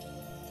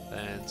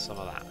 Then some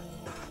of that.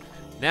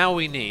 Now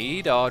we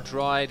need our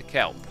dried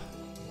kelp.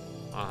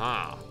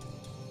 Aha.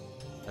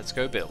 Let's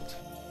go build.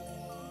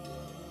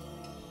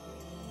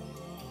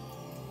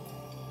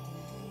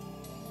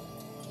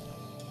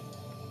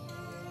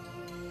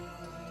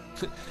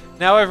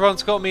 Now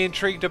everyone's got me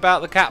intrigued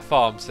about the cat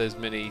farm, says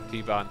Mini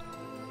T-Bun.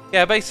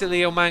 Yeah, basically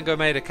Ilmango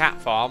made a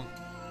cat farm,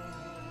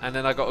 and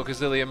then I got a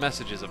gazillion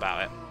messages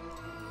about it.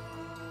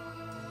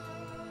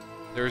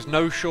 There is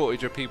no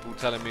shortage of people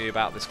telling me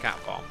about this cat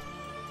farm.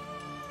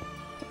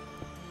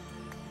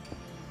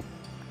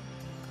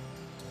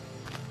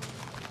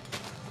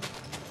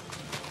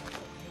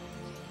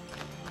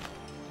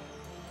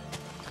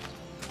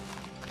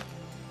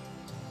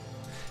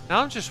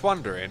 Now I'm just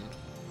wondering,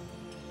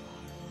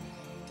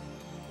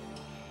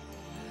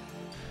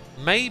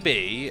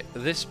 maybe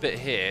this bit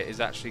here is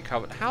actually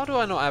covered. How do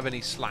I not have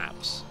any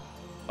slabs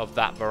of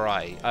that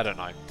beret? I don't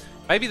know.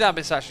 Maybe that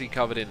bit's actually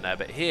covered in there,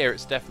 but here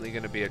it's definitely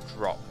going to be a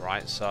drop,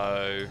 right?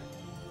 So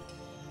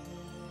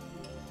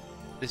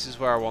this is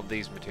where I want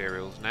these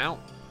materials now.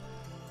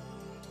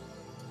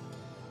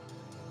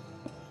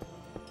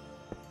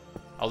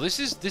 Oh, this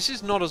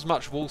is not as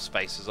much wall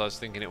space as I was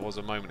thinking it was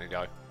a moment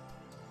ago.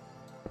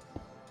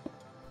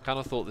 Kind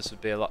of thought this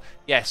would be a lot.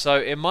 Yeah, so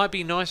it might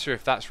be nicer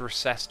if that's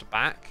recessed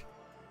back.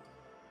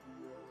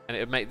 And it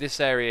would make this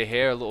area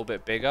here a little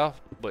bit bigger,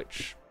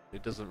 which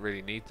it doesn't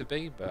really need to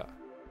be, but...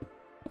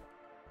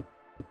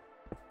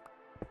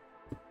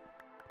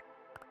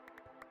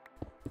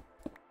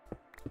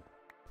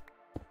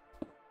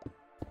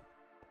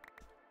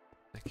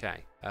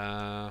 Okay.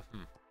 So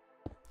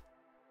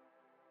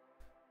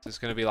it's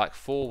going to be like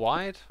 4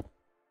 wide.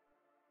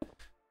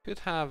 Could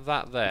have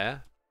that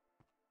there.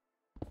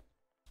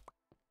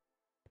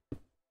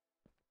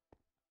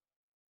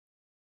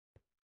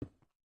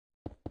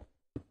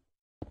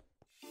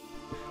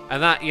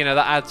 And that, you know,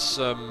 that adds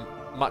some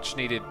much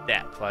needed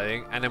depth, I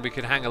think. And then we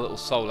can hang a little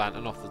soul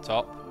lantern off the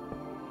top.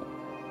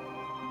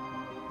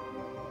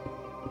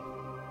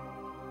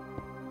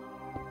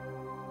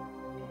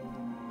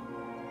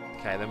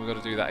 Okay, then we've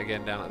got to do that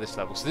again down at this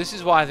level. So this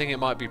is why I think it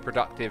might be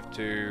productive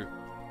to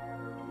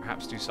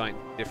perhaps do something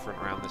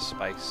different around this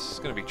space. It's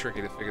going to be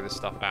tricky to figure this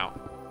stuff out.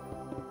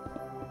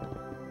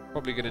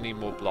 Probably going to need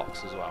more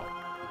blocks as well.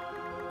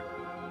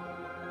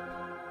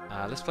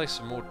 Let's place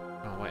some more...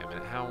 Oh, wait a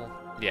minute. How...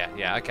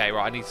 Yeah, okay,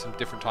 right. I need some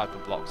different type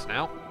of blocks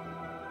now.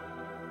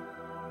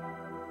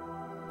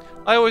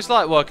 I always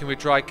like working with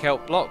dry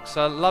kelp blocks.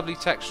 Lovely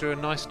texture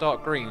and nice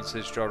dark green,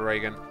 says John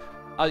Reagan.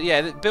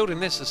 Yeah, building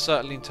this has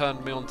certainly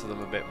turned me onto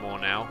them a bit more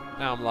now.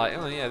 Now I'm like,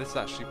 oh yeah, this is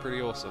actually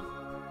pretty awesome.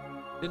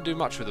 Didn't do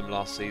much with them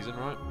last season,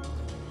 right?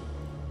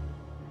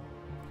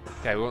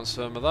 Okay, we want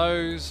some of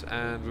those,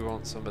 and we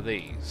want some of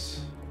these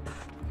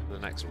for the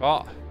next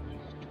part.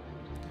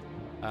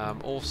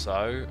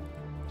 Also,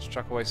 let's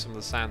chuck away some of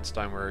the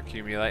sandstone we're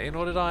accumulating.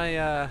 Or did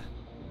I...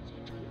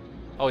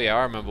 Oh yeah,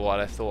 I remember what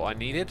I thought I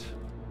needed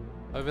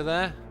over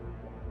there.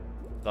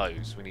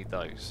 Those, we need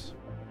those.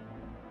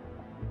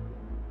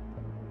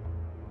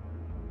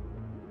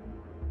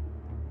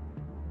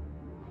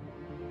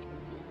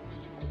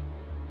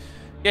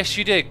 Yes,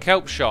 you did.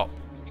 Kelp shop,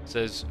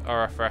 says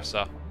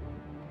RFRSer.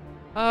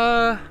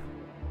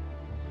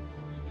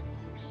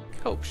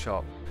 Kelp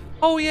shop.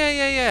 Oh,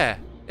 yeah.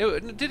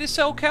 Did it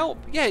sell kelp?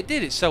 Yeah, it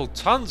did. It sold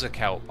tons of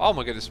kelp. Oh,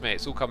 my goodness me.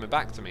 It's all coming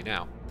back to me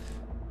now.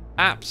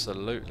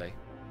 Absolutely.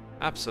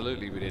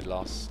 Absolutely we did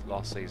last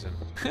season.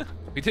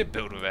 We did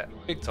build with it.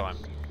 Big time.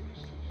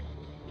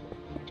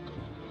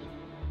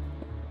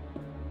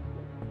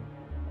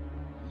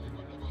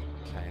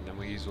 Okay, and then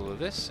we use all of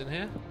this in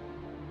here.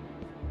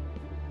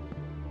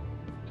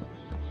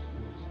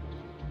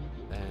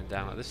 And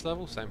down at this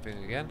level, same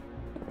thing again.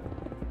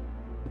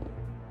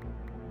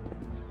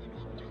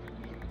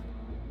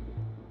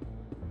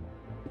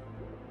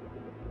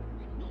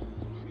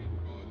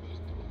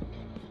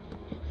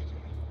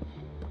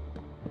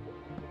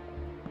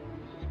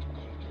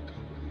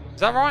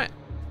 Is that right?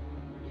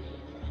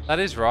 That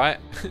is right.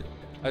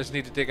 I just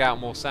need to dig out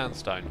more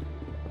sandstone.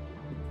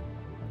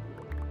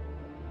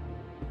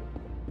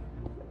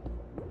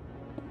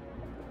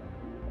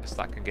 Guess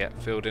that can get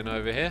filled in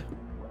over here.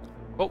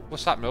 Oh,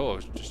 what's happening? Oh, I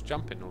was just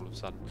jumping all of a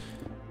sudden.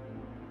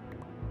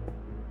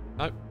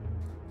 Nope.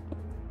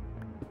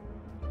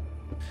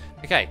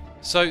 Okay,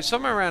 so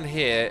somewhere around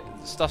here,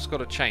 stuff's got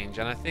to change,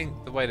 and I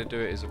think the way to do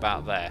it is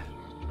about there.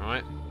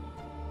 Alright?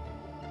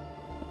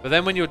 But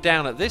then when you're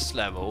down at this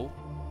level,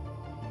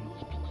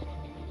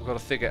 we've got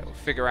to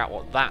figure out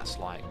what that's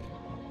like.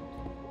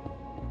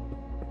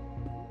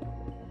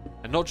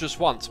 And not just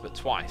once, but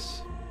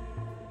twice.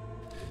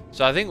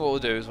 So I think what we'll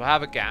do is we'll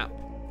have a gap,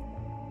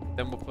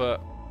 then we'll put...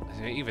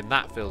 Even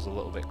that feels a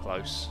little bit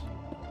close.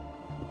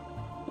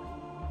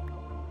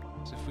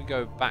 So if we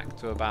go back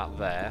to about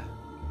there,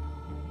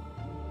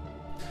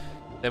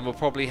 then we'll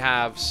probably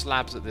have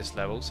slabs at this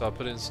level. So I'll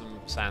put in some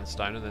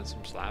sandstone and then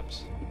some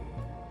slabs.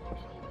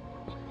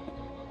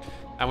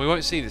 And we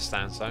won't see this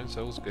sandstone,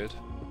 so all's good.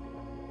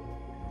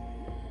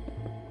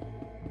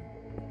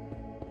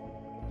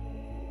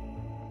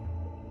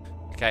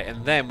 Okay,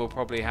 and then we'll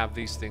probably have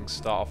these things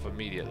start off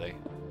immediately.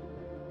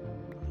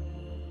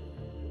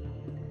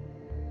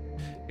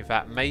 In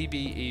fact, maybe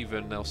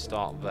even they'll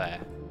start there.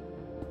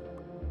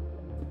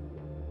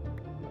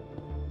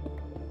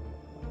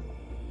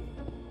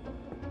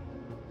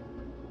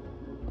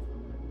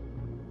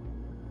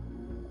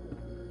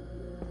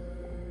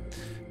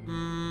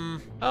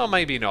 Oh,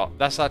 maybe not.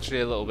 That's actually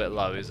a little bit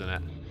low, isn't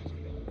it?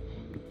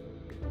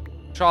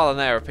 Trial and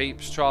error,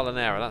 peeps. Trial and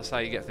error. That's how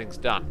you get things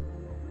done.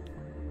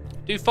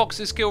 Do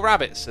foxes kill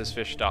rabbits, says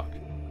Fishduck.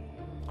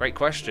 Great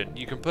question.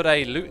 You can put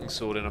a looting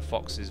sword in a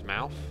fox's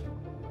mouth.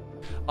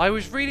 I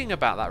was reading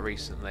about that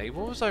recently.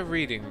 What was I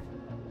reading?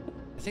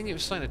 I think it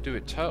was something to do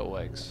with turtle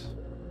eggs.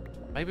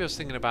 Maybe I was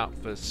thinking about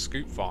for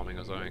scoop farming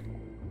or something.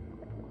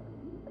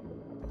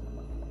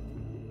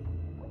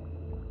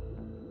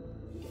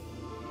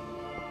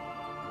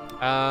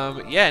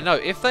 Yeah, no.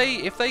 If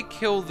they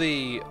kill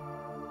the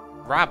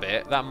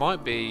rabbit, that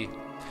might be.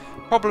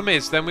 Problem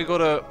is, then we got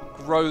to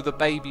grow the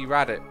baby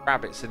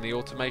rabbits in the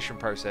automation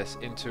process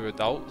into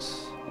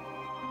adults,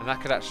 and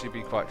that could actually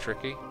be quite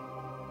tricky.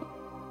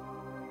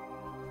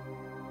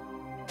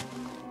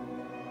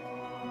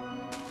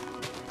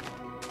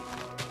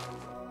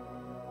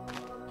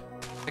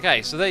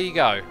 Okay, so there you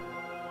go.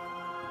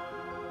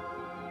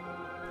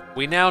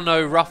 We now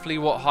know roughly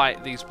what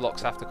height these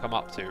blocks have to come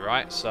up to,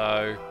 right?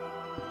 So,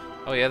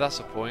 oh yeah,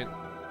 that's a point.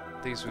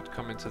 These would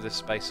come into this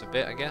space a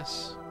bit, I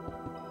guess.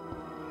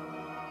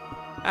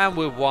 And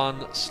we're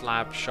one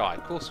slab shy.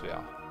 Of course we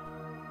are.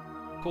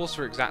 Of course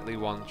we're exactly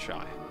one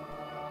shy.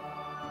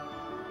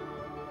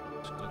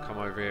 Just going to come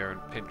over here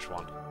and pinch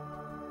one.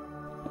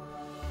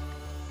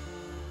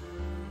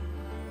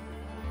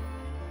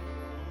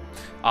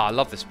 Ah, I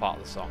love this part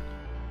of the song.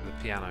 The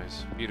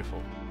pianos.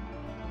 Beautiful.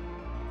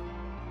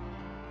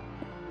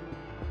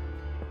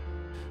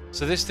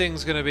 So this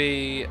thing's going to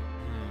be...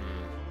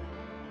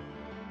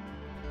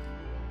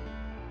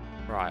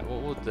 Right,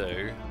 what we'll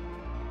do...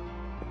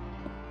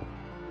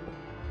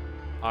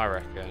 I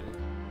reckon...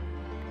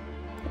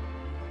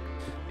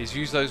 is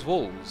use those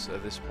walls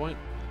at this point.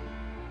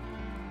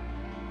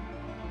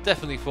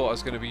 Definitely thought I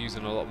was going to be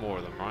using a lot more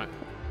of them, right?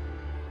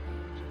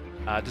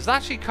 Does that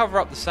actually cover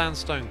up the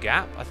sandstone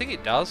gap? I think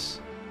it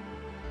does.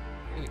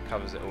 I think it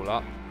covers it all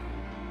up.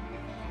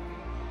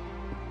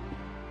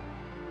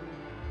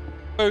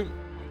 Boom.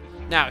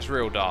 Now it's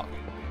real dark.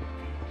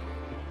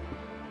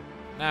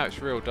 Now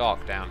it's real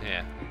dark down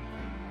here.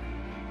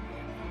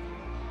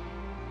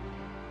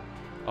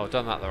 Oh, I've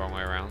done that the wrong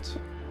way around.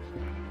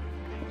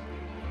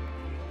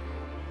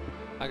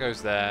 That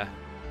goes there.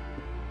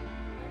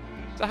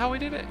 Is that how we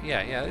did it?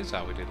 Yeah, that is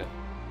how we did it.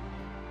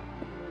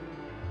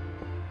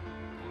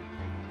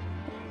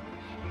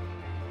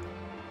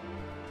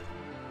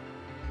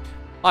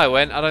 I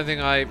went. I don't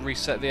think I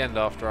reset the end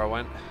after I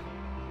went.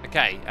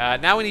 Okay,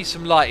 now we need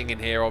some lighting in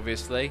here,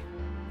 obviously.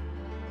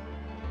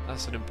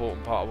 That's an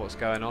important part of what's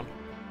going on.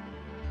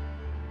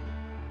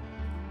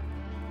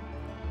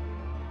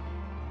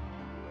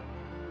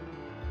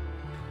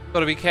 Got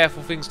to be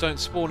careful things don't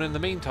spawn in the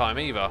meantime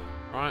either,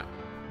 right?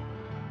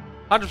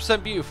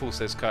 100% beautiful,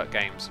 says Kurt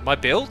Games. My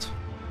build?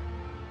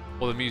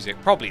 Or the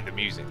music? Probably the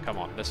music. Come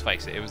on, let's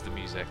face it, it was the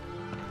music.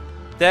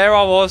 There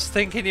I was,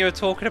 thinking you were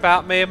talking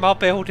about me and my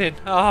building.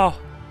 Oh.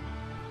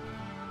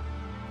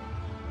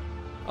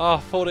 Oh, I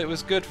thought it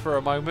was good for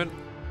a moment.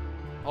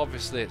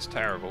 Obviously, it's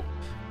terrible.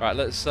 Right,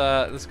 let's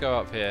go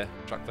up here.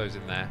 Chuck those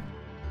in there.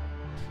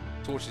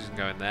 Torches can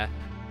go in there.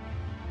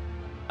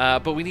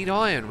 But we need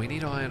iron. We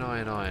need iron.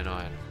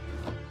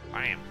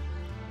 Bam.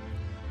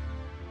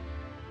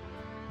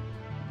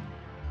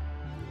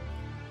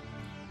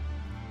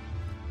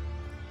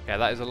 Yeah,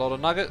 that is a lot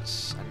of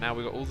nuggets, and now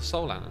we've got all the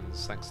soul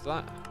lanterns, thanks to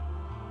that.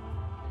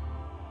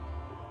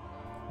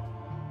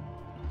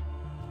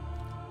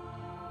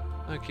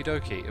 Okie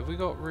dokie. Have we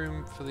got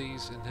room for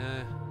these in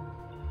here?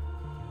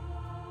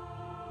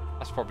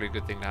 That's probably a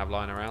good thing to have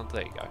lying around.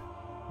 There you go.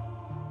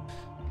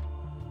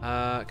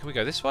 Can we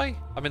go this way?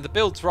 I mean, the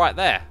build's right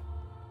there.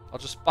 I'll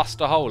just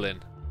bust a hole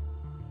in.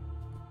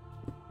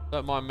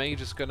 Don't mind me,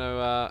 just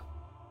gonna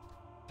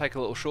take a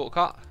little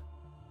shortcut.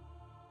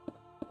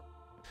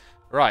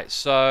 Right,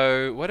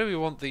 so where do we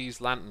want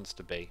these lanterns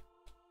to be?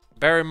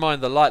 Bear in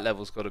mind the light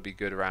level's got to be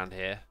good around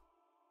here.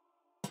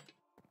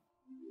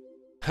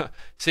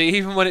 See,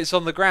 even when it's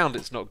on the ground,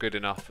 it's not good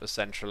enough,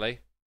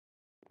 essentially.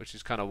 Which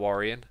is kind of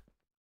worrying.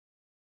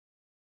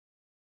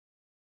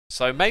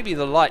 So maybe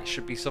the light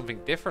should be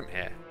something different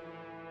here.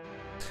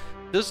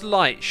 Does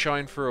light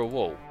shine through a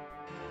wall?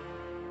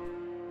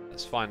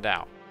 Let's find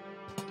out.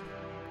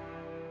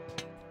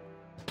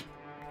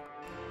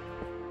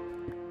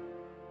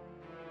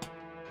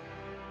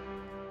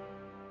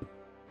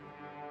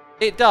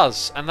 It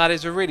does, and that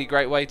is a really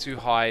great way to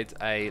hide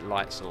a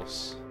light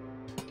source.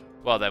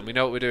 Well then, we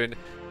know what we're doing.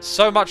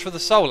 So much for the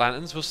soul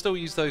lanterns, we'll still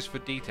use those for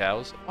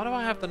details. Why do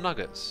I have the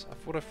nuggets? I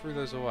thought I threw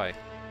those away.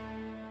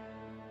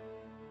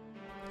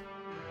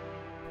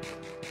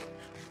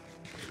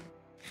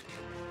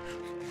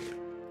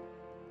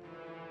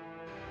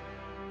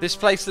 This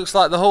place looks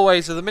like the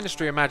hallways of the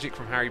Ministry of Magic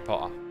from Harry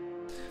Potter.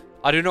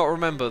 I do not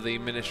remember the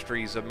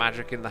Ministries of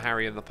Magic in the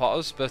Harry and the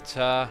Potters, but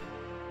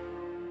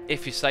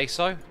if you say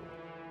so.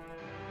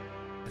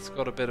 It's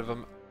got a bit of a...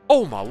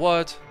 Oh my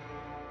word!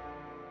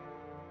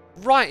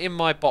 Right in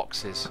my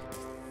boxes.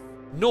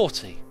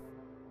 Naughty.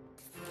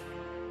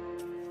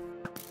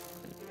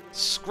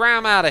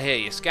 Scram out of here,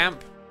 you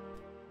scamp.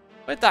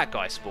 Where'd that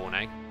guy spawn,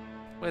 eh?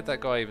 Where'd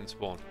that guy even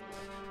spawn?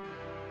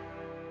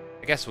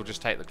 I guess we'll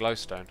just take the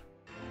glowstone.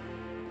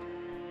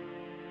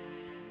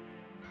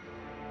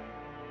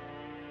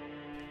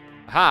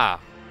 Aha!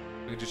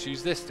 We can just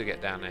use this to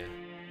get down here.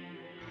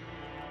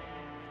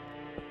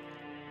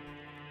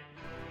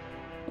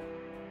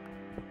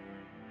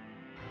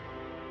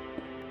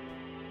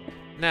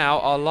 Now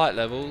our light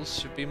levels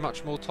should be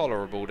much more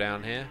tolerable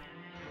down here.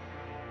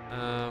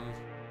 I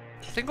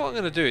think what I'm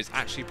going to do is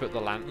actually put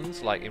the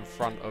lanterns like in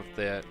front of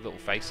their little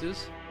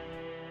faces.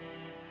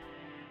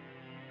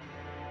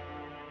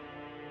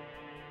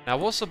 Now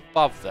what's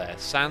above there?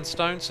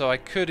 Sandstone, so I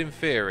could in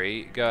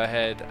theory go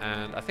ahead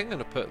and I think I'm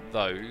going to put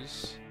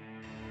those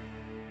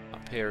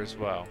up here as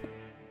well.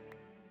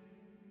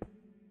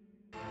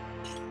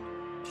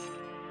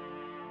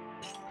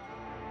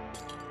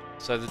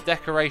 So the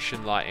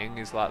decoration lighting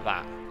is like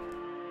that.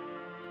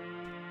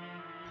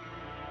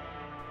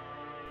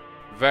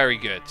 Very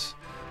good.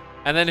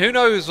 And then who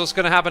knows what's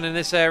going to happen in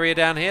this area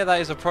down here?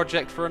 That is a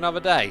project for another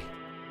day.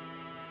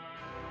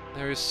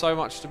 There is so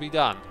much to be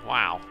done.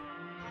 Wow.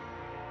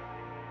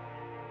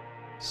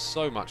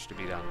 So much to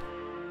be done.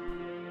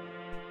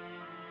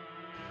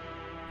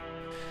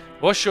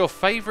 What's your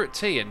favourite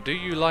tea and do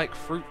you like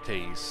fruit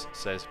teas?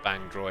 Says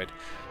Bang Droid.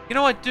 You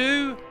know, I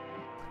do.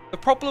 The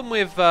problem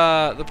with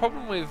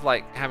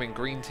like having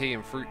green tea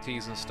and fruit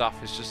teas and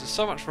stuff is just there's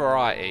so much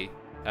variety,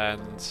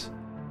 and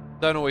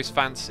don't always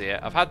fancy it.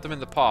 I've had them in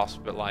the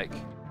past, but like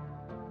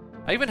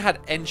I even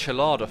had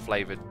enchilada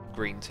flavored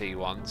green tea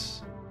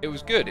once. It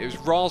was good. It was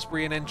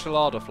raspberry and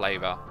enchilada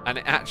flavour, and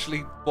it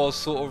actually was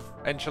sort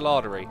of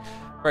enchilada-y.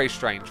 Very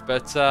strange,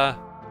 but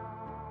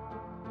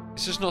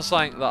it's just not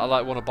something that I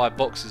like want to buy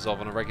boxes of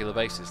on a regular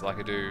basis, like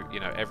I do, you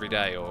know, every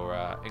day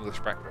or English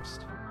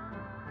breakfast.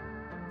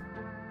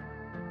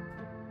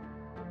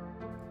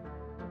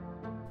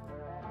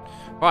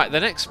 Right, the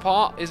next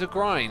part is a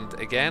grind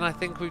again. I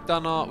think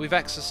we've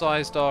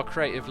exercised our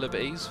creative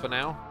liberties for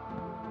now.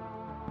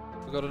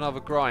 We've got another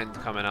grind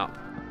coming up.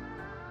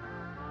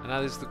 And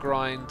that is the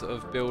grind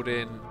of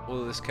building all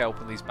of this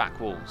kelp and these back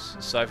walls.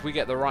 So if we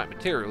get the right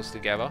materials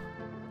together,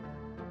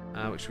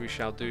 which we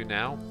shall do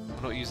now,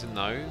 we're not using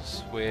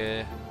those.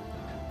 We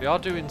are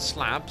doing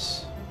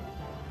slabs.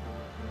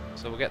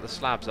 So we'll get the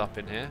slabs up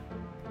in here.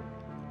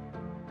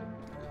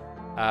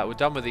 We're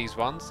done with these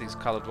ones, these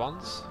coloured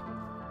ones.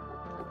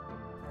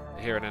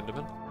 Here in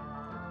Enderman.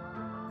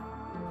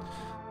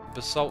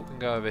 Basalt can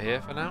go over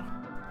here for now.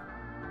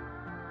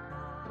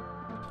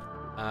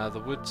 The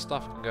wood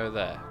stuff can go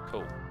there.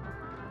 Cool.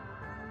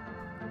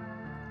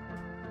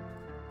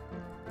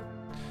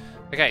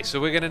 Okay,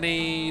 so we're going to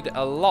need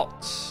a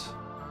lot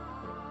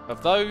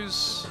of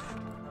those,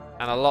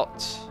 and a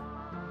lot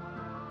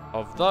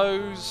of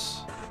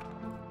those,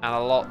 and a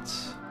lot,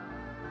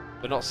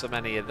 but not so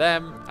many of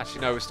them.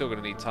 Actually, no, we're still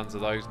going to need tons of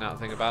those now that I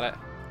think about it.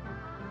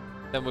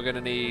 Then we're going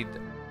to need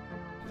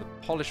the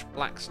polished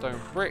blackstone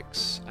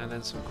bricks, and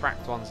then some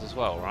cracked ones as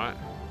well, right?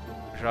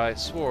 Which I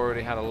swore I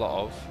already had a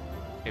lot of.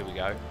 Here we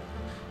go.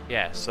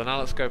 Yeah, so now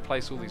let's go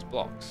place all these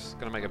blocks. It's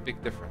going to make a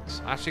big difference.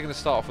 I'm actually going to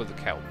start off with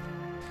the kelp.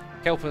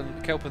 Kelp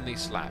and these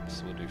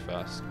slabs we'll do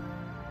first.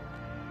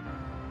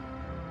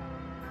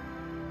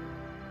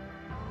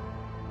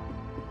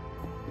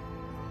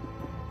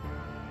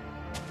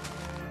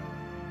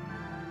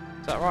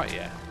 Is that right?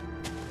 Yeah.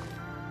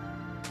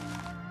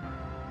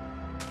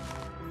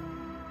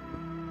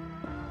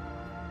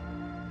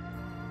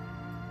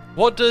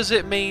 What does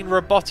it mean,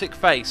 robotic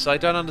face? I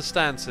don't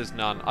understand, says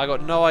None. I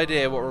got no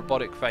idea what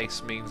robotic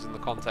face means in the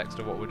context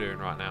of what we're doing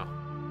right now.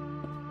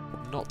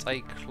 Not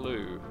a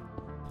clue,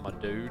 my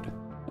dude.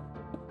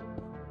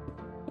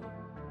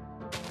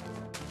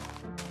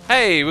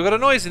 Hey, we got a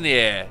noise in the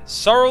air.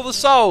 Sorrel the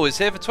Soul is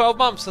here for 12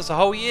 months, that's a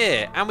whole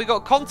year. And we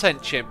got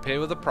Content Chimp here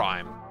with a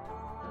Prime.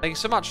 Thank you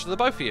so much to the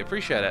both of you,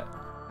 appreciate it.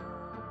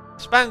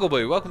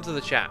 Spangleboo, welcome to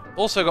the chat.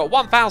 Also got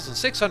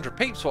 1,600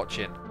 peeps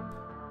watching.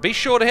 Be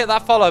sure to hit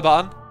that follow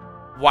button.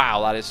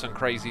 Wow, that is some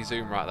crazy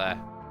zoom right there.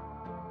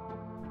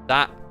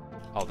 That...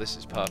 Oh, this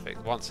is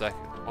perfect. 1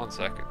 second. 1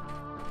 second.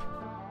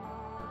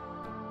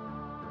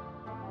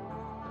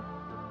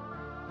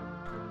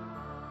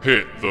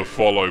 Hit the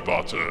follow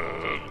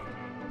button.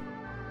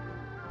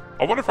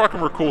 I wonder if I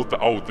can record the...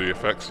 Oh, the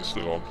effects are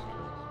still on.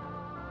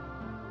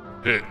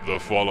 Hit the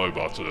follow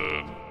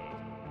button.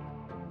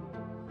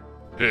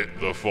 Hit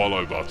the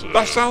follow button.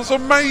 That sounds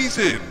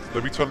amazing!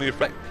 Let me turn the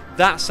effect...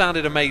 That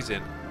sounded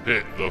amazing.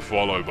 Hit the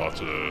follow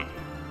button.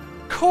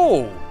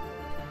 Cool!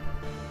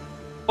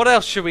 What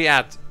else should we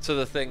add to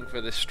the thing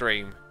for this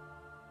stream?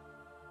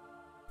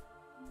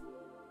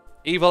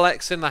 Evil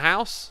X in the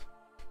house?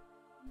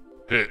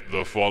 Hit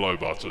the follow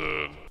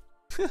button.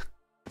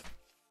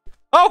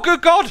 Oh,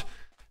 good God!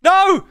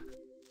 No!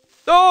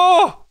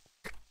 Oh!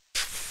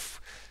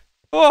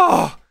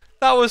 Oh!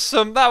 That was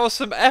some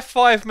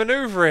F5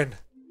 maneuvering.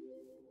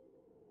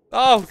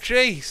 Oh,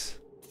 jeez.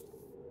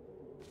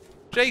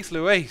 Jeez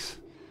Louise.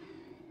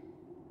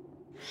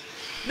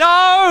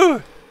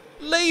 No!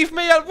 Leave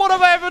me! What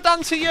have I ever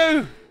done to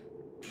you?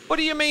 What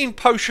do you mean,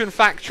 Potion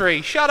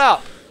Factory? Shut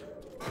up!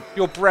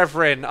 Your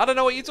brethren. I don't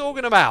know what you're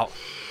talking about.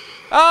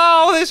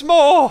 Oh, there's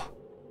more!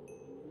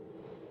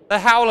 They're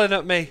howling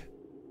at me.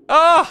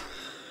 Oh!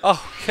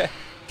 Oh,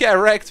 get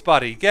wrecked,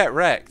 buddy. Get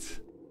wrecked.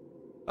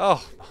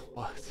 Oh,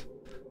 what?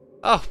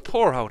 Oh,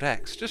 poor old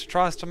X. Just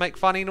tries to make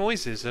funny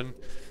noises and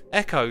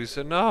echoes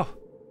and oh.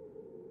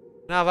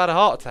 Now I've had a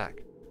heart attack.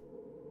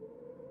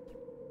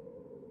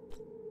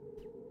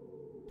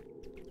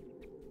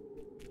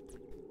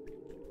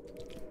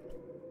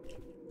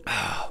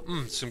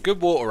 Some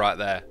good water right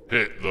there.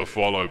 Hit the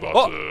follow button.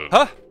 What?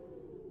 Huh?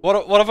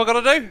 What have I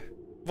got to do?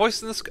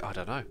 Voice in the sky? I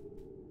don't know.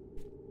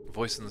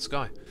 Voice in the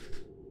sky.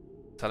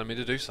 Telling me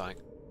to do something.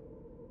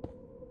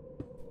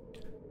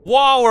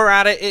 While we're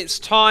at it, it's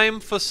time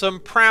for some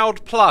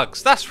proud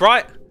plugs. That's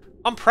right.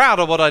 I'm proud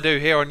of what I do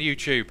here on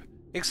YouTube.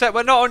 Except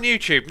we're not on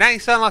YouTube. Now you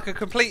sound like a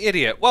complete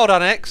idiot. Well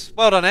done, X.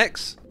 Well done,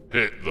 X.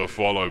 Hit the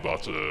follow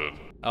button.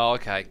 Oh,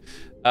 okay.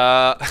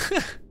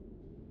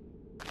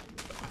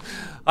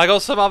 I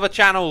got some other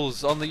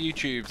channels on the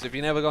YouTubes. If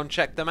you never gone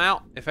check them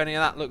out, if any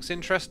of that looks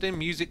interesting,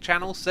 music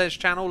channel, Says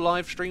channel,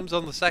 live streams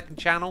on the second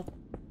channel.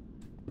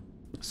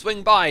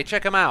 Swing by,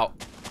 check them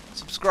out.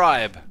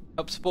 Subscribe.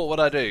 Help support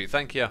what I do.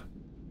 Thank you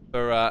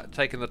for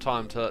taking the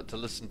time to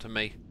listen to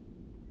me.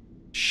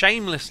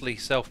 Shamelessly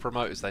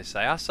self-promote, as they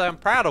say. I say I'm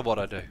proud of what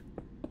I do.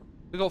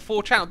 We've got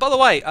 4 channels. By the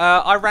way,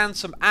 I ran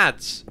some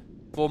ads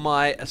for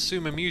my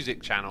Xisuma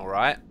music channel,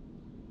 right?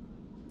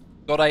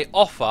 Got a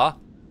offer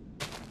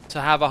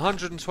to have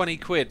 120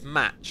 quid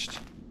matched.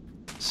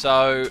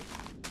 So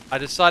I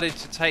decided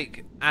to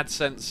take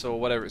AdSense or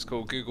whatever it's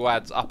called, Google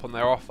Ads, up on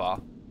their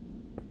offer.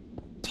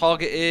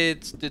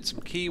 Targeted, did some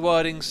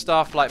keywording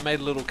stuff, like made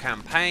a little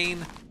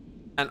campaign.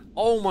 And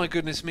oh my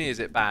goodness me, is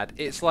it bad.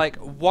 It's like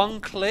 1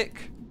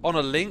 click on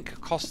a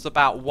link costs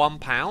about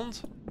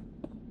 £1.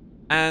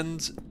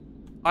 And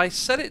I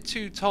set it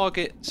to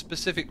target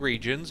specific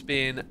regions,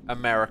 being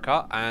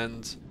America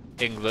and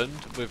England,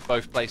 with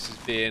both places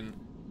being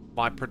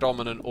my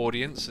predominant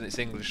audience, and it's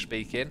English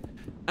speaking.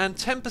 And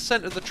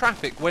 10% of the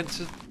traffic went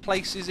to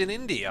places in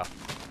India.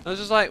 I was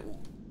just like,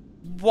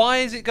 why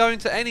is it going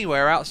to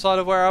anywhere outside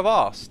of where I've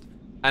asked?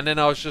 And then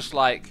I was just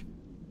like,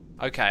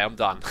 okay, I'm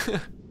done.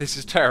 This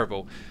is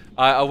terrible.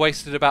 I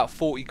wasted about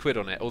 40 quid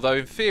on it. Although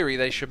in theory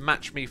they should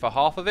match me for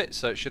half of it,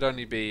 so it should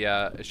only be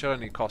it should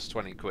only cost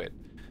 20 quid.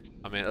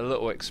 I mean, a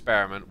little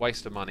experiment,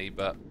 waste of money,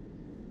 but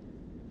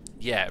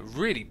yeah,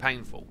 really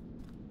painful.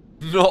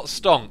 Not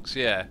stonks,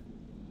 yeah.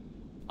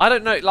 I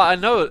don't know, like, I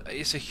know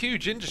it's a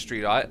huge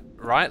industry,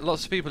 right?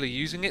 Lots of people are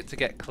using it to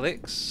get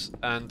clicks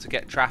and to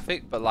get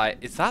traffic, but like,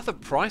 is that the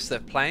price they're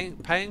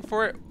paying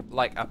for it?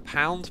 Like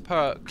 £1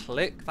 per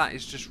click? That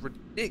is just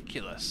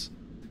ridiculous.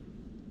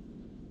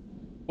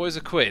 What is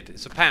a quid?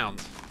 It's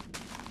 £1.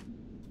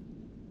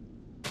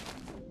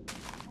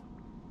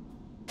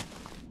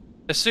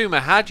 Xisuma,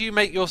 how do you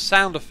make your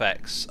sound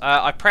effects?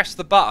 I press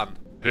the button.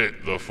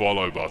 Hit the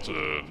follow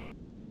button.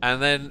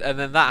 And then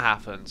that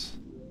happens.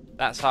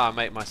 That's how I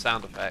make my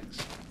sound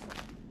effects.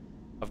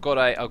 I've got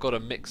a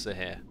mixer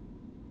here.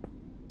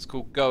 It's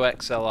called Go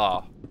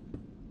XLR.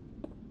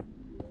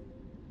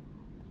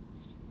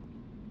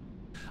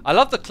 I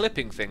love the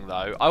clipping thing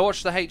though. I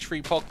watch the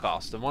H3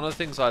 podcast, and one of the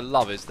things I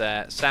love is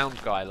their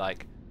sound guy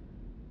like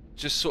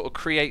just sort of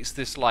creates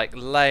this like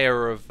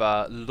layer of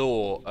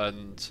lore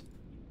and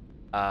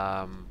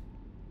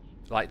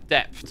like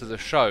depth to the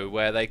show,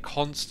 where they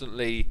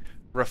constantly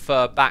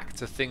refer back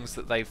to things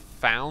that they've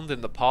found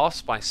in the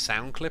past by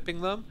sound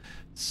clipping them.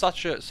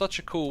 Such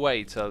a cool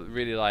way to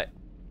really like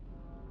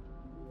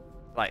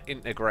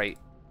integrate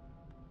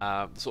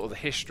sort of the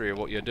history of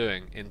what you're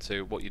doing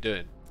into what you're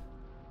doing.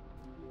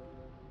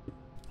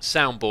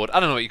 Soundboard,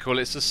 I don't know what you call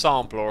it. It's a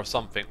sampler or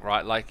something,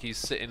 right? Like he's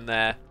sitting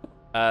there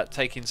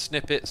taking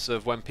snippets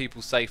of when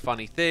people say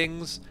funny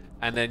things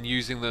and then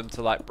using them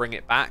to like bring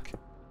it back.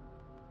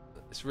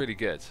 It's really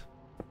good.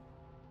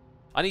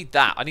 I need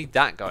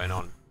that going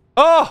on.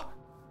 Oh!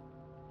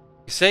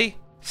 You see?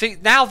 See,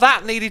 now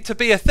that needed to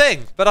be a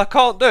thing, but I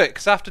can't do it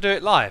because I have to do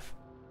it live.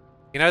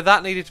 You know,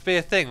 that needed to be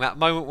a thing. That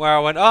moment where I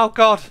went, oh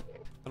god,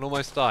 and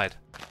almost died.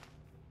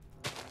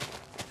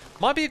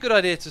 Might be a good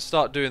idea to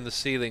start doing the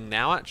ceiling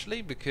now,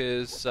 actually,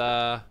 because it's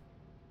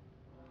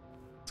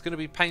going to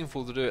be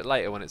painful to do it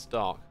later when it's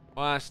dark.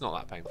 Well, it's not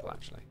that painful,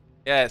 actually.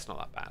 Yeah, it's not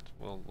that bad.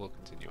 We'll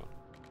continue on.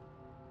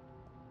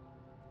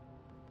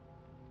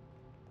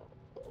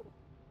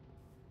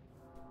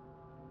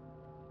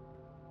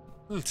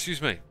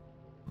 Excuse me.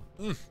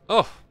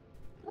 Oh.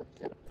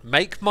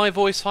 Make my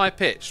voice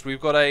high-pitched. We've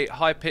got a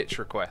high-pitch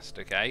request,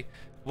 okay?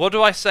 What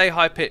do I say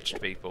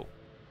high-pitched, people?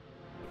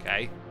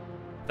 Okay.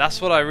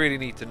 That's what I really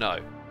need to know.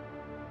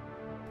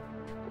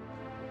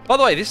 By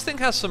the way, this thing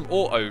has some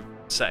auto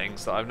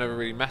settings that I've never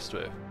really messed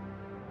with.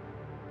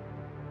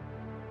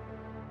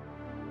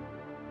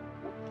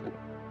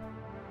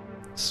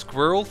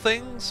 Squirrel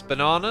things?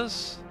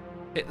 Bananas?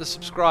 Hit the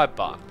subscribe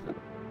button.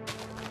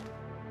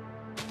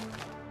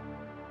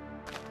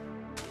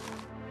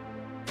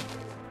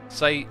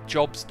 Say,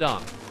 job's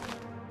done.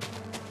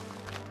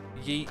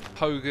 Yeet,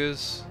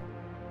 pogers.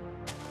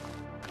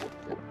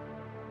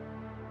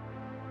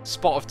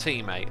 Spot of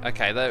teammate.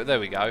 Okay, there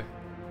we go.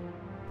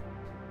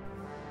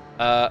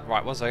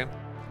 Right, 1 second.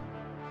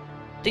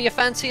 Do you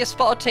fancy a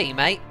spot of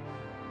teammate?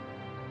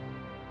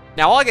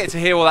 Now I get to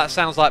hear what that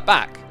sounds like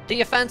back. Do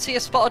you fancy a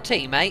spot of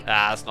teammate?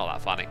 Ah, that's not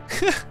that funny.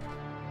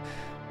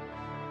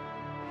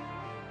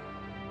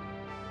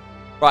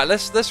 Right,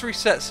 let's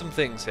reset some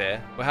things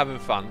here. We're having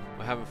fun.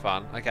 We're having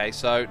fun. Okay,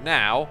 so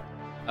now,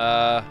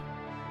 I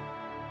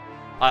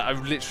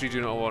literally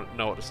do not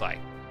know what to say.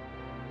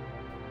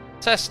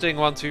 Testing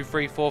 1 2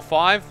 3 4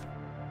 5.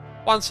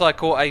 Once I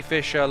caught a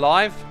fish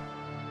alive,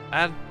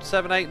 and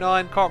 7 8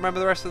 9. Can't remember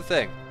the rest of the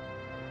thing.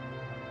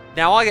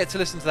 Now I get to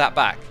listen to that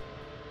back.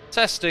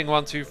 Testing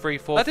 1 2 3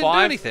 4 5. I didn't do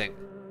anything.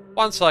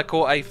 Once I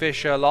caught a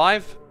fish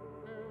alive,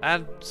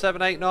 and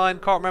 7 8 9.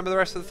 Can't remember the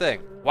rest of the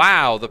thing.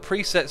 Wow, the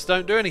presets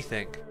don't do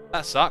anything.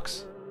 That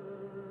sucks.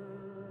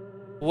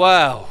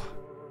 Well,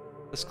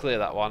 let's clear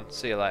that one.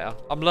 See you later.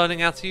 I'm learning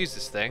how to use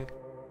this thing.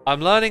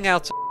 I'm learning how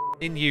to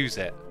use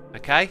it.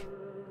 Okay?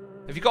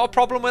 Have you got a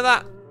problem with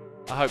that?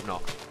 I hope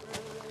not.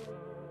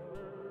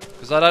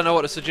 Because I don't know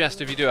what to suggest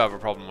if you do have a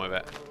problem with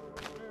it.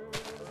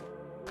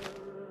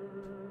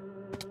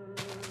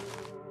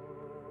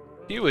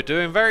 You were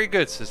doing very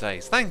good, says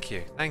Ace. Thank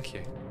you. Thank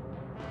you.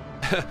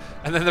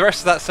 And then the rest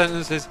of that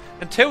sentence is,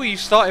 until you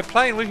started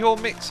playing with your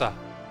mixer.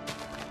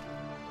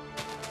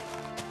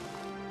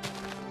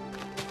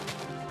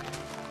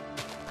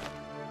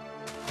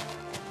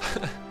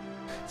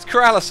 It's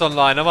Corrales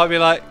online. I might be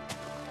like,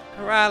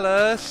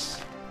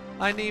 Corrales,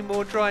 I need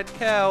more dried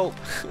kelp.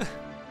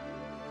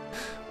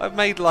 I've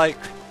made like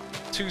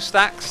 2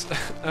 stacks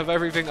of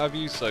everything I've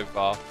used so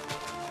far.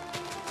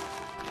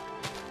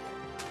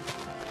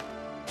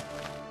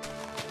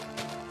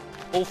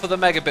 All for the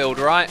mega build,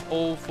 right?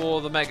 All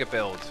for the mega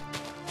build.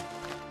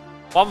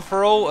 One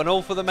for all and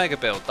all for the mega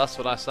build. That's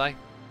what I say.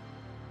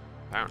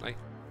 Apparently.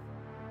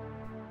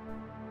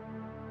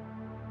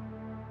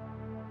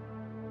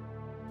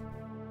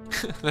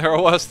 There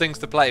are worse things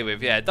to play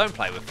with. Yeah, don't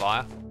play with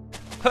fire.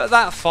 Put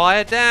that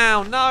fire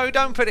down. No,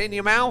 don't put it in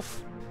your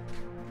mouth.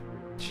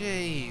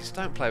 Jeez,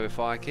 don't play with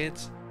fire,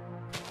 kids.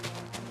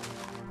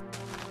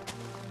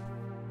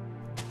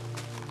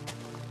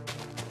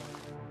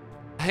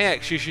 Hey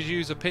X, you should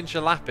use a pinch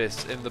of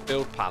lapis in the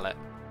build palette.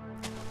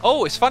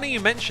 Oh, it's funny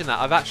you mention that.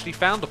 I've actually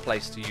found a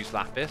place to use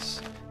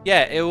lapis.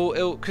 Yeah,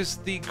 it'll because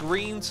the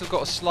greens have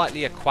got a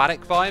slightly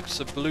aquatic vibe,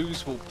 so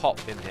blues will pop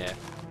in here.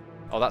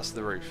 Oh, that's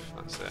the roof.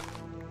 That's it.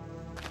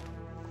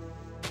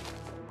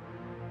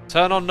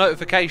 Turn on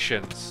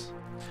notifications.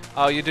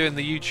 Oh, you're doing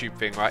the YouTube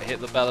thing, right?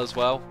 Hit the bell as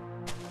well.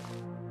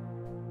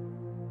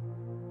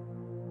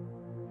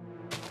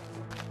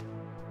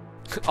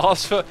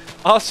 Ask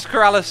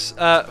Corrales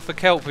for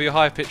kelp with your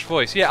high-pitched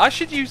voice. Yeah, I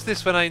should use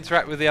this when I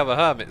interact with the other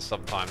hermits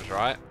sometimes,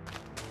 right?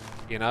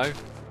 You know?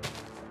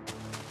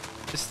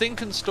 This thing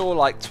can store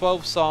like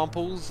 12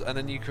 samples, and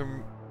then you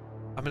can...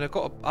 I mean, I've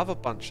got other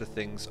bunch of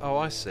things. Oh,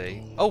 I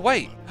see. Oh,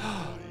 wait!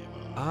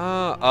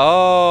 Ah,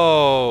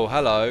 oh,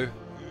 hello.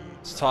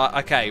 It's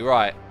okay,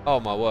 right. Oh,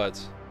 my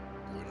words.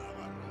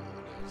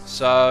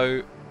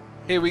 So,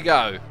 here we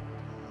go.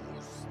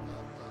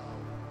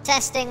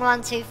 Testing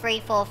 1, 2, 3,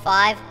 4,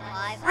 5.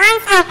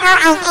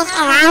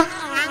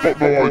 Got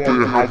no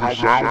idea how it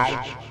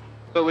sounds.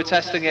 But we're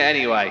testing it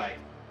anyway.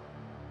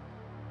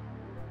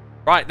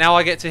 Right, now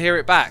I get to hear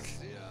it back.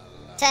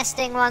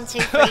 Testing 1, 2,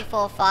 3,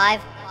 4,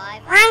 5.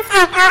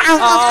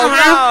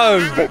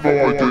 Oh no! Got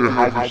no idea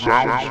how it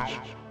sounds.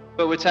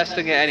 But we're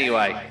testing it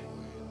anyway.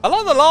 I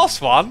like the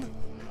last one.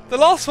 The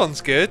last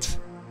one's good.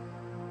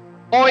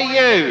 Oi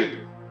you!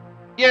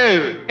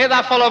 You! Hit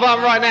that follow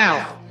button right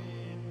now!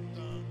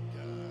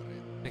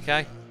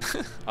 Okay.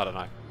 I don't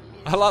know.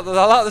 I like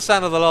the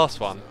sound of the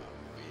last one.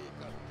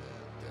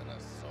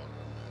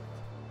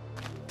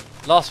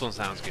 Last one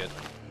sounds good.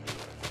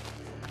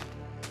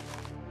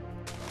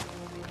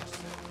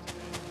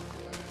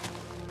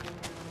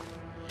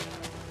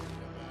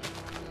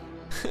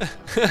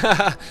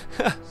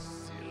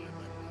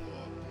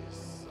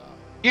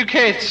 You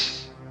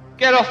kids!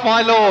 Get off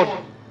my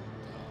lawn!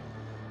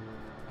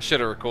 I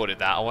should have recorded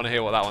that. I want to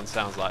hear what that one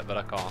sounds like, but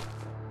I can't.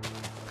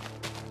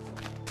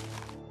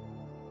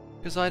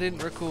 Because I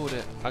didn't record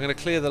it. I'm going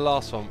to clear the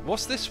last one.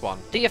 What's this one?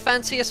 Do you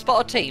fancy a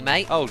spot of tea,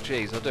 mate? Oh,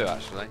 jeez, I do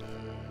actually.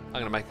 I'm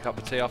going to make a cup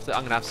of tea after. I'm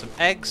going to have some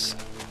eggs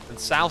and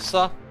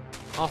salsa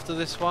after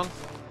this one.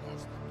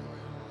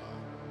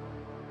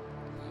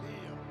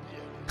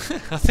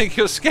 I think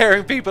you're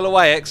scaring people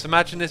away, X.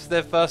 Imagine this is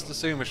their first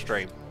Xisuma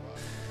stream.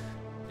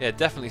 Yeah,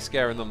 definitely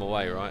scaring them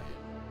away, right?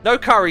 No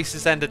curry,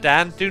 says Ender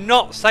Dan. Do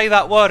not say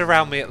that word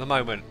around me at the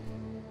moment.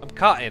 I'm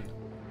cutting.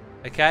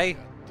 Okay?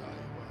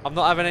 I'm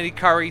not having any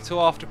curry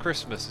till after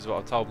Christmas, is what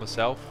I've told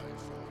myself.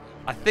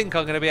 I think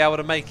I'm going to be able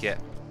to make it.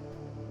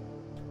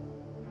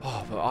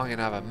 Oh, but I'm going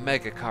to have a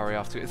mega curry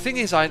after. The thing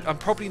is, I'm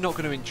probably not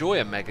going to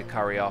enjoy a mega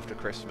curry after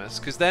Christmas,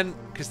 because then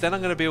I'm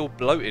going to be all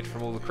bloated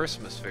from all the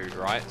Christmas food,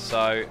 right?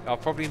 So I'll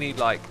probably need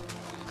like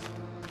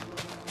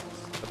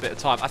a bit of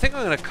time. I think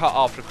I'm going to cut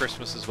after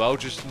Christmas as well,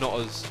 just not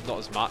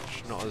as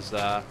much, not as.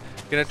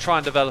 Going to try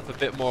and develop a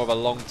bit more of a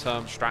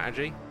long-term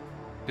strategy.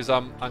 Because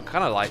I'm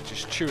kind of like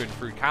just chewing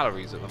through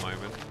calories at the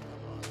moment.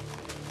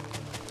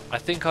 I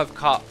think I've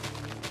cut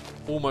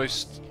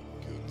almost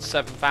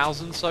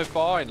 7,000 so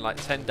far in like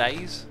 10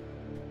 days.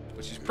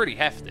 Which is pretty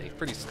hefty,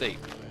 pretty steep.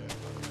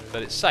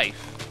 But it's safe,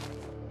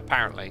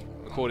 apparently,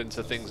 according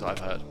to things I've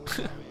heard.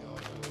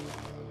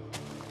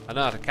 I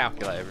know how to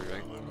calculate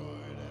everything.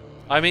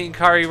 I'm eating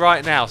curry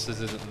right now,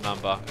 says isn't the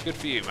number. Good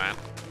for you, man.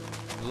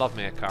 Love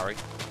me a curry.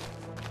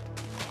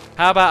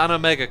 How about an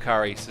omega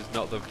curry, says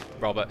not the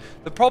Robert.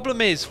 The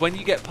problem is, when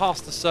you get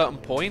past a certain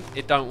point,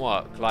 it don't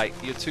work. Like,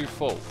 you're too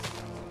full.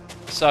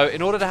 So,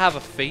 in order to have a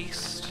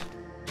feast,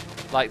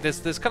 like,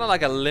 there's kind of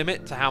like a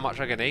limit to how much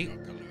I can eat.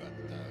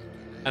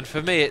 And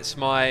for me, it's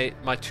my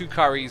 2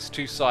 curries,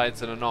 2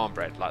 sides, and a naan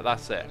bread. Like,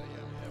 that's it.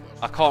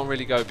 I can't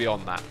really go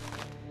beyond that.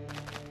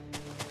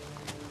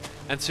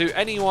 And to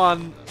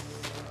anyone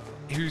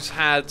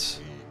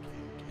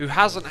who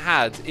hasn't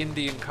had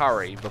Indian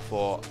curry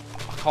before,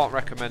 I can't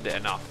recommend it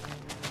enough.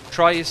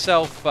 Try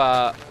yourself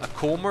a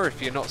korma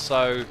if you're not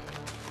so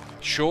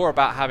sure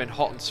about having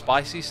hot and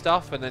spicy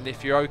stuff, and then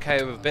if you're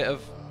okay with a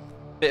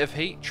bit of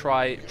heat,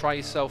 try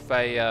yourself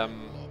a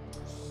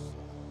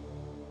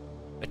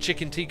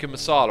chicken tikka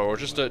masala, or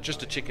just a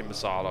chicken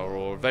masala,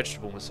 or a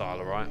vegetable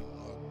masala, right?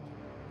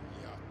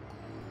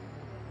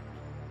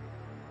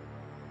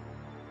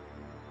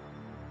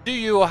 Do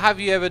you or have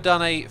you ever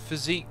done a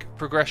physique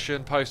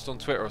progression post on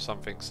Twitter or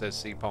something? Says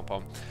C Pom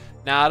Pom.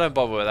 Nah, I don't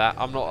bother with that.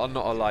 I'm not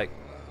a like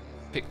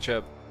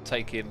picture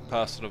taking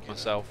person of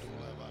myself.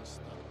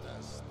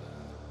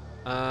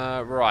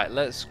 Right,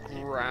 let's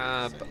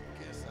grab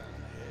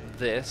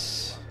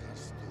this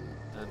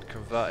and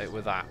convert it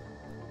with that.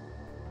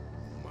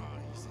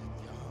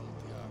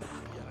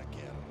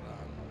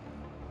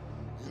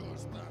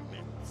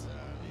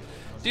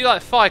 Do you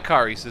like Thai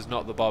curry, says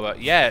Not the Bobber?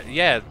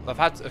 Yeah, I've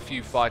had a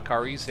few Thai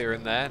curries here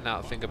and there, now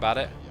that I think about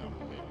it.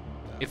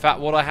 In fact,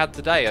 what I had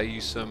today, I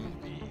used some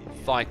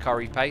Thai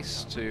curry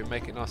paste to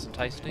make it nice and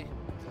tasty.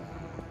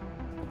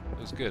 It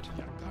was good.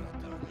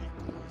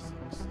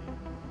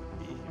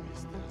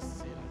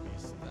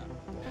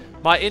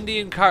 My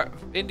Indian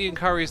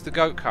curry is the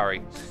goat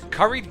curry.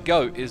 Curried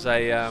goat is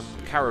a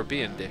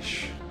Caribbean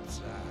dish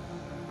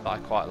that I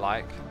quite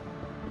like.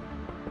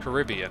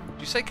 Caribbean.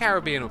 Do you say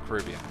Caribbean or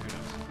Caribbean? Who knows?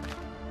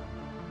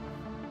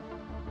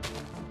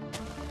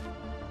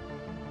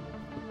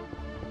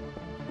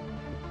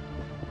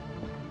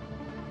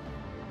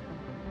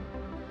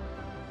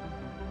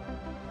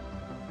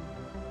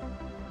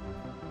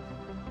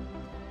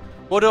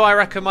 What do I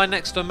reckon my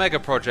next Omega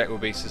project will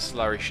be, says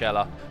Slurry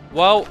Sheller?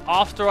 Well,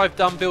 after I've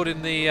done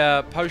building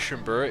the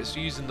potion brewer, it's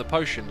using the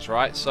potions,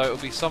 right? So it'll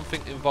be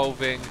something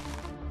involving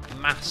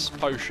mass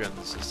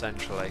potions,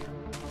 essentially.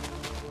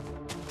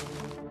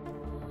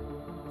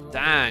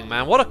 Dang,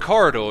 man, what a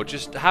corridor,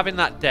 just having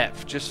that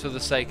depth just for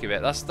the sake of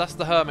it. That's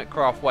the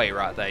Hermitcraft way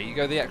right there. You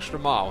go the extra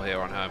mile here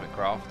on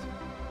Hermitcraft,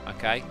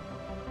 okay?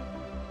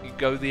 You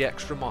go the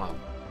extra mile.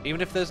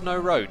 Even if there's no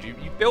road, you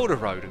build a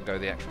road and go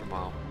the extra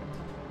mile.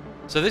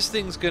 So this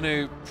thing's going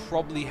to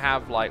probably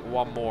have like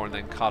one more and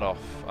then cut off.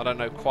 I don't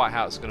know quite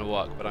how it's going to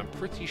work, but I'm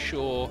pretty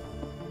sure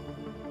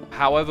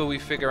however we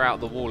figure out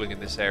the walling in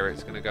this area,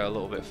 it's going to go a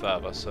little bit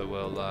further. So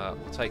we'll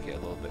take it a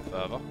little bit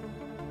further.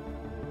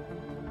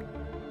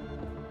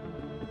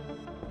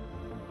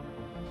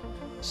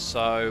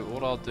 So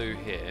what I'll do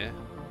here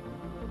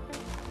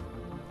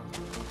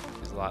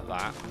is like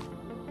that.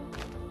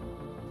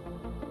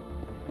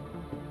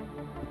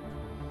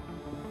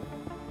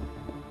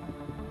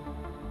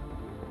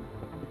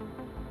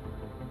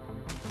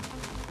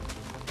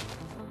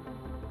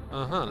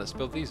 Let's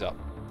build these up.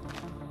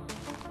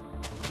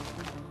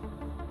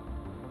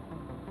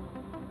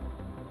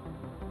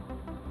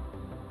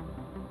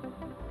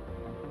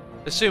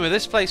 Xisuma,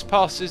 this place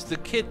passes the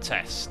kid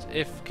test.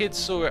 If kids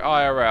saw it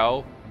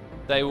IRL,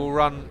 they will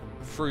run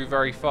through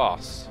very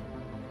fast.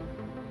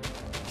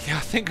 Yeah,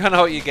 I think I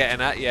know what you're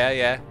getting at.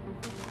 Yeah.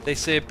 They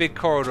see a big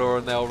corridor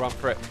and they'll run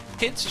for it.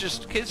 Kids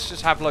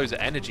just have loads of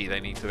energy they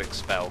need to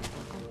expel.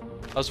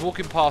 I was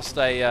walking past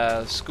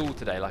a school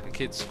today, like a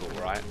kid's school,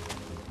 right?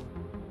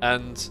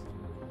 And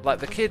like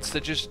the kids, they're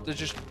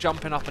just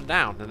jumping up and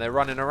down and they're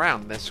running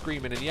around and they're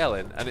screaming and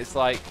yelling, and it's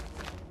like,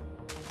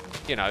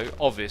 you know,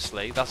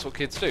 obviously that's what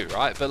kids do,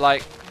 right? But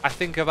like, I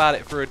think about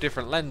it through a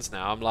different lens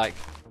now. I'm like,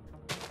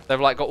 they've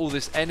like got all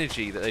this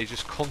energy that they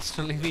just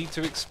constantly need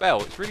to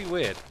expel. It's really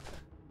weird.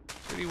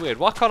 It's really weird.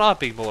 Why can't I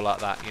be more like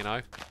that, you know?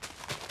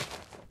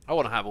 I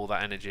want to have all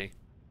that energy.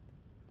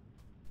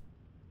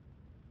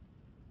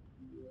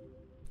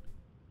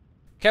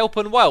 Kelp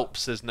and whelp,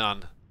 says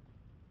none.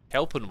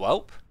 Kelp and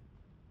whelp?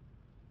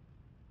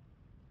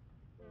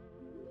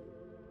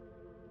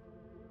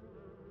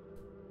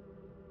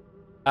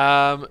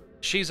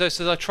 Shizo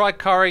says, I tried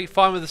curry,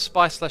 fine with the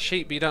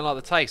spice/heat, but you don't like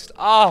the taste.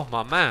 Oh,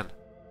 my man.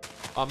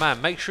 Oh,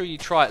 man, make sure you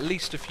try at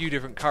least a few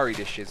different curry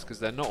dishes, because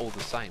they're not all the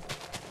same.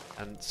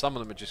 And some of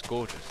them are just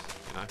gorgeous,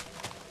 you know.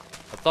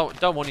 I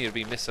don't want you to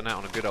be missing out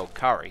on a good old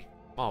curry.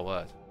 My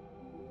word.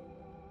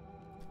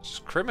 It's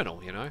just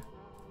criminal, you know.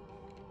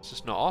 It's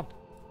just not on.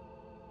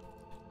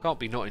 Can't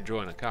be not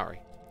enjoying a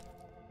curry.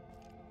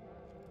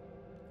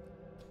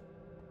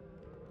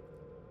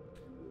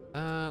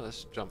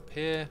 Let's jump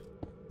here.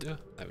 Yeah,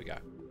 there we go.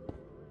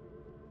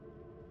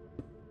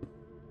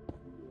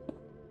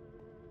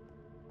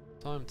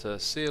 Time to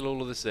seal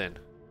all of this in.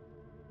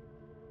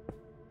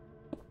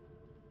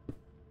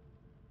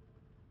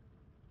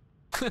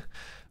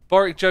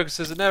 Boric Joker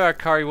says, I've never had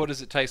curry, what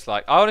does it taste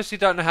like? I honestly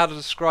don't know how to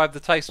describe the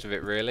taste of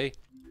it, really.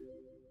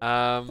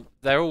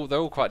 They're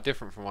all quite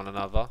different from one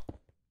another.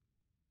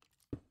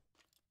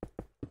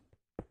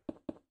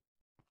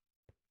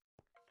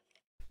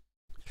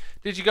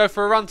 Did you go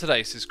for a run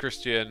today, says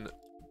Christian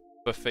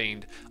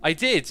Bufffiend? I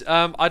did.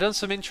 I done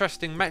some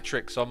interesting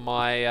metrics on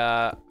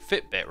my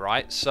Fitbit,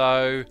 right?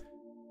 So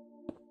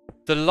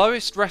the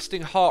lowest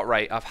resting heart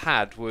rate I've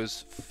had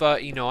was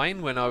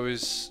 39 when I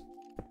was...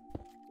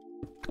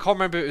 I can't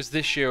remember if it was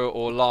this year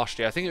or last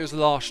year. I think it was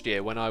last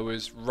year when I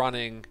was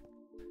running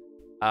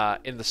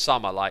in the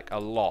summer, like a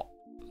lot.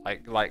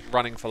 Like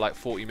running for like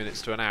 40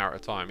 minutes to an hour at a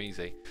time,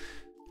 easy.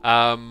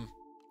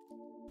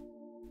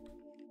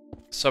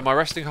 So my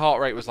resting heart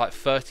rate was like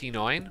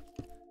 39.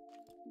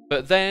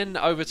 But then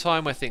over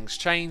time where things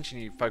change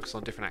and you focus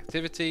on different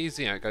activities,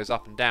 you know, it goes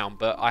up and down.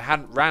 But I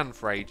hadn't ran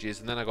for ages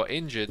and then I got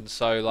injured, and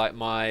so like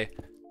my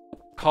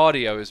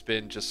cardio has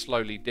been just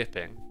slowly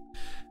dipping.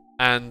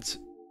 And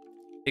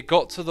it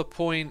got to the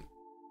point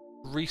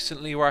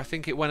recently where I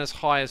think it went as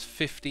high as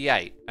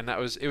 58, and it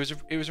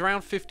was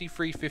around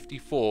 53,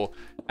 54,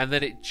 and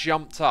then it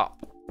jumped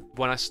up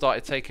when I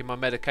started taking my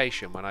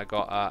medication when I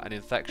got an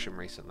infection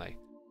recently.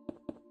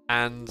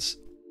 And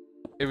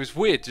it was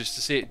weird just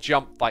to see it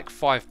jump like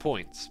 5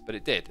 points, but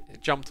it did.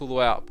 It jumped all the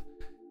way up.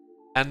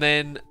 And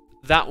then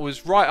that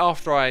was right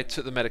after I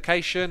took the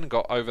medication,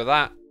 got over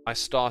that. I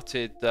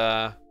started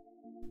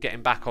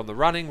getting back on the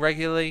running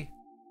regularly.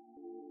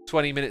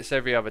 20 minutes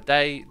every other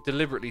day,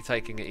 deliberately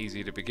taking it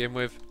easy to begin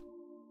with.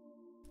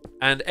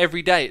 And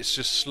every day it's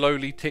just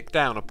slowly ticked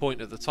down a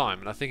point at a time.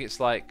 And I think it's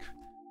like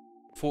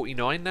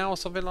 49 now or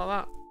something like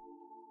that.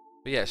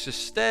 But yeah, it's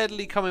just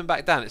steadily coming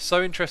back down. It's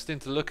so interesting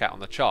to look at on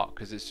the chart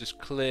because it's just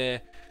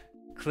clear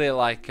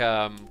like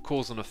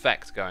cause and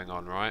effect going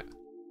on, right?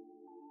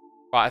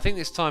 Right, I think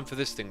it's time for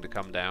this thing to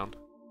come down.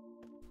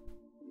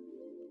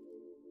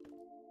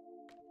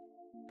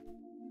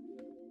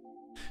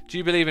 Do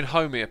you believe in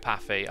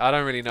homeopathy? I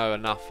don't really know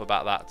enough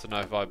about that to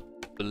know if I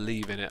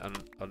believe in it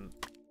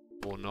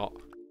or not.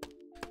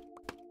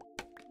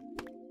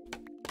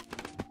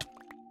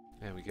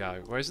 There we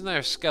go. Well, isn't there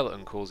a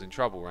skeleton causing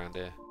trouble around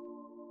here?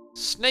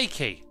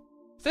 Snaky!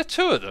 There are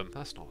 2 of them.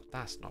 That's not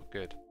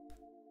good.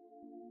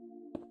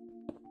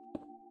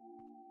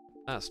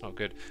 That's not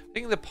good. I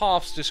think the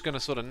path's just going to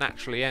sort of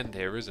naturally end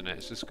here, isn't it?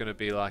 It's just going to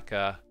be like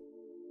a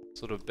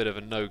sort of bit of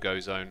a no-go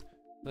zone.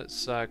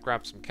 Let's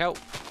grab some kelp.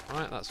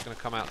 Right, that's going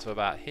to come out to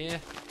about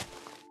here.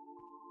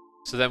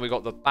 So then we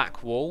got the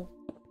back wall.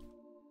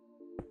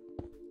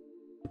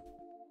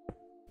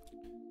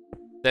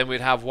 Then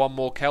we'd have one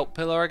more kelp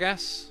pillar, I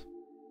guess.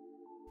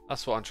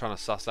 That's what I'm trying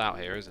to suss out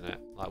here, isn't it?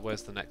 Like,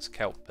 where's the next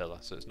kelp pillar?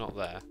 So it's not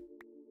there.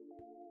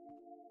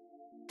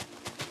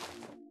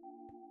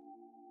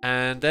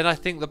 And then I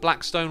think the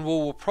black stone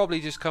wall will probably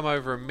just come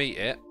over and meet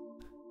it.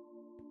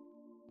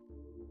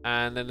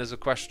 And then there's a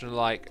question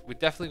like, we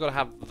definitely got to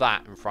have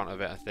that in front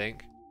of it, I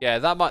think. Yeah,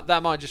 that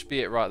might just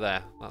be it right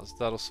there.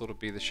 That'll sort of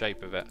be the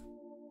shape of it.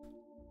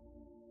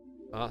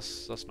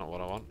 That's not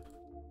what I want.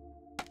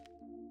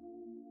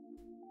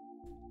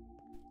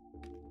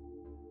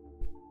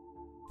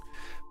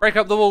 Break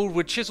up the wall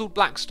with chiseled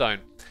blackstone.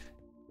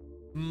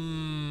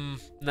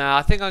 Nah,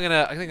 I think I'm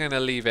gonna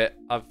leave it.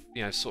 I've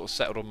sort of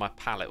settled on my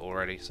palette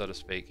already, so to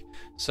speak.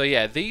 So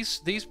yeah, these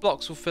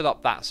blocks will fill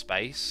up that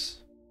space.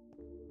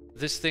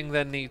 This thing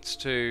then needs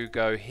to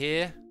go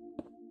here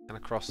and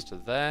across to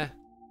there,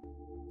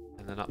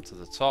 and then up to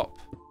the top.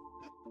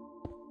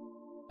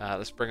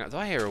 Let's bring up. Do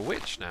I hear a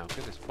witch now?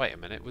 Goodness, wait a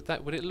minute.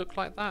 Would it look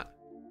like that?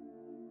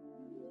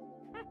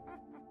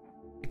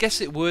 I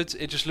guess it would.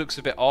 It just looks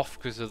a bit off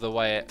because of the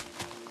way it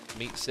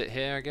meets it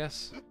here, I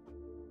guess.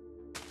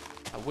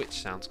 A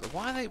witch sounds good.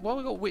 Why have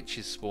we got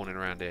witches spawning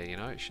around here? You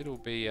know, it should all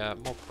be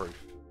mob-proof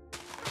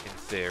in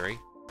theory.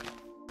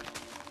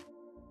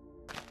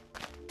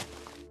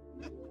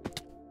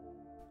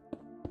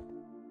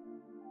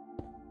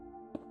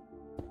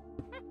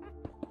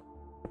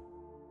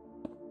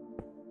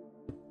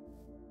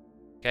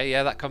 Okay,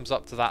 yeah, that comes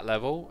up to that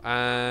level,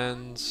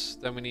 and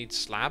then we need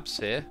slabs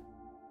here.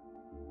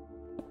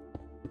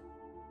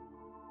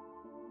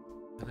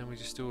 And then we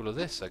just do all of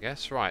this, I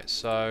guess. Right,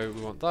 so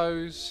we want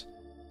those,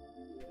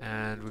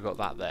 and we got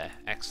that there.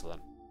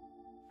 Excellent.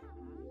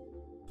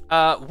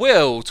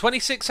 Will,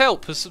 26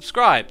 help, has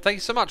subscribed. Thank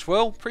you so much,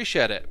 Will.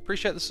 Appreciate it.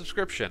 Appreciate the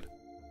subscription.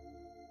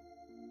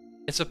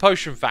 It's a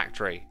potion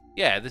factory.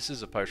 Yeah, this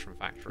is a potion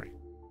factory.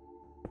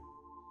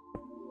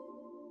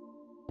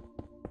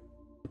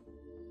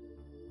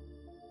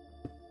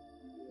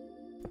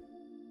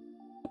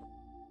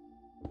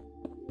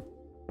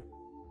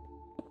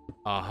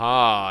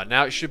 Aha,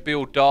 now it should be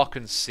all dark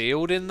and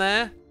sealed in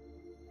there.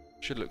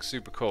 Should look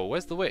super cool.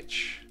 Where's the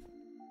witch?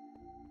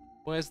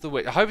 Where's the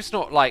witch? I hope it's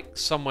not like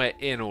somewhere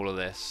in all of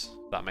this.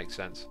 If that makes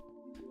sense.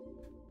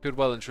 Could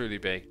well and truly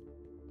be.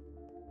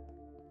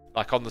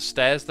 Like on the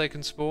stairs they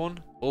can spawn.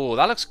 Oh,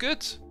 that looks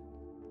good.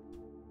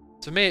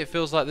 To me it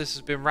feels like this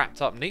has been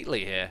wrapped up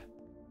neatly here.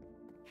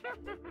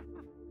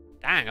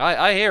 Dang,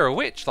 I hear a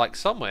witch like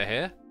somewhere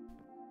here.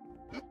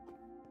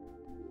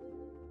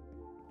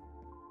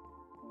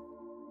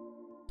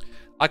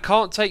 I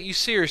can't take you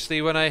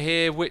seriously when I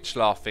hear witch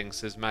laughing,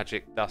 says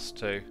Magic Dust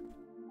 2.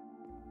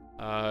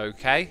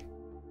 Okay.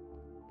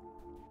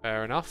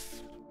 Fair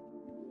enough.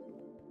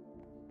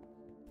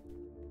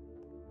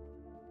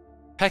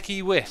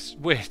 Pecky witch.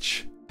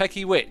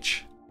 Pecky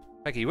witch.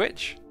 Pecky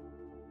witch?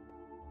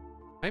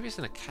 Maybe it's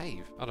in a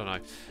cave. I don't know.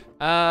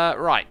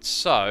 Right,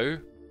 so.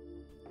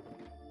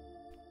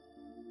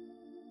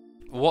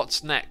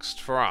 What's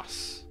next for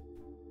us?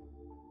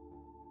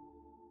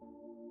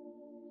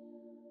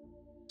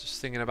 Just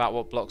thinking about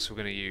what blocks we're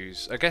going to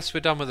use. I guess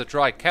we're done with the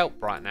dry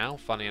kelp right now,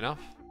 funny enough.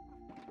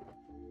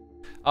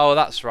 Oh,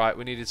 that's right.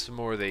 We needed some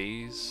more of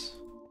these.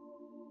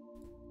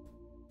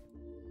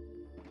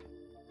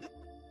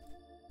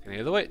 can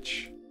hear the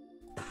witch.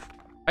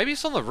 Maybe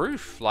it's on the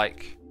roof,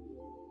 like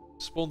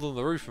spawned on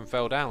the roof and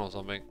fell down or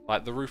something.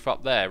 Like the roof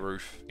up there,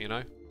 you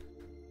know?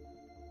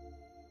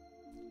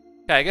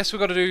 Okay, I guess we've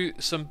got to do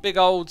some big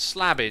old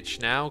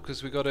slabbage now,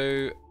 because we've got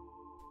to,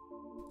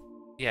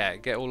 yeah,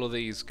 get all of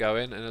these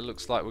going, and it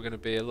looks like we're going to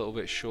be a little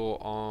bit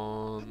short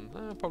on,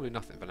 probably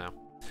nothing for now.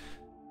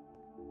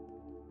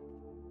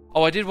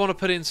 Oh, I did want to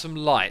put in some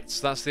lights.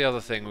 That's the other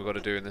thing we've got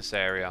to do in this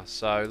area.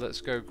 So let's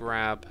go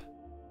grab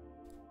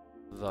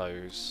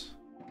those.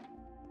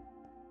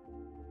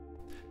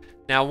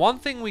 Now, one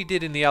thing we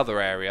did in the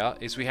other area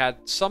is we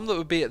had some that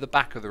would be at the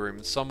back of the room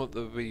and some that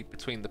would be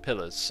between the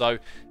pillars. So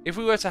if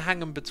we were to hang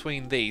them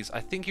between these,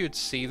 I think you would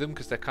see them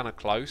because they're kind of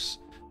close.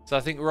 So I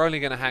think we're only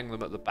going to hang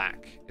them at the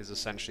back is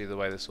essentially the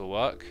way this will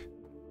work.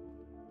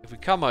 If we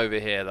come over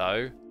here,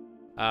 though,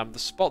 the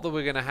spot that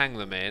we're going to hang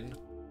them in...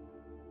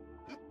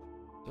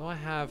 Do I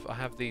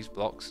have these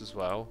blocks as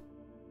well.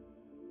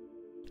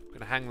 I'm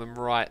going to hang them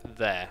right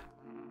there.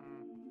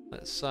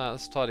 Let's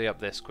tidy up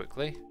this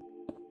quickly.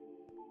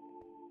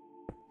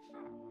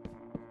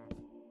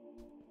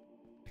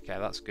 Okay,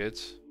 that's good.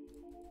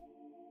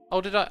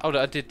 Oh, did I? Oh,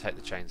 I did take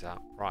the chains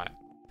out. Right.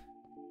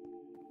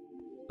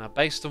 Now,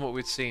 based on what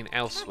we'd seen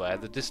elsewhere,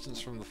 the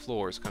distance from the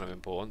floor is kind of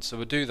important. So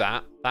we'll do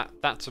that.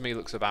 That to me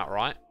looks about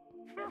right.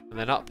 And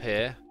then up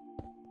here,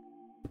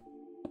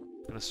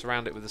 I'm going to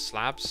surround it with the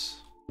slabs.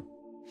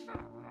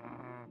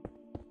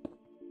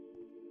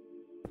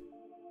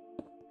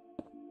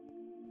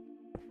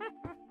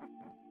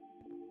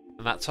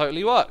 And that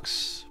totally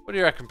works. What do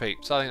you reckon,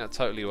 peeps? I think that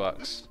totally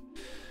works.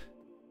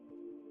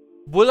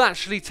 We'll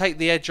actually take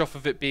the edge off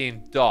of it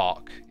being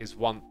dark, is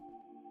one...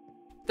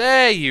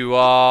 There you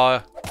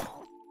are!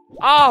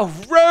 Oh,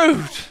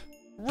 rude!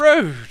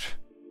 Rude!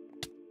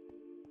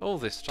 All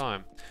this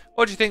time.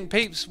 What do you think,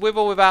 peeps? With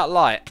or without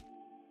light?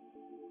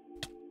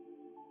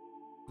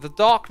 The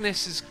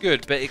darkness is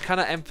good, but it kind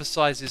of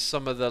emphasises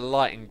some of the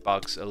lighting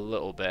bugs a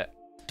little bit.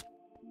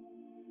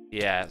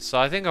 Yeah, so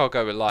I think I'll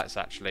go with lights,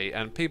 actually.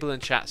 And people in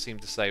chat seem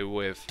to say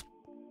with.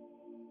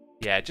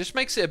 Yeah, it just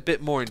makes it a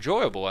bit more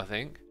enjoyable, I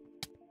think.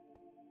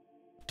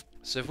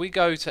 So if we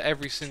go to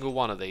every single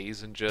one of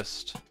these and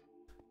just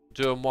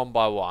do them one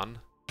by one.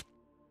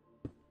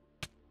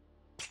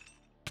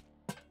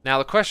 Now,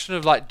 the question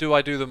of, like, do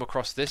I do them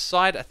across this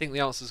side? I think the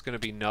answer is going to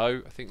be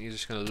no. I think you're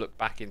just going to look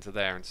back into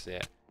there and see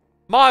it.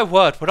 My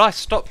word, would I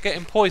stop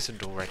getting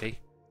poisoned already?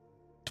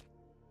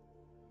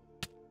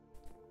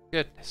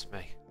 Goodness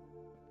me.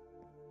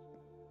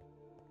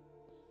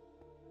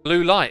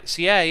 Blue lights,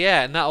 yeah,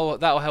 and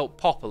that'll help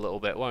pop a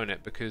little bit, won't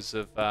it? Because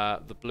of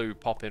the blue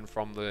popping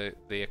from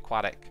the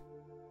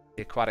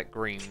aquatic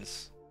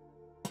greens.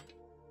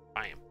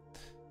 Bam.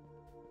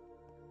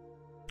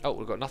 Oh,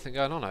 we've got nothing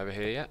going on over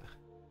here yet.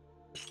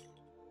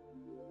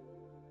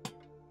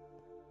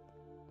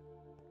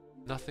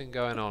 Nothing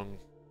going on.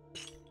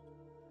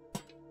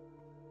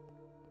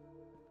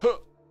 Huh.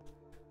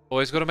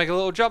 Always got to make a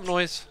little jump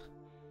noise.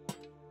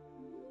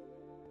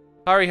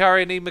 Hurry,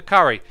 hurry, I need my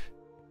curry.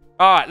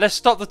 Alright, let's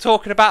stop the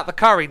talking about the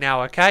curry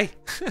now, okay?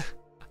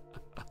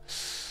 I'm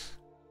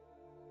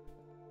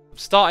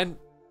starting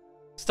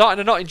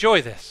to not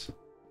enjoy this.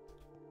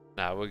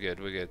 No, we're good,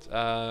 we're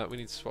good. We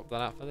need to swap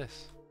that out for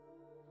this.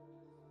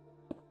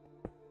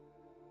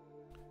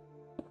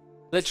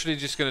 Literally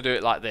just going to do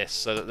it like this,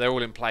 so that they're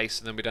all in place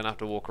and then we don't have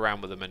to walk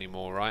around with them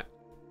anymore, right?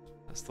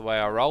 That's the way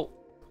I roll.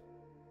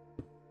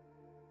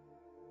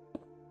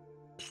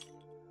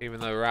 Even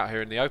though we're out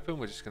here in the open,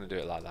 we're just going to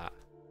do it like that.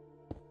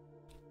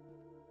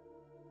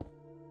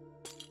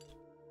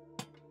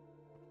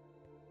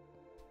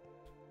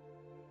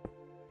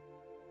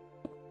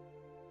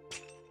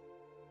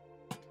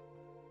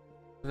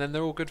 And then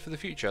they're all good for the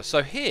future.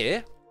 So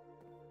here,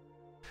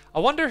 I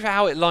wonder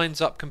how it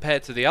lines up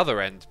compared to the other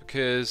end,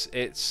 because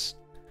it's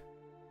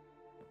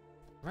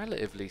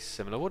relatively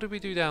similar. What did we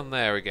do down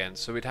there again?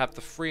 So we'd have the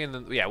free and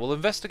the... Yeah, we'll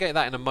investigate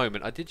that in a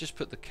moment. I did just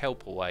put the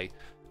kelp away,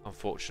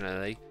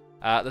 unfortunately.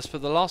 Let's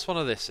put the last one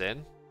of this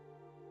in,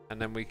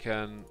 and then we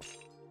can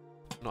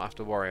not have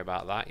to worry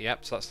about that.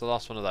 Yep, so that's the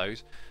last one of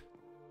those.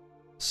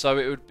 So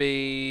it would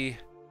be...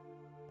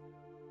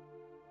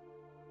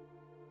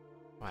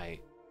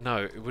 Wait.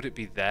 No, would it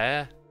be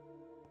there?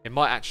 It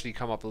might actually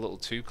come up a little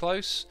too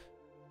close,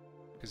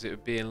 because it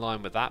would be in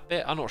line with that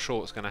bit. I'm not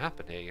sure what's going to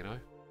happen here, you know.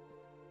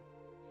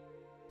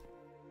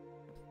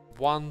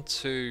 1,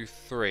 2,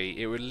 3.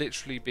 It would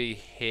literally be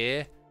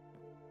here.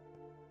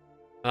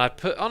 And I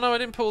put... Oh no, I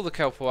didn't put all the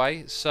kelp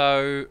away.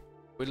 So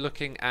we're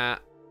looking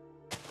at...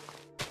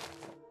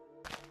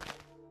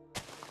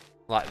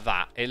 like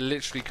that. It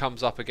literally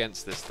comes up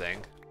against this thing.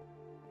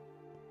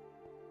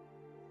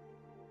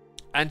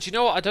 And you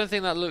know what? I don't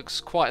think that looks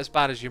quite as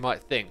bad as you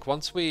might think.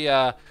 Once we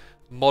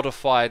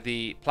modify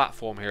the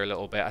platform here a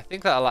little bit, I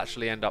think that'll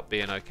actually end up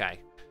being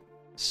okay.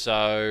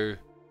 So,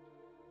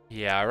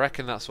 yeah, I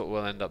reckon that's what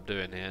we'll end up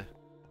doing here.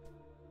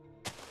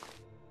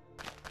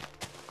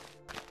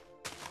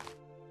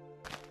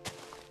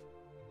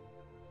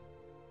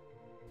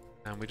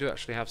 And we do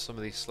actually have some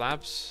of these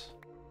slabs.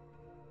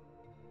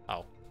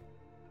 Oh.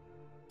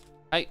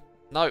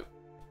 No.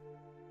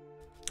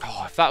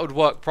 Oh, if that would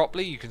work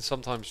properly, you can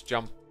sometimes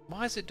jump.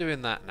 Why is it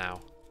doing that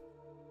now?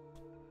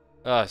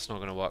 Oh, it's not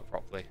going to work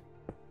properly.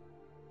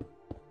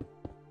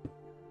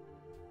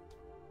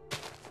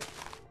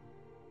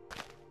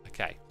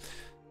 Okay.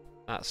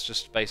 That's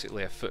just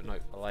basically a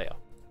footnote for later.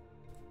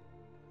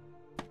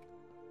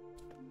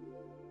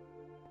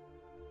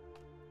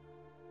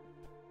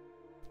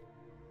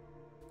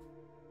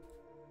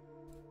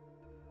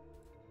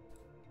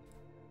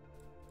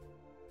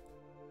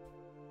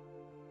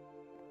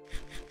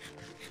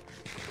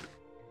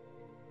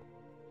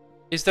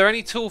 Is there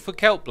any tool for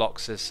kelp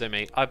blocks, says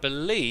Simi? I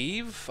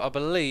believe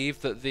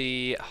that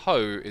the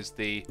hoe is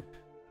the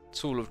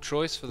tool of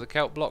choice for the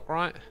kelp block,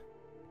 right?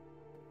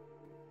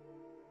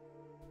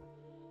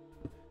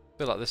 I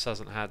feel like this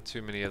hasn't had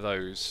too many of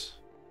those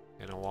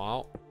in a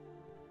while.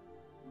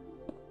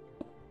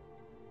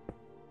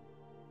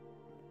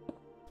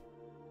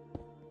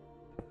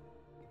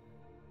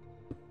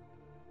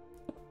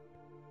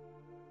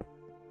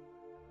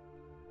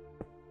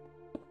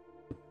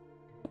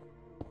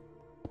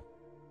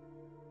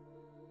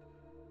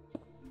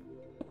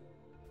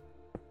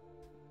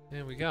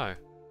 There we go.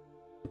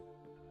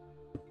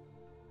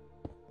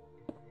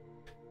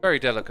 Very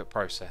delicate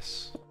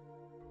process.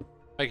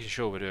 Making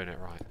sure we're doing it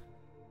right.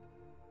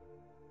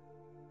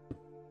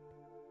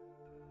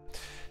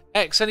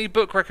 X, any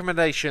book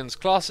recommendations?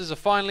 Classes are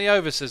finally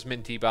over, says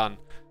Minty Bun.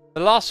 The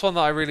last one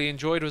that I really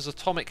enjoyed was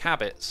Atomic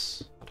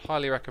Habits. I'd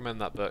highly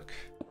recommend that book.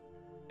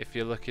 If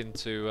you're looking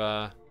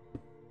to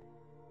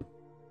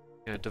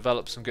you know,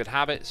 develop some good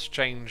habits,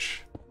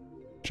 change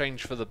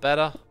for the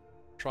better.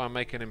 Try and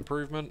make an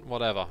improvement,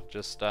 whatever.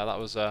 Just that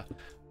was a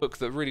book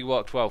that really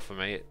worked well for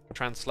me. It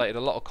translated a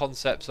lot of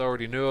concepts I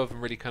already knew of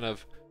and really kind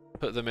of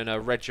put them in a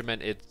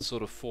regimented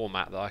sort of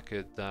format that I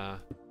could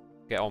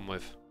get on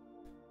with.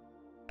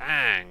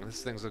 Dang,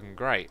 this thing's looking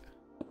great.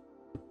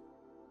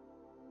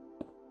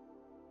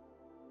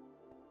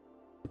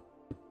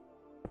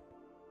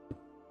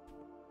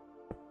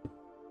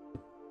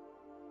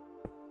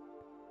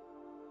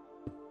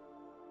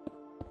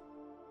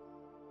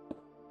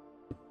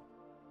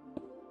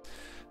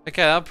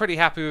 Okay, I'm pretty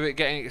happy with it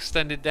getting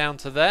extended down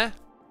to there.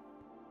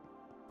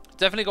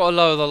 Definitely got to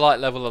lower the light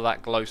level of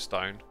that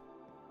glowstone.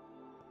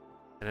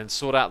 And then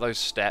sort out those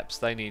steps.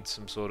 They need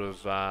some sort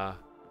of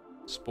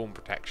spawn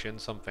protection,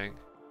 something.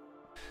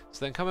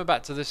 So then coming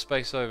back to this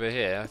space over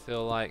here, I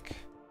feel like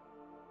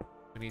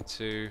we need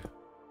to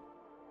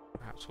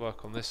perhaps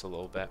work on this a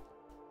little bit.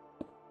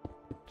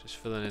 Just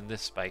filling in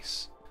this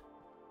space.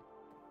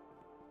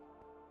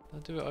 I'll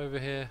do it over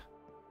here.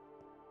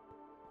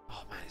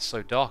 Oh man, it's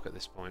so dark at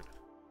this point.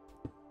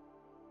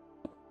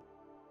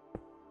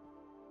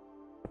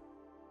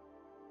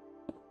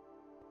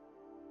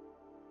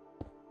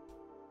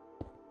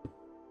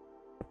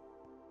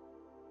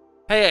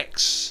 Hey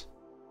X,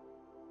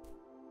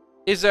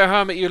 is there a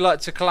hermit you'd like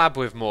to collab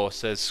with more,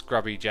 says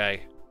Scrubby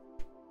J.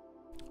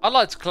 I'd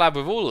like to collab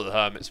with all of the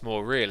hermits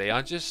more, really.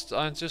 I'm just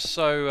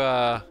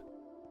so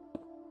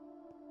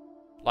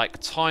like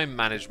time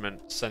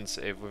management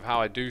sensitive with how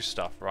I do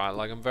stuff, right?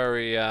 Like I'm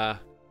very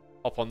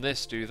hop on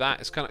this, do that.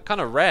 It's kind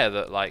of rare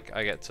that like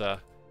I get to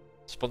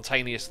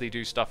spontaneously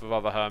do stuff with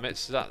other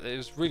hermits. It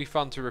was really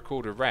fun to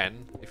record a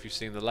Ren, if you've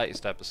seen the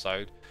latest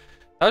episode.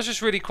 That was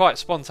just really quite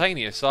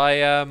spontaneous.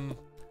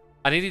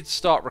 I needed to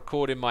start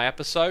recording my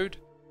episode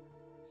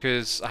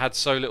because I had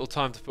so little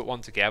time to put one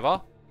together.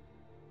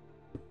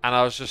 And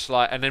I was just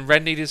like, and then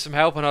Ren needed some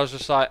help and I was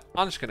just like,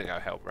 I'm just going to go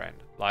help Ren.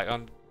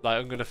 I'm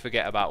going to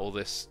forget about all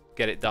this,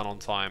 get it done on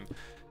time.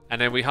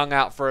 And then we hung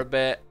out for a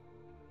bit,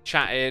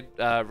 chatted,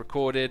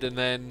 recorded, and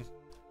then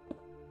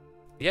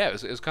yeah,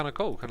 it was kind of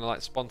cool, kind of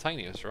like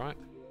spontaneous, right?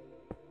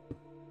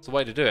 It's the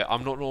way to do it.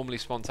 I'm not normally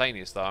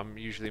spontaneous though. I'm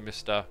usually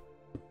Mr.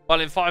 Well,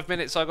 in 5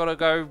 minutes I got to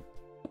go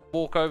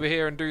walk over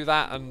here and do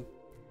that, and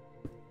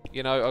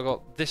you know, I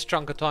got this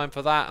chunk of time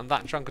for that and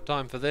that chunk of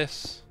time for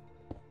this.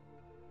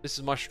 This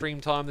is my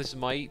stream time, this is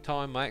my eat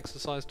time, my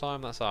exercise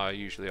time. That's how I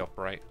usually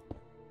operate.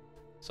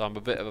 So I'm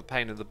a bit of a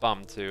pain in the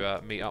bum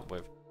to meet up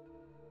with.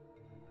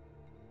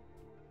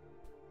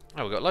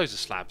 Oh, we've got loads of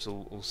slabs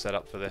all set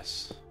up for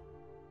this.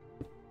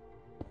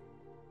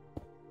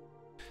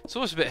 It's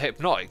almost a bit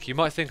hypnotic. You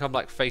might think I'm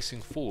like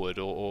facing forward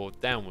or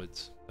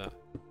downwards. But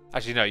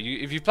actually, no.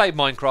 If you've played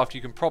Minecraft,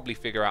 you can probably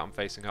figure out I'm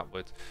facing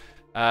upwards.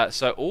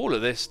 So all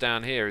of this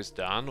down here is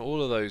done.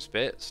 All of those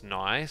bits.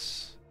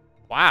 Nice.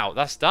 Wow,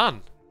 that's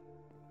done.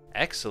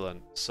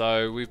 Excellent.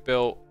 So we've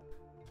built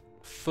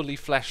a fully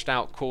fleshed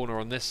out corner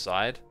on this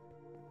side.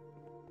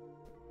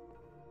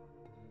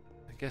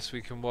 I guess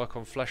we can work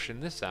on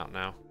fleshing this out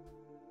now.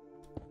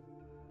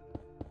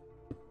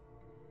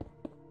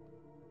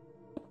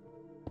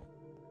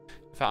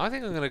 In fact, I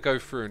think I'm going to go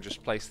through and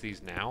just place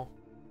these now.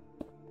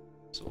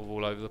 Sort of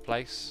all over the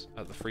place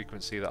at the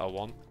frequency that I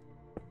want.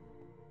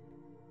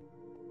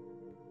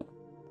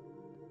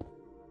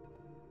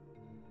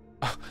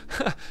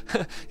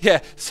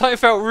 Yeah, something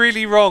felt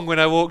really wrong when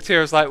I walked here.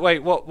 I was like,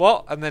 wait,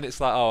 what? And then it's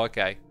like, oh,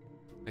 okay.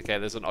 Okay,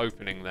 there's an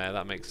opening there.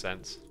 That makes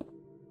sense.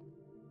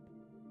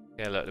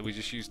 Yeah, look, we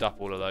just used up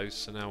all of those,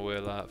 so now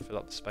we'll fill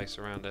up the space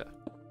around it.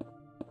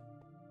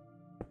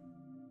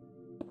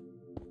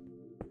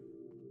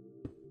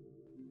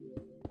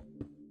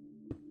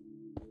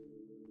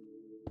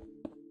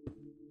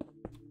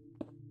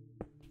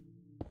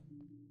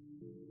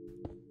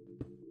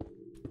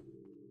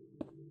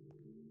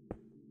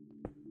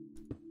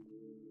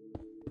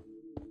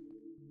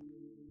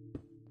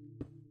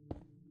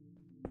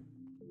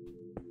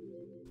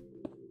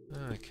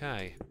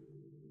 Okay.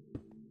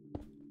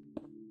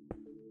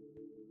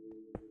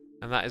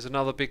 And that is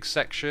another big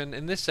section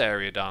in this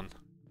area done.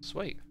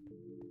 Sweet.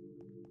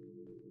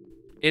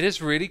 It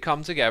has really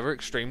come together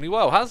extremely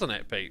well, hasn't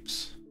it,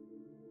 peeps?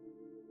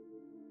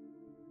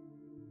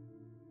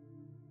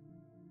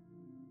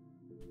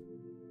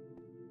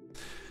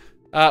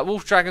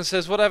 Wolf Dragon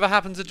says, whatever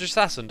happened to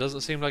Xisuma?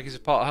 Doesn't seem like he's a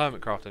part of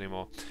Hermitcraft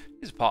anymore.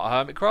 He's a part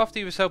of Hermitcraft.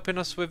 He was helping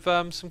us with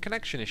some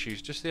connection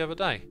issues just the other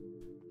day.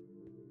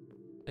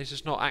 He's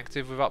just not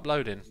active with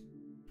uploading,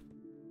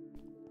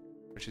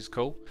 which is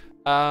cool.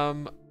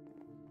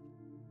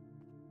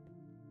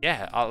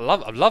 Yeah, I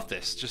love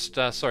this. Just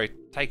sorry,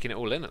 taking it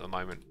all in at the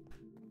moment.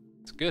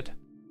 It's good.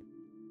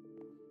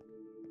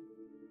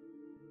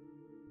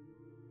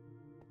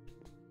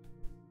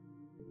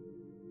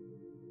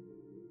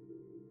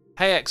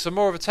 Hey X, I'm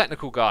more of a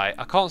technical guy.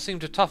 I can't seem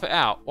to tough it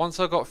out. Once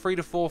I got 3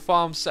 to 4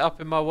 farms set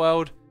up in my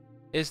world,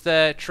 is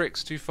there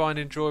tricks to find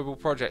enjoyable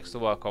projects to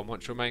work on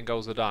once your main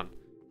goals are done?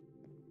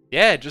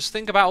 Yeah, just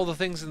think about all the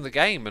things in the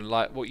game and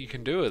like what you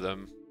can do with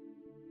them.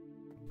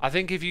 I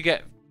think if you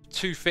get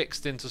too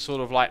fixed into sort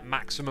of like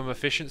maximum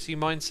efficiency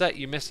mindset,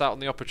 you miss out on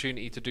the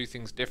opportunity to do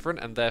things different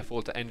and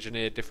therefore to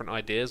engineer different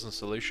ideas and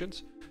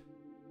solutions.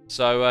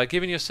 So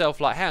giving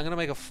yourself like, hey, I'm going to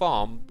make a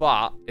farm,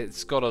 but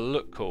it's got to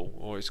look cool,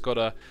 or it's got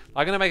to,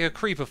 I'm going to make a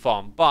creeper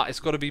farm, but it's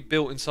got to be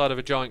built inside of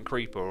a giant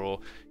creeper, or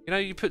you know,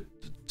 you put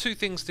two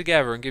things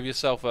together and give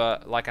yourself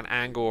a like an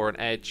angle or an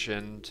edge,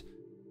 and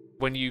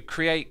when you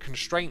create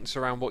constraints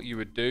around what you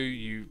would do,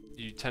 you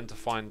tend to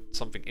find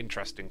something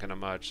interesting can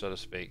emerge, so to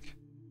speak.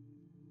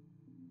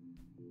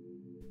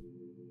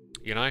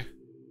 You know?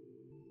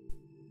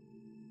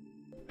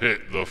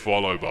 Hit the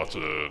follow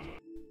button.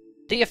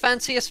 Do you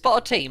fancy a spot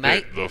of tea,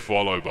 mate? Hit the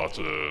follow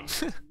button.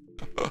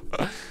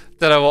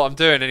 Don't know what I'm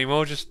doing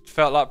anymore, just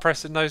felt like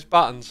pressing those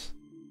buttons.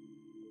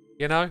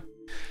 You know?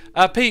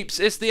 Peeps,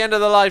 it's the end of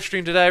the live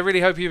stream today. I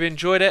really hope you've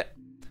enjoyed it.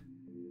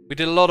 We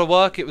did a lot of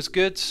work, it was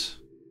good.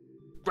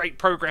 Great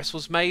progress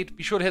was made.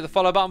 Be sure to hit the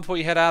follow button before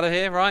you head out of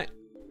here, right?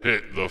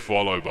 Hit the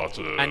follow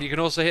button. And you can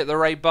also hit the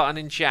raid button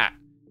in chat,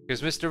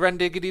 because Mr. Ren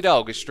Diggity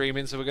Dog is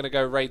streaming, so we're going to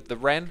go raid the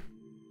Ren.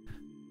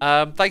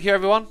 Thank you,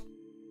 everyone.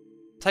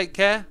 Take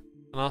care,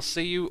 and I'll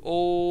see you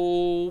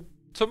all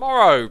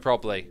tomorrow,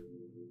 probably.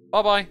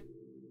 Bye-bye.